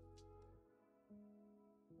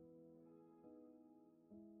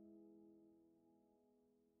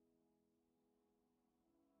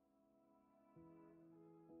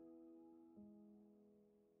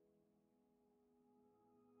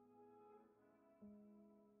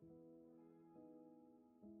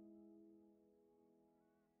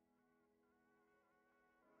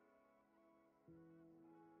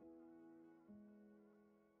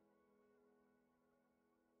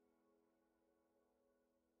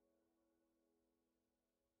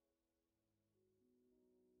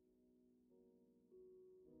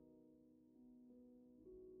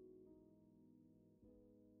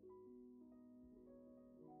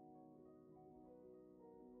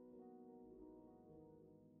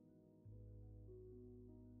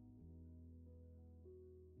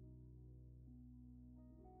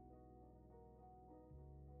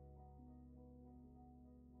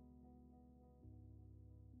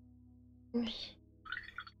よし。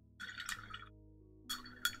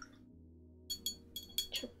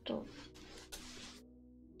ちょっ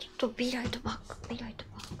とビライトバック。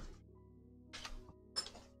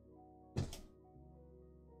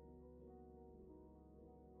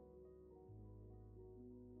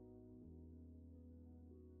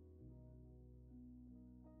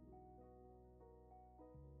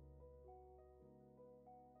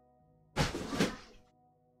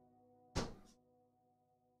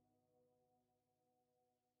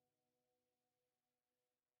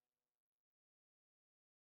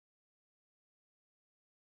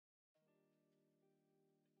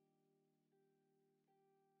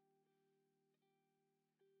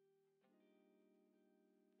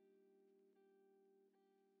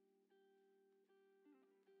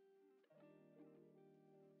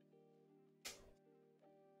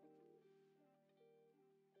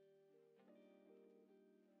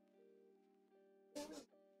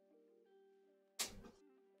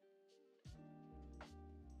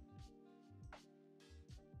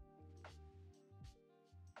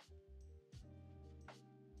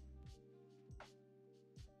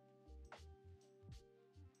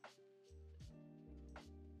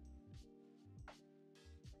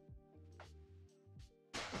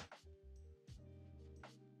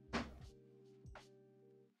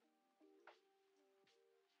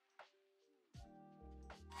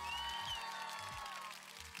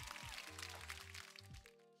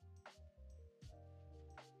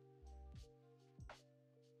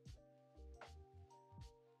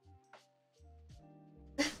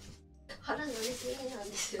腹乗りすぎなん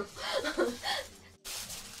ですよ。は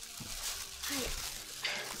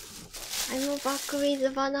い。I'm back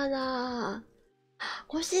with banana.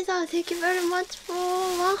 星さん、Thank you very much for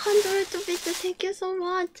 100 bits. Thank you so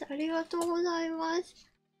much. ありがとうございます。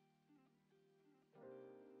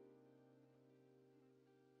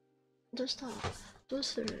どうした？どう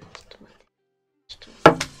する？ちょっと待って。ちょっ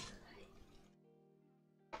と。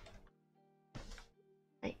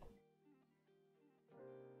はい。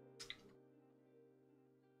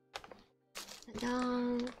じゃじゃ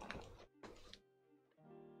ーん。じ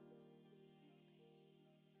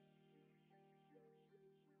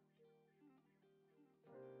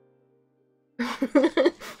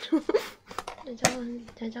ゃじゃん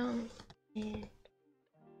じゃじゃん。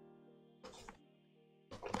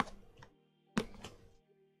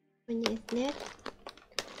これですね。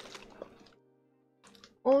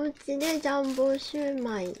おうちでジャンボシュー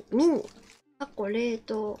マイミニ冷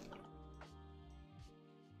凍。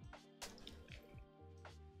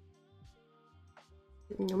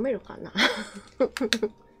飲めるかな。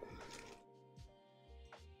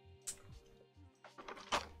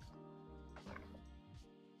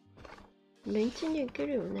レンチンでいけ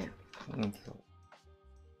るよね。うん、そう。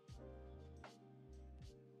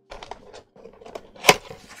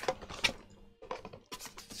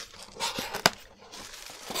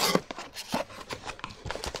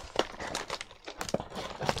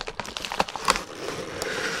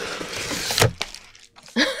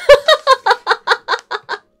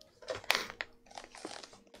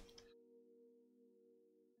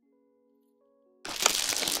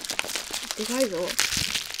でかいぞ。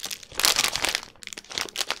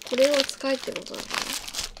これを使えってことだから。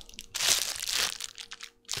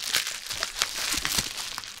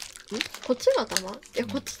こっちが玉？いや、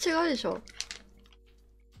こっち違うでしょ。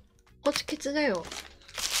こっちケツだよ。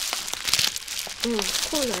うん、こ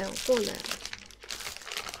うだよ、こうだよ。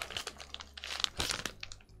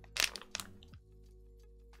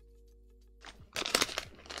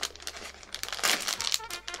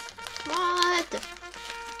わーって。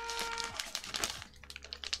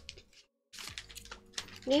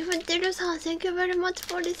リフテルさん、Thank you very much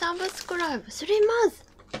for the subscribe. 3 months!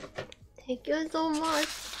 Thank you so much.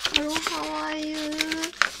 Hello, how are you?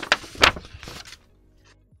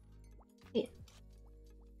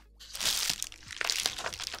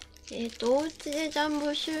 おうちでジャン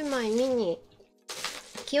ボシューマイミニ。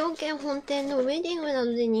崎陽軒本店のウェディングな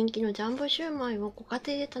どで人気のジャンボシューマイをご家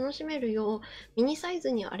庭で楽しめるようミニサイ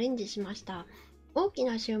ズにアレンジしました。大き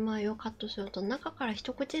なシューマイをカットすると中から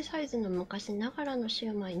一口サイズの昔ながらのシ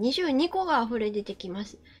ューマイ22個が溢れ出てきま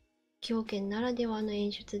す。崎陽軒ならではの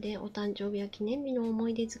演出でお誕生日や記念日の思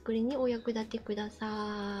い出作りにお役立てくだ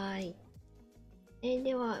さい。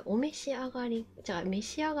ではお召し上がり、じゃあ召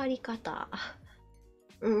し上がり方。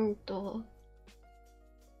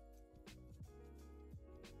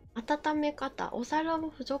温め方。お皿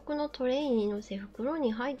を付属のトレイに乗せ、袋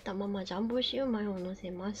に入ったままジャンボシューマイを乗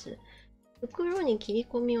せます。袋に切り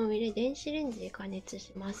込みを入れ、電子レンジで加熱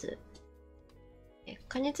します。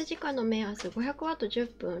加熱時間の目安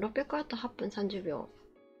 500W10 分、600W8 分30秒。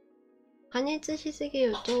加熱しすぎ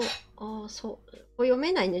ると、これ読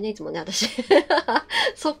めないんでね、いつもね、私。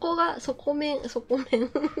底面が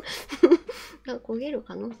焦げる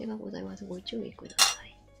可能性がございます。ご注意くださ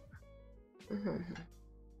い。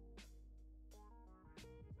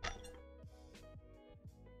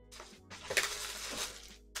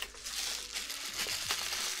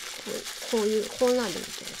こうなるみたいで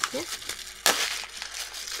すね。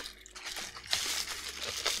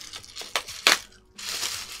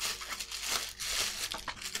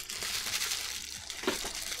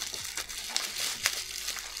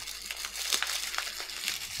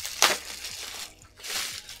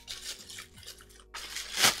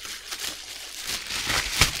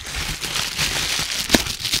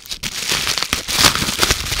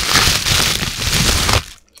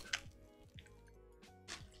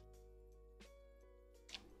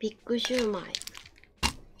ビッグシューマイ。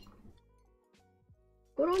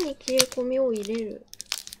袋に切れ込みを入れる。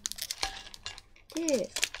で、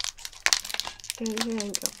電子レンジ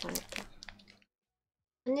を加えた。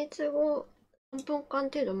加熱後3分間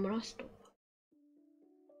程度蒸らすと。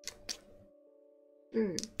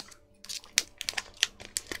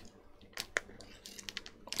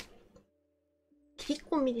切り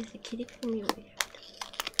込みですね。切り込みを入れ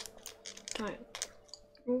る。はい。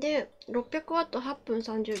で、600W8 分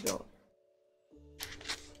30秒。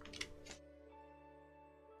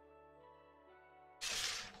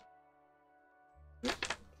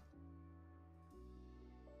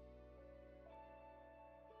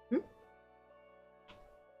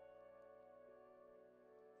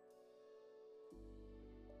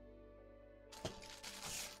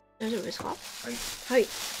大丈夫ですか？はい。はい。よ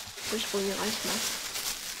ろしくお願いしま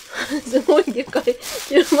す。すごいでかい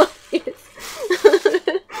シューマイです。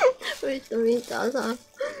ウィットミーターさん。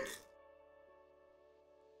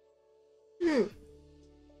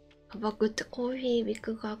カバクってコーヒービッ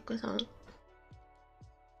グカックさん。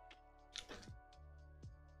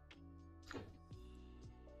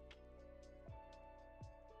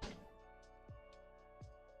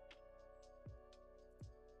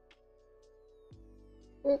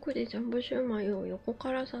奥でジャンボシューマイを横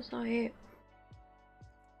から支え、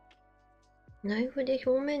ナイフで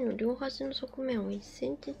表面の両端の側面を1セ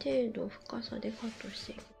ンチ程度深さでカットし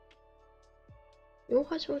ていく。両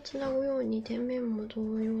端をつなぐように天面も同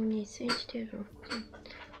様に1センチ程度の深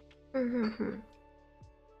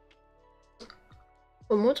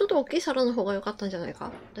さ。もうちょっと大きい皿の方が良かったんじゃない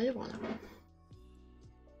か？大丈夫かな？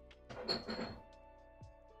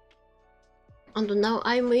 And now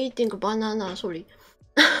I'm eating banana, sorry.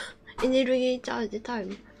 エネルギーチャージタイ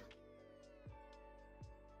ム。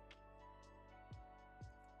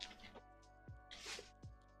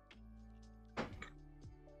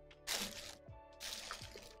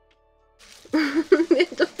ベ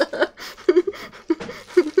ッドだ。は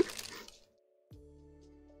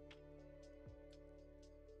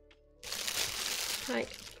い。バナナ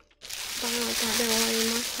食べ終わり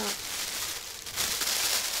ました。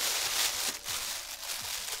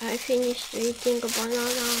I finished eating banana.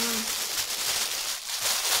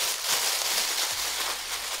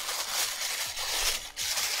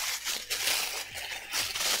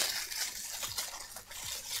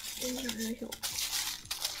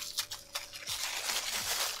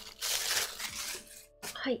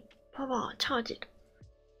 はい、パワーチャージと。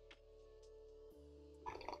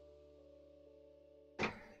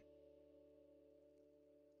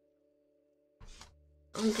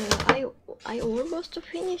And I almost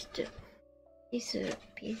finished this piece.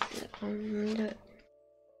 And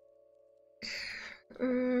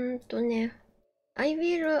I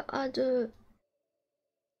will add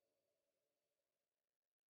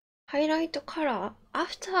highlight color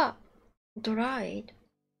after dried.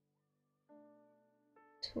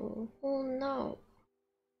 So for now,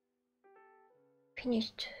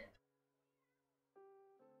 finished.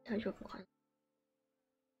 大丈夫かな。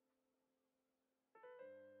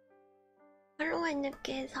Hello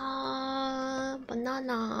NK さん、バナ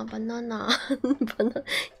ナ、バナナ、バナナ、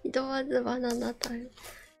ひとまずバナナタイム。ち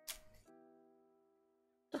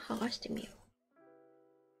ょっと剥がしてみよう。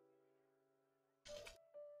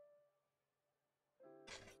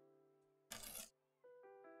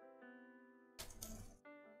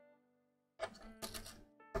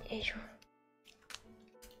よいしょ。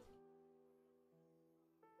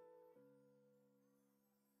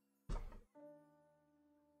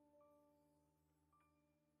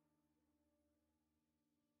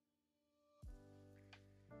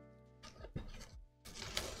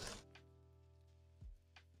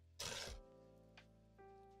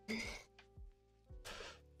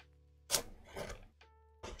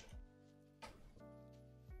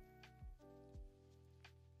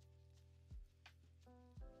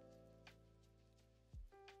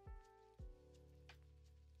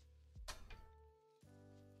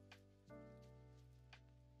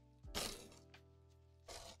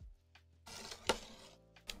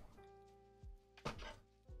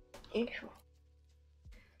よいしょ。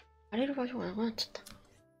荒れる場所がなくなっちゃった。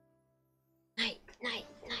ない、ない、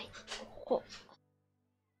ない。ここ。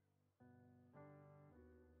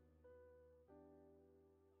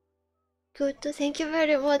Good, thank you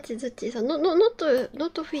very much, Zuchi さん。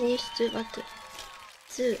not finished, but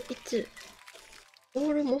it's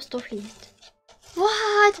almost finished.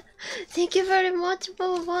 What? Thank you very much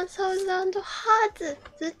for 1000 hearts.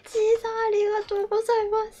 ズッチーさん、ありがとうござい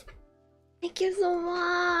ます。Thank you so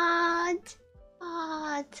much.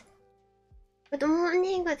 Hearts. Good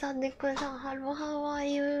morning, ザンデクさん。Hello, how are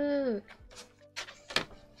you?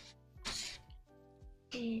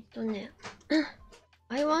 ね。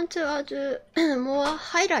I want to add more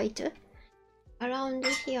highlight around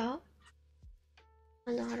here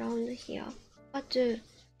and around here, but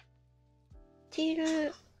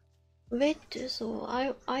still wet, so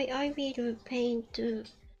I will paint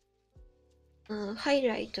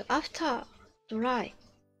highlight after dry.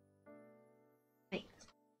 はい。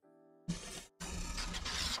あ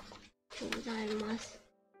りがとうございます。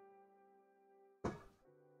こ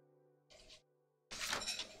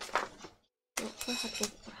れ貼っと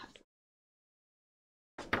これ貼っと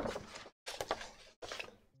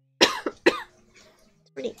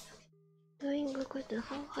Sorry. Doing good.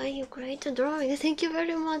 How are you? Great drawing. Thank you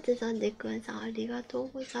very much, サンデ君さん。ありがと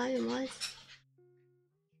うございます。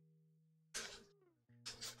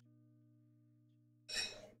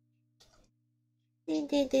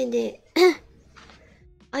で。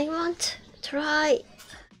I want to try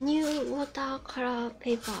new watercolor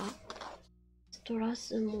paper.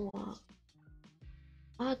 Strathmore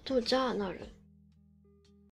Art Journal.